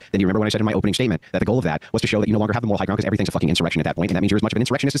incoherent, then you remember when I said in my opening statement that the goal of that was to show that you no longer have the moral high ground because everything's a fucking insurrection at that point, and that means you're as much of an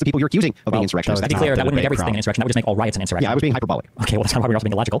insurrectionist as the people you're accusing of being insurrectionists. To be clear, that wouldn't make everything an insurrection. That would just make all riots an insurrection. Yeah, I was being hyperbolic. Okay, well that's kind of why we're also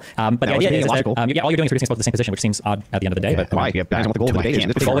being illogical. But the idea is that all you're doing is reducing us both to the same position, which seems odd at the end of the day. But why? Depends on what the goal of the debate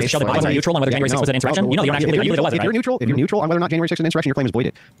is. The goal is to show that I wasn't neutral on whether January 6th was an insurrection. You know, you don't actually believe it was. If you're neutral on whether or not January 6th is an insurrection, your claim is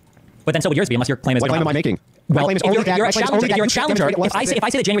voided. But then so would yours be, unless your claim is... What claim am I making? Well, if you're a challenger, if I say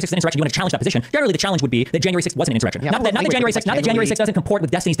that January 6th is an insurrection, you want to challenge that position, generally the challenge would be that January 6th wasn't an insurrection. Not that January 6th doesn't comport with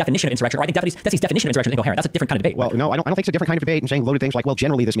Destiny's definition of insurrection, or I think Destiny's definition of insurrection is incoherent. That's a different kind of debate. Well, no, I don't think it's a different kind of debate, and saying loaded things like, well,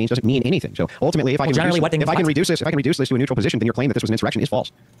 generally this means doesn't mean anything. So ultimately, if I can reduce this to a neutral position, then your claim that this was an insurrection is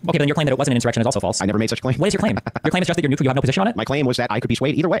false. Okay, then your claim that it wasn't an insurrection is also false. I never made such a claim. What is your claim? Your claim is just that you're neutral, you have no position on it? My claim was that I could be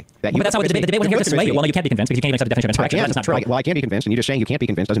swayed either way. But that's not what the debate wasn't here to sway you. Well, no, you can't be convinced because you can't even accept the definition of insurrection. That's not true. Well, I can be convinced, and you just saying you can't be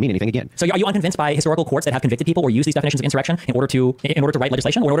convinced doesn't mean anything again. So are you unconvinced by historical courts that have convicted people or used these definitions of insurrection in order to write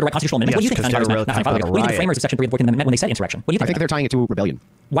legislation or in order to write constitutional amendments? What do you think? What do you think the framers of Section 3 of the 14th Amendment meant when they said insurrection? What do you think? I think they're tying it to rebellion.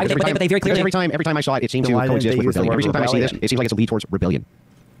 Why would they very clearly? Every time I saw it, it seemed to coexist with rebellion. Every single time I see this, it seems like it's a lead towards rebellion.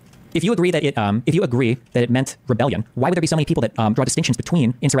 if you agree that it meant rebellion, why would there be so many people that draw distinctions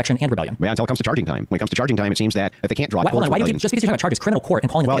between insurrection and rebellion? Yeah, until it comes to charging time. When it comes to charging time, it seems that if they can't draw. Hold on, why do you just because you're talking about charges, criminal court,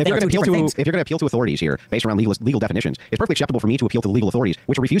 and calling them? Well, if you're going to appeal to authorities here based around legal definitions, it's perfectly acceptable for me to appeal to the legal authorities,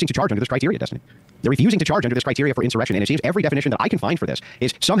 which are refusing to charge under this criteria, Destiny. They're refusing to charge under this criteria for insurrection, and it seems every definition that I can find for this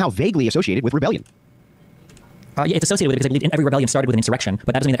is somehow vaguely associated with rebellion. Yeah, it's associated with it because I believe every rebellion started with an insurrection,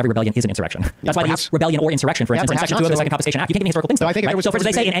 but that doesn't mean that every rebellion is an insurrection. That's why they use rebellion or insurrection, for instance, in Section 2 of the Second Confiscation Act. You can't give me historical things. So, for instance,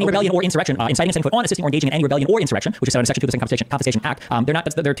 they say in any rebellion or insurrection, inciting, setting foot on, assisting, or engaging in any rebellion or insurrection, which is set in Section 2 of the Second Confiscation Act.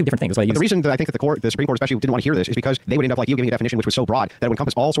 They're two different things. But the reason that I think that the Supreme Court especially didn't want to hear this is because they would end up like you giving a definition which was so broad that it would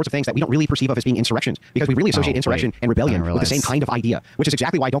encompass all sorts of things that we don't really perceive of as being insurrections, because we really associate insurrection and rebellion with the same kind of idea, which is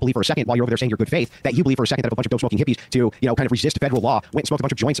exactly why I don't believe for a second, while you're over there saying you're good faith, that you believe for a second that if a bunch of dope-smoking hippies to kind of resist federal law went and smoked a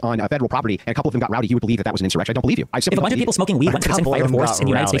bunch of joints on federal property and a couple of them got rowdy, you would believe that that was an insurrection. I don't believe you. If a bunch of people smoking weed went to the fire force in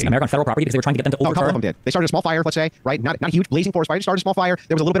the United States of America on federal property because they were trying to get them to overturn. A couple of them did. They started a small fire, let's say, right? Not a huge blazing forest fire. They started a small fire.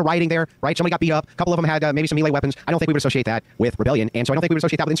 There was a little bit of rioting there, right? Somebody got beat up. A couple of them had maybe some melee weapons. I don't think we would associate that with rebellion, and so I don't think we would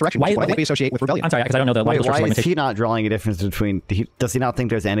associate that with insurrection. Why think we associate with rebellion? I'm sorry, because I don't know the. Why is he not drawing a difference between? Does he not think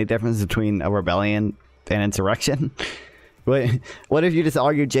there's any difference between a rebellion and insurrection? What if you just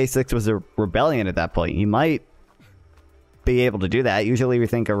argued J6 was a rebellion at that point? You might be able to do that. Usually we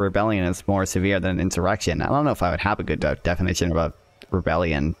think a rebellion is more severe than insurrection. I don't know if I would have a good definition of a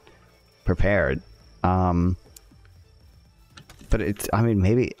rebellion prepared. But it's, I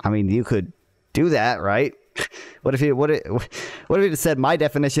mean, you could do that, right? What if you just said my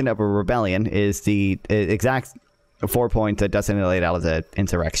definition of a rebellion is the exact 4 points that Dustin laid out as an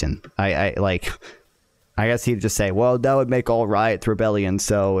insurrection? I guess he'd just say, well, that would make all riots rebellion,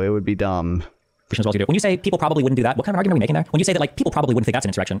 so it would be dumb. When you say people probably wouldn't do that, what kind of argument are we making there? When you say that like people probably wouldn't think that's an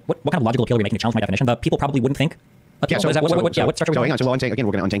insurrection, what kind of logical appeal are we making to challenge my definition? The people probably wouldn't think. Yeah, so hang on. So again,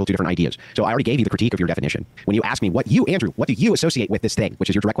 we're going to untangle two different ideas. So I already gave you the critique of your definition. When you ask me, Andrew, what do you associate with this thing, which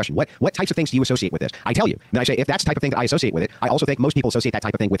is your direct question? What types of things do you associate with this? I tell you. Then I say, if that's the type of thing that I associate with it, I also think most people associate that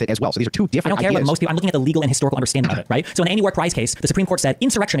type of thing with it as well. So these are two different ideas. I don't care what most people. I'm looking at the legal and historical understanding of it, right? So in any war prize case, the Supreme Court said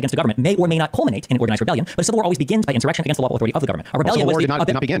insurrection against the government may or may not culminate in an organized rebellion, but a civil war always begins by insurrection against the lawful authority of the government. A rebellion did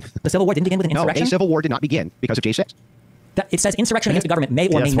not begin. The Civil War didn't begin with an insurrection. No, a civil war did not begin because of J6. It says insurrection against the government may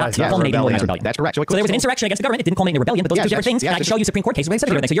or may not culminate in an organized rebellion. That's correct. So there was an insurrection against the government. It didn't culminate in a rebellion, but those are two different things. And I can show you Supreme Court cases where they said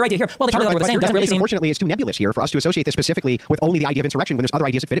different things. So your idea here, well, they're probably the same. Doesn't really seem. Unfortunately, it's too nebulous here for us to associate this specifically with only the idea of insurrection when there's other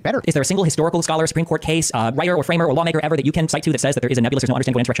ideas that fit it better. Is there a single historical scholar, Supreme Court case, writer or framer or lawmaker ever that you can cite to that says that there is a nebulous, there's no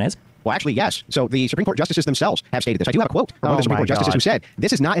understanding what insurrection is? Well, actually, yes. So the Supreme Court justices themselves have stated this. I do have a quote from the Supreme Court justices who said,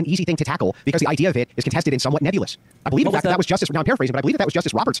 this is not an easy thing to tackle because the idea of it is contested and somewhat nebulous. I believe that was Justice, now I'm paraphrasing, but I believe that was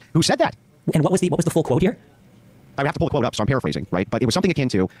Justice Roberts who said that. And what was the full quote here? I would have to pull the quote up, so I'm paraphrasing, right? But it was something akin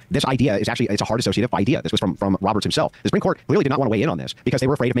to, this idea is actually, it's a hard associative idea. This was from Roberts himself. The Supreme Court clearly did not want to weigh in on this because they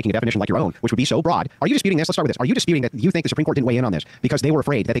were afraid of making a definition like your own, which would be so broad. Are you disputing this? Let's start with this. Are you disputing that you think the Supreme Court didn't weigh in on this because they were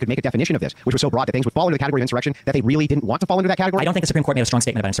afraid that they could make a definition of this, which was so broad that things would fall into the category of insurrection that they really didn't want to fall into that category? I don't think the Supreme Court made a strong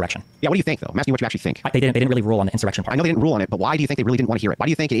statement about insurrection. Yeah, what do you think, though? I'm asking what you actually think. They didn't really rule on the insurrection part. I know they didn't rule on it, but why do you think they really didn't want to hear it? Why do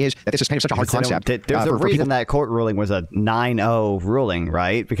you think it is that this is kind of such a hard concept? There's a reason that court ruling was a 9-0 ruling,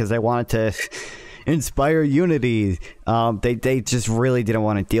 right? Because they wanted to inspire unity. They just really didn't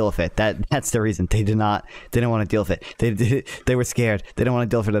want to deal with it. That's the reason. They didn't want to deal with it. They were scared. They didn't want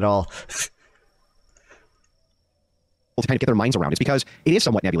to deal with it at all. To kind of get their minds around. It's because it is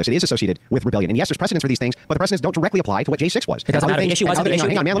somewhat nebulous. It is associated with rebellion. And yes, there's precedents for these things, but the precedents don't directly apply to what J6 was. Hang on, man,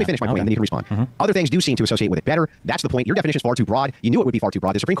 let me finish my point, and then you can respond. Other things do seem to associate with it better. That's the point. Your definition is far too broad. You knew it would be far too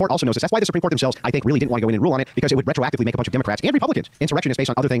broad. The Supreme Court also knows this. That's why the Supreme Court themselves, I think, really didn't want to go in and rule on it, because it would retroactively make a bunch of Democrats and Republicans insurrectionists based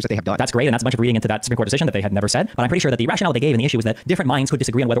on other things that they have done. That's great, and that's a bunch of reading into that Supreme Court decision that they had never said. But I'm pretty sure that the rationale they gave in the issue was that different minds could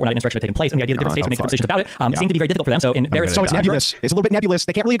disagree on whether or not an insurrection had taken place, and the idea that different states would make decisions about it seemed to be very difficult for them. So it's nebulous. It's a little bit nebulous.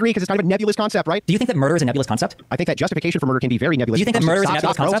 They can't really agree because it's kind of a nebulous concept, right? Do you think that murder is a nebulous concept? I think that justification for murder can be very nebulous. Do you think that murder is a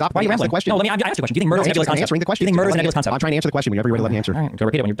nebulous concept? Why are you rambling? No, let me ask you a question. Do you think murder is a nebulous concept? Answering the question. Do you think murder is a nebulous concept? I'm trying to answer the question whenever you're ready to let me answer. All right, go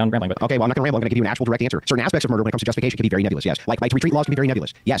repeat it when you're done rambling. But okay, well, I'm not going to ramble. I'm going to give you an actual direct answer. Certain aspects of murder when it comes to justification can be very nebulous. Yes, like retreat laws can be very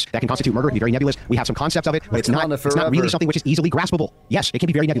nebulous. Yes, that can constitute murder. It can be very nebulous. We have some concepts of it, but it's not really something which is easily graspable. Yes, it can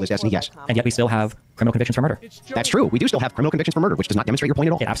be very nebulous. Yes, and yes. And yet we still have criminal convictions for murder. That's true. We do still have criminal convictions for murder, which does not demonstrate your point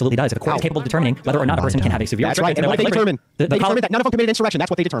at all. It absolutely does. If a court is capable of determining whether or not a person can have a severe. That's right. And what they determined. They determined that none of them committed insurrection. That's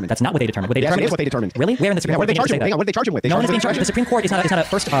what they determined. That's not what they determined. What they determined is what they determined. Really? Where in the Supreme Court? Hang on. What did they charge him with? No one is being charged. The Supreme Court is not a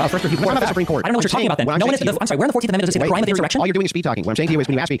first review court. The Supreme Court. I don't know what you're talking about then. No one is. I'm sorry. Where in the 14th Amendment does it say the crime of insurrection? All you're doing is speed talking. What I'm saying to you is,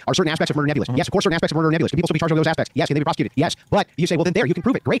 when you ask me, are certain aspects of murder nebulous? Yes, of course, certain aspects of murder are nebulous. Can people still be charged with those aspects? Yes. Can they be prosecuted? Yes. But you say, well, then you can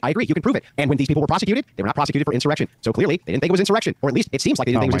prove it. Great. I agree. You can prove it. And when these people were prosecuted, they were not prosecuted for insurrection. So clearly, they didn't think it was insurrection, or at least it seems like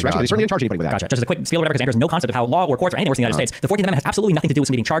they didn't think it was insurrection. They certainly didn't charge anybody with that. Gotcha. Just a quick spiel or whatever, because Andrew has no concept of how law or courts or anything works in the United States. The 14th Amendment has absolutely nothing to do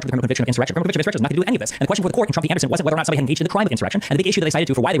with somebody being charged with a criminal conviction of insurrection. Criminal conviction of insurrection has nothing to do with any of this. And the question for the court in Trump v. Anderson wasn't whether or not somebody had engaged in the crime of insurrection. And the big issue that they cited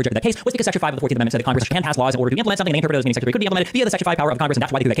to for why they rejected that case was because Section 5 of the 14th Amendment said that Congress can pass laws in order to implement something. They interpreted it as meaning Section 3 could be implemented via the Section 5 power of Congress, and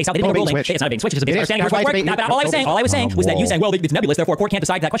that's why they threw that case out. They didn't make a ruling. It's not a big switch. It's a big understanding. All I was saying was that you saying, well, it's nebulous, therefore a court can't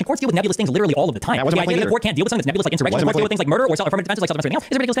decide that question. Courts deal with nebulous things literally all of the time. The idea that the court can't deal with something that's nebulous like insurrection, courts deal with things like murder or affirmative defense, like self-defense, something else,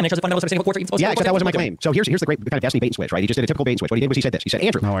 is a ridiculous claim. It's just a fundamental understanding of courts are supposed to. Yeah, except that wasn't my claim. So here's the great kind of destiny bait and switch, right? He just did a typical bait and switch. What he did was he said this. He said,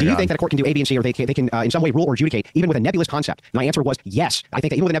 Andrew, do you think that a court can do A, B, and C, or they can in some way rule or adjudicate even with a nebulous concept? And my answer was yes. I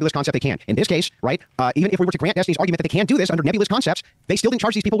think that even with a nebulous concept they can. In this case, right? Even if we were to grant Destiny's argument that they can do this under nebulous concepts, they still didn't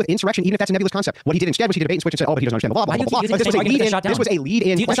charge these people with insurrection, even if that's a nebulous concept. What he did instead was he did a bait and switch and said, oh, but he doesn't understand the law. Blah, blah, blah, blah. This was a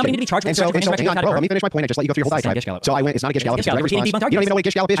lead-in question. Somebody need to be charged with insurrection. Bro, let me finish my point. I just let you go through your whole diatribe. So I went, it's not a Gish Gallop. You don't even know what a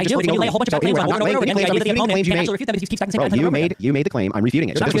Gish Gallop is. I do. You lay a whole bunch of claims on over and over again. The idea that the opponent can actually refute them, but he keeps stacking the same claim. You made the claim. I'm refuting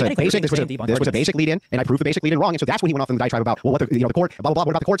it. So this was a basic lead-in, and I proved the basic lead-in wrong. And so that's when he went off in the diatribe about, well, what the court, blah, blah, blah.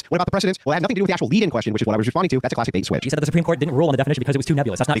 What about the courts? What about the precedents? Well, it had nothing to do with the actual lead-in question, which is what I was responding to. That's a classic bait and switch. You said that the Supreme Court didn't rule on the definition because it was too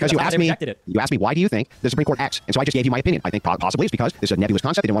nebulous. That's not because you asked me, why do you think the Supreme Court X? And so I just gave you my opinion. I think possibly it's because this is a nebulous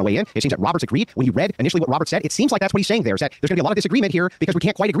concept. They didn't want to weigh in. It seems that Roberts agreed. When you read initially what Robert said, it seems like that's what he's saying there, is that there's going to be a lot of disagreement here because we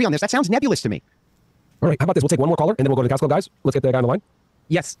can't quite agree on this. That sounds nebulous to me. All right, how about this? We'll take one more caller, and then we'll go to the Council Club, guys. Let's get the guy on the line.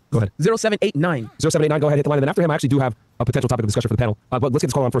 Yes. Go ahead. 0789. 0789, go ahead, hit the line. And then after him, I actually do have a potential topic of discussion for the panel. But let's get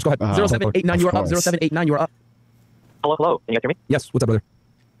this caller on first. Go ahead. 0789, you're up. 0789, you're up. Hello. Can you guys hear me? Yes. What's up, brother?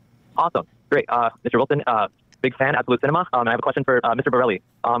 Awesome. Great. Mr. Wilson, big fan, Absolute Cinema. And I have a question for Mr. Borelli.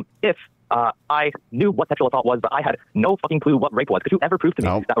 If I knew what sexual assault was, but I had no fucking clue what rape was, could you ever prove to me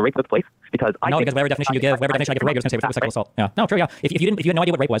that a rape took place? Because because whatever definition you give, whatever definition I give for rape, you're going to say it was sexual assault. Yeah. No, true, yeah. If you had no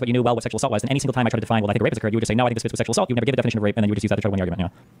idea what rape was, but you knew well what sexual assault was, then any single time I tried to define, well, I think a rape has occurred, you would just say, no, I think this fits with sexual assault. You would never give a definition of rape, and then you would just use that to try to win the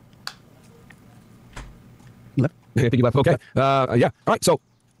argument. Yeah. I think you left. Okay. Yeah. All right. So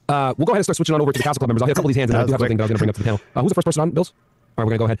we'll go ahead and start switching on over to the Council Club members. I'll hit a couple of these hands, and I do have something that I was going to bring up to the panel. Who's the first person on, Bills? All right,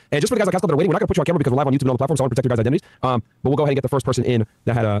 we're going to go ahead. And just for the guys on Council Club that are waiting, we're not going to put you on camera because we're live on YouTube and on the platform, so I want to protect your guys' identities. But we'll go ahead and get the first person in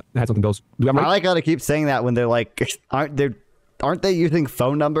that had something, Bills. Do we have I like how they keep saying that when they're like, aren't they using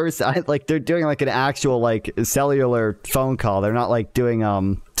phone numbers? They're doing like an actual like cellular phone call. They're not like doing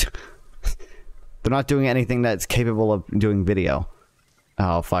they're not doing anything that's capable of doing video.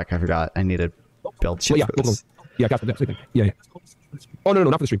 Oh fuck, I forgot. I need to build shit. Yeah, yeah. Oh no,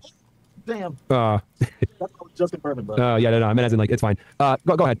 not for the stream. Damn. That's just confirming, bro. Yeah, no, I meant as in like it's fine.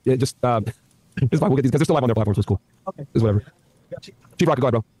 Go ahead. Just it's fine. We'll get these because they're still live on their platform, so it's cool. Okay. It's whatever. Chief Rocka, go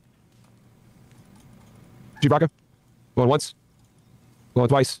ahead, bro. Chief Rocka, going once, going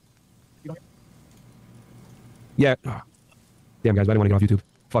twice. Yeah. Damn guys, I didn't want to get off YouTube.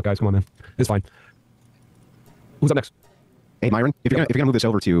 Fuck guys, come on man. It's fine. Who's up next? Hey Myron, if you're gonna move this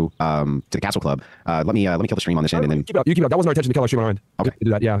over to the Castle Club, let me kill the stream on this end and then you keep it up. That wasn't our intention to kill our stream on our end. Okay, do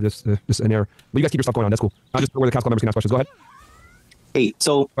that. Yeah, just an error. But you guys keep your stuff going on. That's cool. Just where the Castle Club members can ask questions. Go ahead. Hey,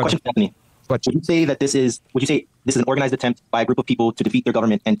 so question for Anthony. Would you say this is an organized attempt by a group of people to defeat their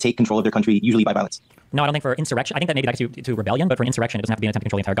government and take control of their country, usually by violence? No, I don't think for insurrection. I think that maybe that gets to rebellion, but for an insurrection, it doesn't have to be an attempt to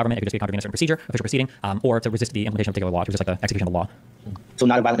control the entire government. It could just be contravening a certain procedure, official proceeding, or to resist the implementation of a particular law, to resist like the execution of the law. So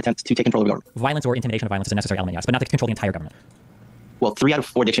not a violent attempt to take control of the government? Violence or intimidation of violence is a necessary element, yes, but not to control the entire government. Well, 3 out of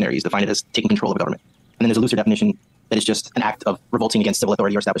 4 dictionaries define it as taking control of a government. And then there's a looser definition that is just an act of revolting against civil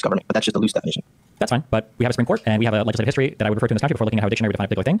authority or established government, but that's just a loose definition. That's fine, but we have a Supreme Court and we have a legislative history that I would refer to in this country before looking at how a dictionary would define a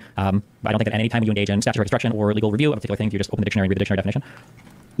particular thing. I don't think that at any time you engage in statutory construction or legal review of a particular thing, you just open the dictionary and read the dictionary definition.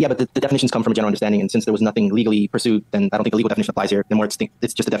 Yeah, but the definitions come from a general understanding, and since there was nothing legally pursued, then I don't think the legal definition applies here. The more it's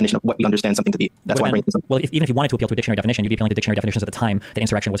just a definition of what we understand something to be. That's why I'm bringing this up. Well, even if you wanted to appeal to a dictionary definition, you'd be appealing to dictionary definitions at the time that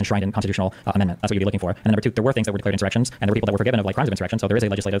insurrection was enshrined in constitutional amendment. That's what you'd be looking for. And then number 2, there were things that were declared insurrections, and there were people that were forgiven of like crimes of insurrection. So there is a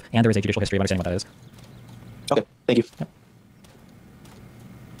legislative and there is a judicial history of understanding what that is. Okay, thank you. Yep.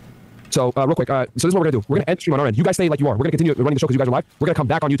 So real quick, so this is what we're gonna do. We're gonna end the stream on our end. You guys stay like you are. We're gonna continue running the show because you guys are live. We're gonna come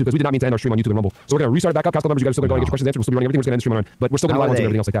back on YouTube because we did not mean to end our stream on YouTube and Rumble. So we're gonna restart it back up. Castle members, you guys are still gonna get your questions answered. We'll still be running everything. We're gonna end the stream on our end, but we're still gonna be live on YouTube and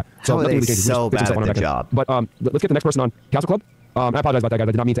everything else like that. So nothing really changes. So bad at the job. But let's get the next person on Castle Club. I apologize about that, guys.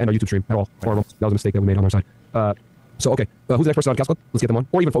 I did not mean to end our YouTube stream at all. Horrible. That was a mistake that we made on our side. So okay, who's the next person on Castle Club? Let's get them on.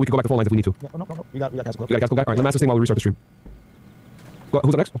 Or even we could go back to phone lines if we need to. No. We got Castle Club. We got Castle Club. All right, let me ask this thing while we restart the stream.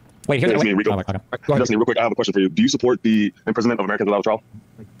 Who's up next? Wait, here's Destiny, Rico. Destiny, real quick, I have a question for you. Do you support the imprisonment of Americans without trial?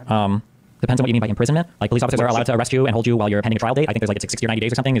 Depends on what you mean by imprisonment. Like police officers are allowed to arrest you and hold you while you're pending a trial date. I think there's like it's 60 or 90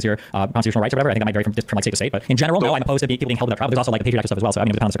 days or something is your constitutional rights or whatever. I think that might vary from like state to state. But in general, no, I'm opposed to people being held without trial. But there's also like the Patriot Act stuff as well. So I mean,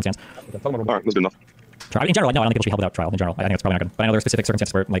 it depends on the circumstance. All right, that's good enough. In general, no, I don't think people should be held without trial. In general, I think it's probably not good. But I know there are specific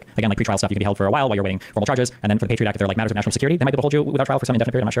circumstances where, like again, like pre-trial stuff, you can be held for a while you're waiting formal charges. And then for the Patriot Act, if they're like matters of national security, they might be able to hold you without trial for some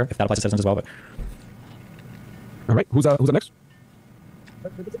indefinite period. I'm not sure if that applies to citizens as well. But all right, who's up next?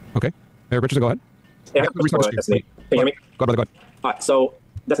 Okay, Richardson, go ahead. Yeah, Destiny. Can you hear me? Go ahead. All right, so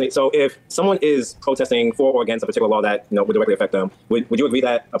Destiny, so if someone is protesting for or against a particular law that would directly affect them, would you agree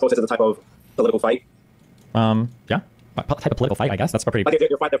that a protest is a type of political fight? Yeah. What type of political fight, I guess? That's pretty... Like they're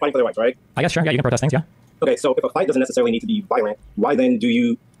fighting for their rights, right? I guess, sure. Yeah, you can protest things, yeah. Okay, so if a fight doesn't necessarily need to be violent, why then do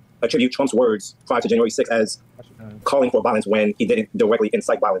you attribute Trump's words prior to January 6th as calling for violence when he didn't directly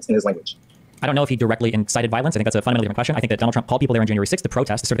incite violence in his language? I don't know if he directly incited violence. I think that's a fundamentally different question. I think that Donald Trump called people there on January 6th to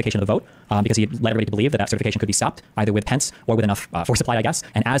protest the certification of the vote because he led everybody to believe that that certification could be stopped either with Pence or with enough force supply, I guess.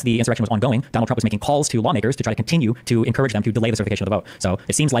 And as the insurrection was ongoing, Donald Trump was making calls to lawmakers to try to continue to encourage them to delay the certification of the vote. So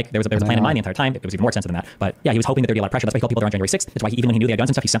it seems like there was a plan in mind the entire time. It was even more extensive than that. But yeah, he was hoping that there'd be a lot of pressure. That's why he called people there on January 6th. That's why even when he knew they had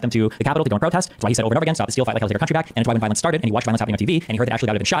guns and stuff, he sent them to the Capitol to go and protest. That's why he said over and over again, stop the steal, fight like hell, take our country back. And it's why when violence started and he watched violence happening on TV and he heard that Ashley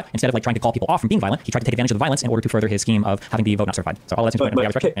Dowd had been shot, instead of like trying to call people off from being violent, he tried to take advantage of the violence in order to further his scheme of having the vote not certified. So all that's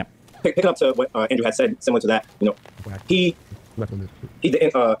Picking up to what Andrew had said, similar to that, he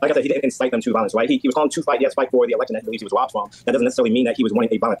didn't, like I said, he didn't incite them to violence, right? He was calling to fight, yes, fight for the election that he believes he was robbed from. That doesn't necessarily mean that he was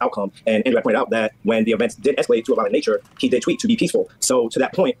wanting a violent outcome. And Andrew had pointed out that when the events did escalate to a violent nature, he did tweet to be peaceful. So to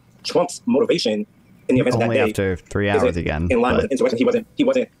that point, Trump's motivation in the events only that day after 3 hours again. In line with an insurrection, he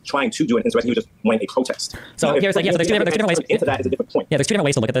wasn't trying to do an insurrection. He was just wanting a protest. So here's like, yeah, so there's two different ways. Into that is a different point. Yeah, there's two different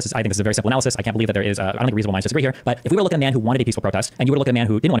ways to look at this. I think this is a very simple analysis. I can't believe that there is. I don't think reasonable minds disagree here. But if we were to look at a man who wanted a peaceful protest, and you were to look at a man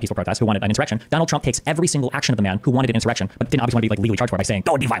who didn't want a peaceful protest, who wanted an insurrection, Donald Trump takes every single action of the man who wanted an insurrection, but didn't obviously want to be like legally charged for it by saying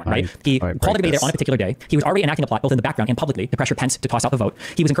go and be violent, right? He called everybody there on a particular day. He was already enacting a plot both in the background and publicly to pressure Pence to toss out the vote.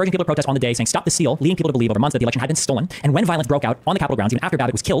 He was encouraging people to protest on the day, saying stop the steal, leading people to believe over months that the election had been stolen. And when violence broke out on the Capitol grounds, even after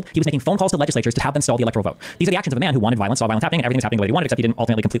Babbitt was killed, he was making phone calls to legislatures to have them stall the electoral vote. These are the actions of a man who wanted violence, saw violence happening, and everything was happening the way he wanted, except he didn't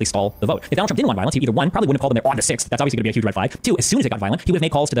ultimately completely stall the vote. If Donald Trump didn't want violence, he either one, probably wouldn't have called them there on the 6th. That's obviously going to be a huge red flag. Two, as soon as it got violent, he would have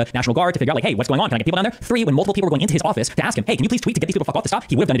made calls to the National Guard to figure out like, hey, what's going on? Can I get people down there? Three, when multiple people were going into his office to ask him, hey, can you please tweet to get these people to fuck off the stop?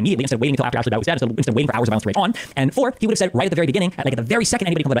 He would have done it immediately instead of waiting until after Ashley Dowd was dead, instead of waiting for hours of violence to rage on. And four, he would have said right at the very beginning, at the very second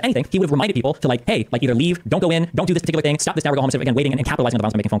anybody complained about anything, he would have reminded people to like, hey, like either leave, don't go in, don't do this particular thing, stop this now, we're go home, instead of again waiting and capitalizing on the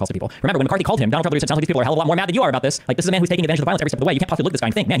violence and making phone calls to people. Remember when McCarthy called him, Donald Trump said, sounds like these people are a hell of a lot more mad than you are about this. Like this is a man who's taking advantage of the violence every step of the way. You can't possibly look at this guy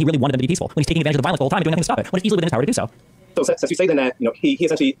and think, man, he really wanted them to be peaceful when he's taking advantage of the violence the whole time and doing nothing to stop it. When it's easily within his power to do so. So since you say then that he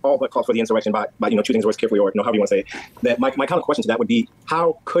essentially all but called for the insurrection by choosing his words carefully, or however you want to say it, that my counter question to that would be,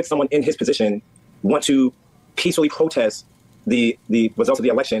 how could someone in his position want to peacefully protest the results of the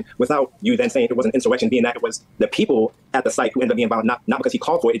election without you then saying it was an insurrection, being that it was the people at the site who ended up being violent, not because he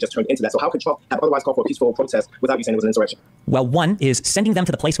called for it, it just turned into that. So how could Trump have otherwise called for a peaceful protest without you saying it was an insurrection? Well, one is sending them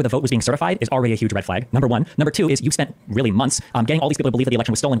to the place where the vote was being certified is already a huge red flag. Number one. Number two is you spent really months getting all these people to believe that the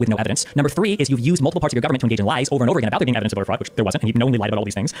election was stolen with no evidence. Number three is you've used multiple parts of your government to engage in lies over and over again about there being evidence of voter fraud, which there wasn't, and he knowingly lied about all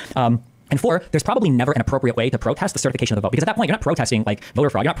these things. And four, there's probably never an appropriate way to protest the certification of the vote, because at that point you're not protesting like voter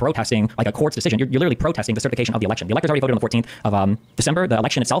fraud, you're not protesting like a court's decision. You're literally protesting the certification of the election. The electors already voted on the 14th of December. The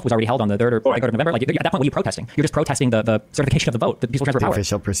election itself was already held on the 3rd or 3rd of November. Like at that point, what are you protesting? You're just protesting the certification of the vote, the peaceful transfer of power. The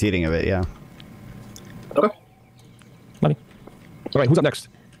official proceeding of it, yeah. Okay. Money. All right, who's up next?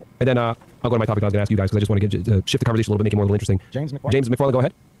 And then I'll go to my topic I was going to ask you guys because I just want to shift the conversation a little bit, make it more a little interesting. James McFarland. James McFarland, go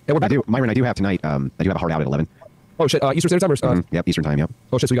ahead. And we're back. Myron, I do have tonight. I do have a hard out at 11. Oh shit, Eastern Standard Time or? Yep, Eastern Time, yep.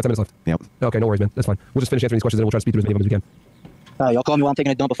 Oh shit, so we got 10 minutes left. Yep. Okay, no worries, man. That's fine. We'll just finish answering these questions and we'll try to speed through as many of them as we can. Y'all call me while I'm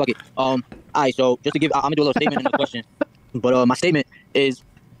taking a dump, but fuck it. Alright, so just to give, I'm gonna do a little statement and a question. But my statement is,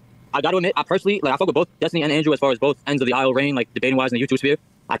 I gotta admit, I personally, like I fuck with both Destiny and Andrew as far as both ends of the aisle reign, like debating wise in the YouTube sphere.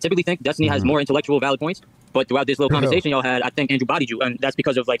 I typically think Destiny has more intellectual valid points, but throughout this little conversation y'all had, I think Andrew bodied you, and that's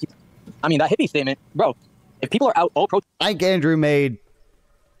because of like, I mean, that hippie statement, bro. If people are out all pro, I think Andrew made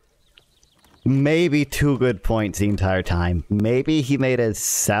maybe 2 good points the entire time. Maybe he made a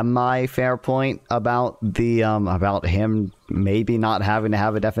semi-fair point about the about him maybe not having to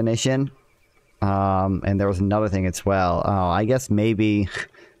have a definition. And there was another thing as well. Oh, I guess maybe.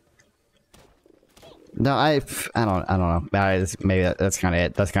 No, I don't know. Maybe that's kind of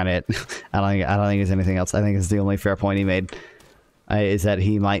it. That's kind of it. I don't think there's anything else. I think it's the only fair point he made. Is that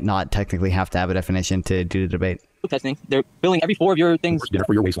he might not technically have to have a definition to do the debate. Testing. They're billing every 4 of your things. Dinner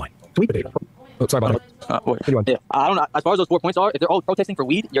for your waistline. Sweet potato. Oh, sorry about that. Yeah, I don't know. As far as those 4 points are, if they're all protesting for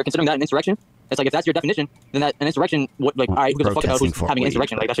weed, you're considering that an insurrection. It's like if that's your definition, then that an insurrection. What like I who gives a fuck about who's having an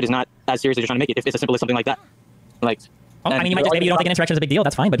insurrection? Like that shit is not as serious as you're trying to make it. If it's as simple as something like that, like. I mean, maybe you don't think an insurrection is a big deal.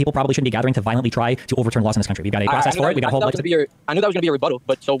 That's fine, but people probably shouldn't be gathering to violently try to overturn laws in this country. We've got a process for it. We got a whole bunch of. I knew that was going to be a rebuttal,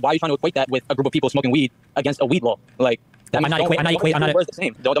 but so why are you trying to equate that with a group of people smoking weed against a weed law? Like. I'm not equating. The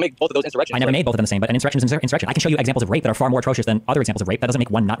same. Don't make both of those insurrections. I never made both of them the same, but an insurrection is an insurrection. I can show you examples of rape that are far more atrocious than other examples of rape. That doesn't make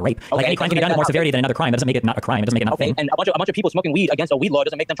one not rape. Okay, like any crime can be done with more severity than another crime. That doesn't make it not a crime. It doesn't make it not a thing. And a bunch of people smoking weed against a weed law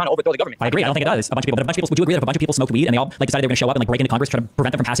doesn't make them trying to overthrow the government. I agree. I don't think it does. A bunch of people. But a bunch of people. Would you agree that if a bunch of people smoked weed and they all like decided they were going to show up and like break into Congress, try to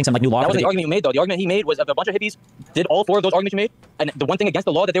prevent them from passing some like new law? That wasn't the argument you made, though. The argument he made was if a bunch of hippies did all 4 of those arguments you made, And the one thing against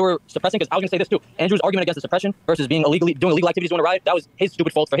the law that they were suppressing, because I was going to say this too, Andrew's argument against the suppression versus doing illegal activities during a riot, that was his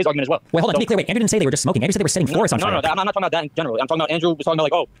stupid fault for his argument as well. Wait, hold on. To be clear, wait, Andrew didn't say they were just smoking. Andrew said they were setting forests on fire. No, I'm not talking about that in general. I'm talking about Andrew was talking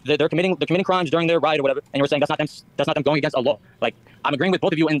about like, oh, they're committing crimes during their riot or whatever, and you were saying that's not them going against a law. Like, I'm agreeing with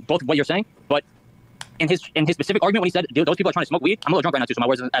both of you in both what you're saying, but in his specific argument when he said those people are trying to smoke weed, I'm a little drunk right now too, so my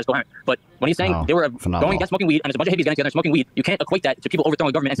words aren't as coherent. But when he's saying they were going against smoking weed and there's a bunch of hippies getting together and smoking weed, you can't equate that to people overthrowing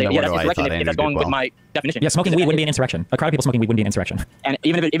the government and say, yeah, that's insurrection if that's going with my definition. Yeah, smoking weed wouldn't be an insurrection. A crowd of people smoking weed wouldn't be an insurrection. And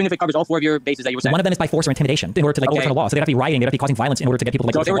even if it covers all four of your bases that you were saying, one of them is by force or intimidation in order to like overturn the law. So they'd have to be rioting, they'd have to be causing violence in order to get people to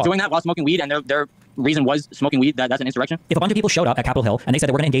like. So if they were doing that while smoking weed and their reason was smoking weed, that's an insurrection. If a bunch of people showed up at Capitol Hill and they said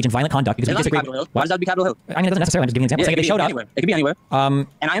that we're going to engage in violent conduct because we disagree. Why does that be Capitol Hill? I mean, it doesn't necessarily. I'm just giving an example. Yeah, Saying they showed up. Anywhere. It could be anywhere. And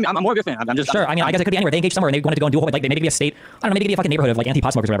I'm more of your fan. I'm just sure. I mean, I guess it could be anywhere. They engaged somewhere and they wanted to go and do a whole like maybe a state. I don't know, maybe a fucking neighborhood of like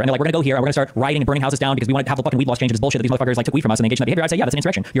anti-pot smokers or whatever. And they're like, we're gonna go here and we're gonna start rioting and burning houses down because we want to have the fucking weed laws change. This bullshit that these motherfuckers like took weed from us and they engaged in that behavior. I'd say, yeah, that's an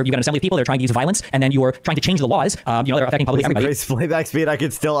insurrection. You've got an assembly of people. They're trying to use violence and then you're trying to change the laws. They're affecting public everybody. Playback speed, I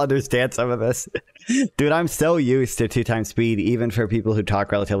can still understand some of this. Dude, I'm so used to 2x speed, even for people who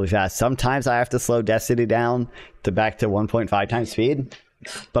talk relatively fast. Sometimes I have to slow Destiny down to back to 1.5 times speed.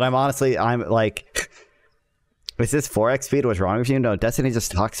 But I'm like, is this 4x speed? What's wrong with you? No, Destiny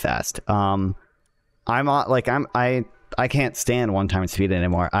just talks fast. I can't stand 1 time speed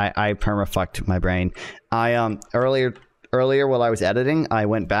anymore. I perma-fucked my brain. Earlier while I was editing, I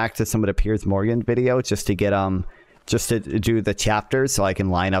went back to some of the Piers Morgan video just to get just to do the chapters so I can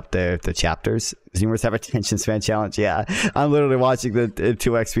line up the chapters. Zoomers have attention span challenge. Yeah, I'm literally watching the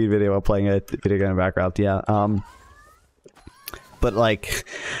 2x speed video while playing a video game in the background. Yeah. But like,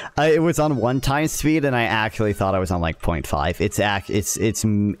 it was on 1 time speed, and I actually thought I was on like 0.5.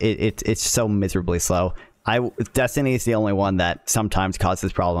 It's so miserably slow. Destiny is the only one that sometimes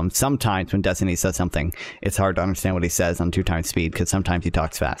causes problems. Sometimes when Destiny says something, it's hard to understand what he says on 2 times speed because sometimes he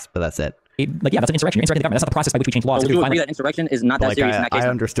talks fast. But that's it. Like, yeah, that's an insurrection. You're insurrecting the government. That's not the process by which we change laws. Would you agree that insurrection is not that serious in that case? I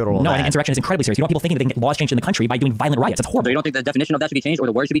understood all that. No, I think insurrection is incredibly serious. You don't want people thinking that they can get laws changed in the country by doing violent riots. It's horrible. So you don't think the definition of that should be changed or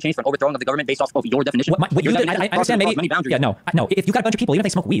the word should be changed from overthrowing of the government based off of your definition? I understand maybe. Yeah, no. If you've got a bunch of people, even if they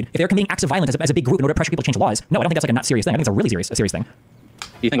smoke weed, if they're committing acts of violence as a big group in order to pressure people to change laws, no, I don't think that's like a not serious thing. I think it's a really serious thing.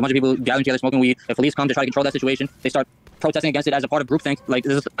 Do you think a bunch of people gathering together smoking weed, if police come to try to control that situation, they start protesting against it as a part of groupthink? Like,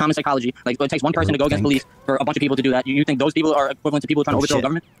 this is common psychology. Like, it takes one person to go against police for a bunch of people to do that. You think those people are equivalent to people trying to overthrow the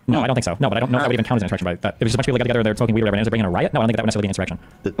government? No, I don't think so. No, but I don't know if that would even count as an insurrection. But if it's just a bunch of people that got together, they're smoking weed or whatever, and ends up bringing a riot, no, I don't think that would necessarily be an insurrection.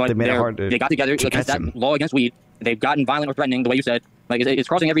 But they got together against that law against weed. They've gotten violent or threatening, the way you said. Like, it's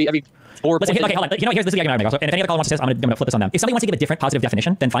crossing every four. Okay, hold on. This is the argument I'm making. And if any other caller wants to say this, I'm gonna flip this on them. If somebody wants to give a different positive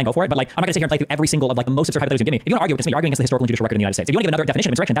definition, then fine, go for it. But like, I'm not gonna sit here and play through every single of like the most absurd hypotheticals you can give me. If you want to argue with this, you're arguing against the historical and judicial record in the United States. If you want to give another definition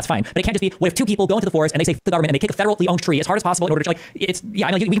of insurrection, that's fine. But it can't just be what if 2 people go into the forest and they say the government and they kick a federally owned tree as hard as possible in order to like it's we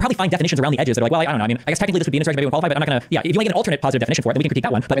can probably find definitions around the edges that are like, well, I don't know. I mean, I guess technically this would be an insurrection, maybe qualify, but I'm not gonna. Yeah, if you want to get an alternate positive definition for it, then we can critique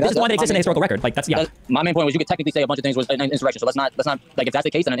that one. But this is the one that exists in the historical record. Like that's my main point was you could technically say a bunch of things was an insurrection. So let's not like if that's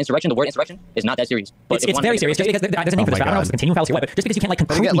the case, then an insurrection, the word insurrection is not that serious. But it's very serious because there's a name for this. I don't know if it's a continuum fallacy or what, but just because you can't like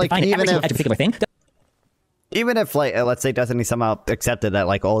concretely define every single edge of a particular thing. Even if, like, let's say Destiny somehow accepted that,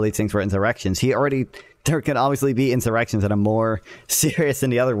 like, all these things were insurrections, there can obviously be insurrections that are more serious than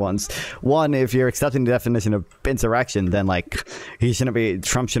the other ones. One, if you're accepting the definition of insurrection, then, like,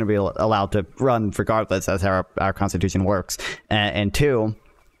 Trump shouldn't be allowed to run regardless. That's how our Constitution works. And two,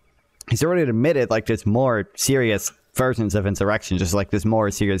 he's already admitted, like, there's more serious versions of insurrection, just like there's more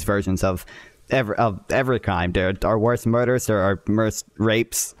serious versions of every crime. There are worse murders, there are worse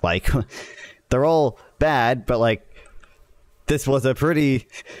rapes, like, they're all bad, but like this was a pretty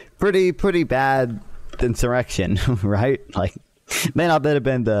bad insurrection, right? Like, may not have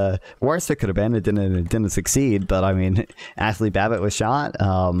been the worst it could have been. It didn't succeed, but I mean, Ashley Babbitt was shot.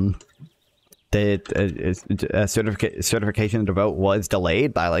 The certification to vote was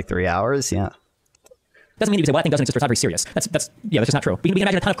delayed by like 3 hours. Yeah. Doesn't mean you can say, well, I think doesn't exist, or it's not very serious. That's just not true. We can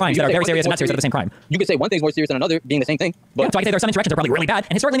imagine a ton of crimes that are very serious and not serious at the same crime. You could say one thing's more serious than another, being the same thing. But yeah, so I can say there are some insurrections that are probably really bad,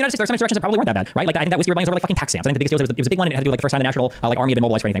 and historically in the United States there are some insurrections that probably weren't that bad, right? Like I think that whiskey rebellions were like fucking tax stamps. I think the biggest deal it was a big one, and it had to do like the first time the national like army had been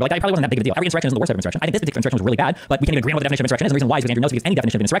mobilized for anything. Like that probably wasn't that big of a deal. Every insurrection is the worst type of insurrection. I think this particular insurrection was really bad, but we can't even agree on what the definition of insurrection is. And the reason why is because Andrew knows if you use any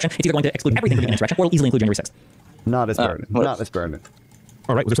definition of insurrection, it's either going to exclude everything from being an insurrection, or it'll easily include January 6th. Not as burden. Not as burden.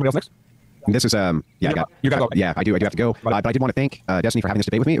 All right, was there somebody else next? This is you gotta go. Yeah, I do have to go. But I did want to thank Destiny for having this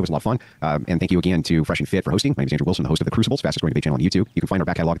debate with me. It was a lot of fun. And thank you again to Fresh and Fit for hosting. My name is Andrew Wilson, the host of the Crucible's fastest growing debate channel on YouTube. You can find our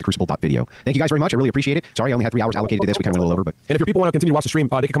back catalog at thecrucible.video. Thank you guys very much. I really appreciate it. Sorry, I only had 3 hours allocated to this. We kind of went a little over, but and if your people want to continue to watch the stream,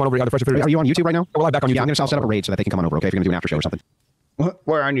 they can come on over to the Fresh and Fit. Are you on YouTube right now? We're live back on YouTube. Yeah, I'm gonna set up a raid so that they can come on over. Okay, if you're gonna do an after show or something.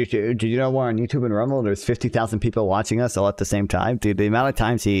 We're on YouTube. Did you know we're on YouTube and Rumble? There's 50,000 people watching us all at the same time, dude. The amount of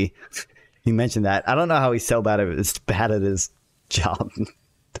times he mentioned that, I don't know how he's so bad at his job.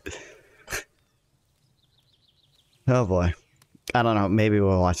 Oh boy. I don't know. Maybe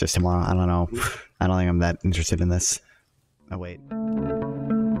we'll watch this tomorrow. I don't know. I don't think I'm that interested in this. Oh, wait.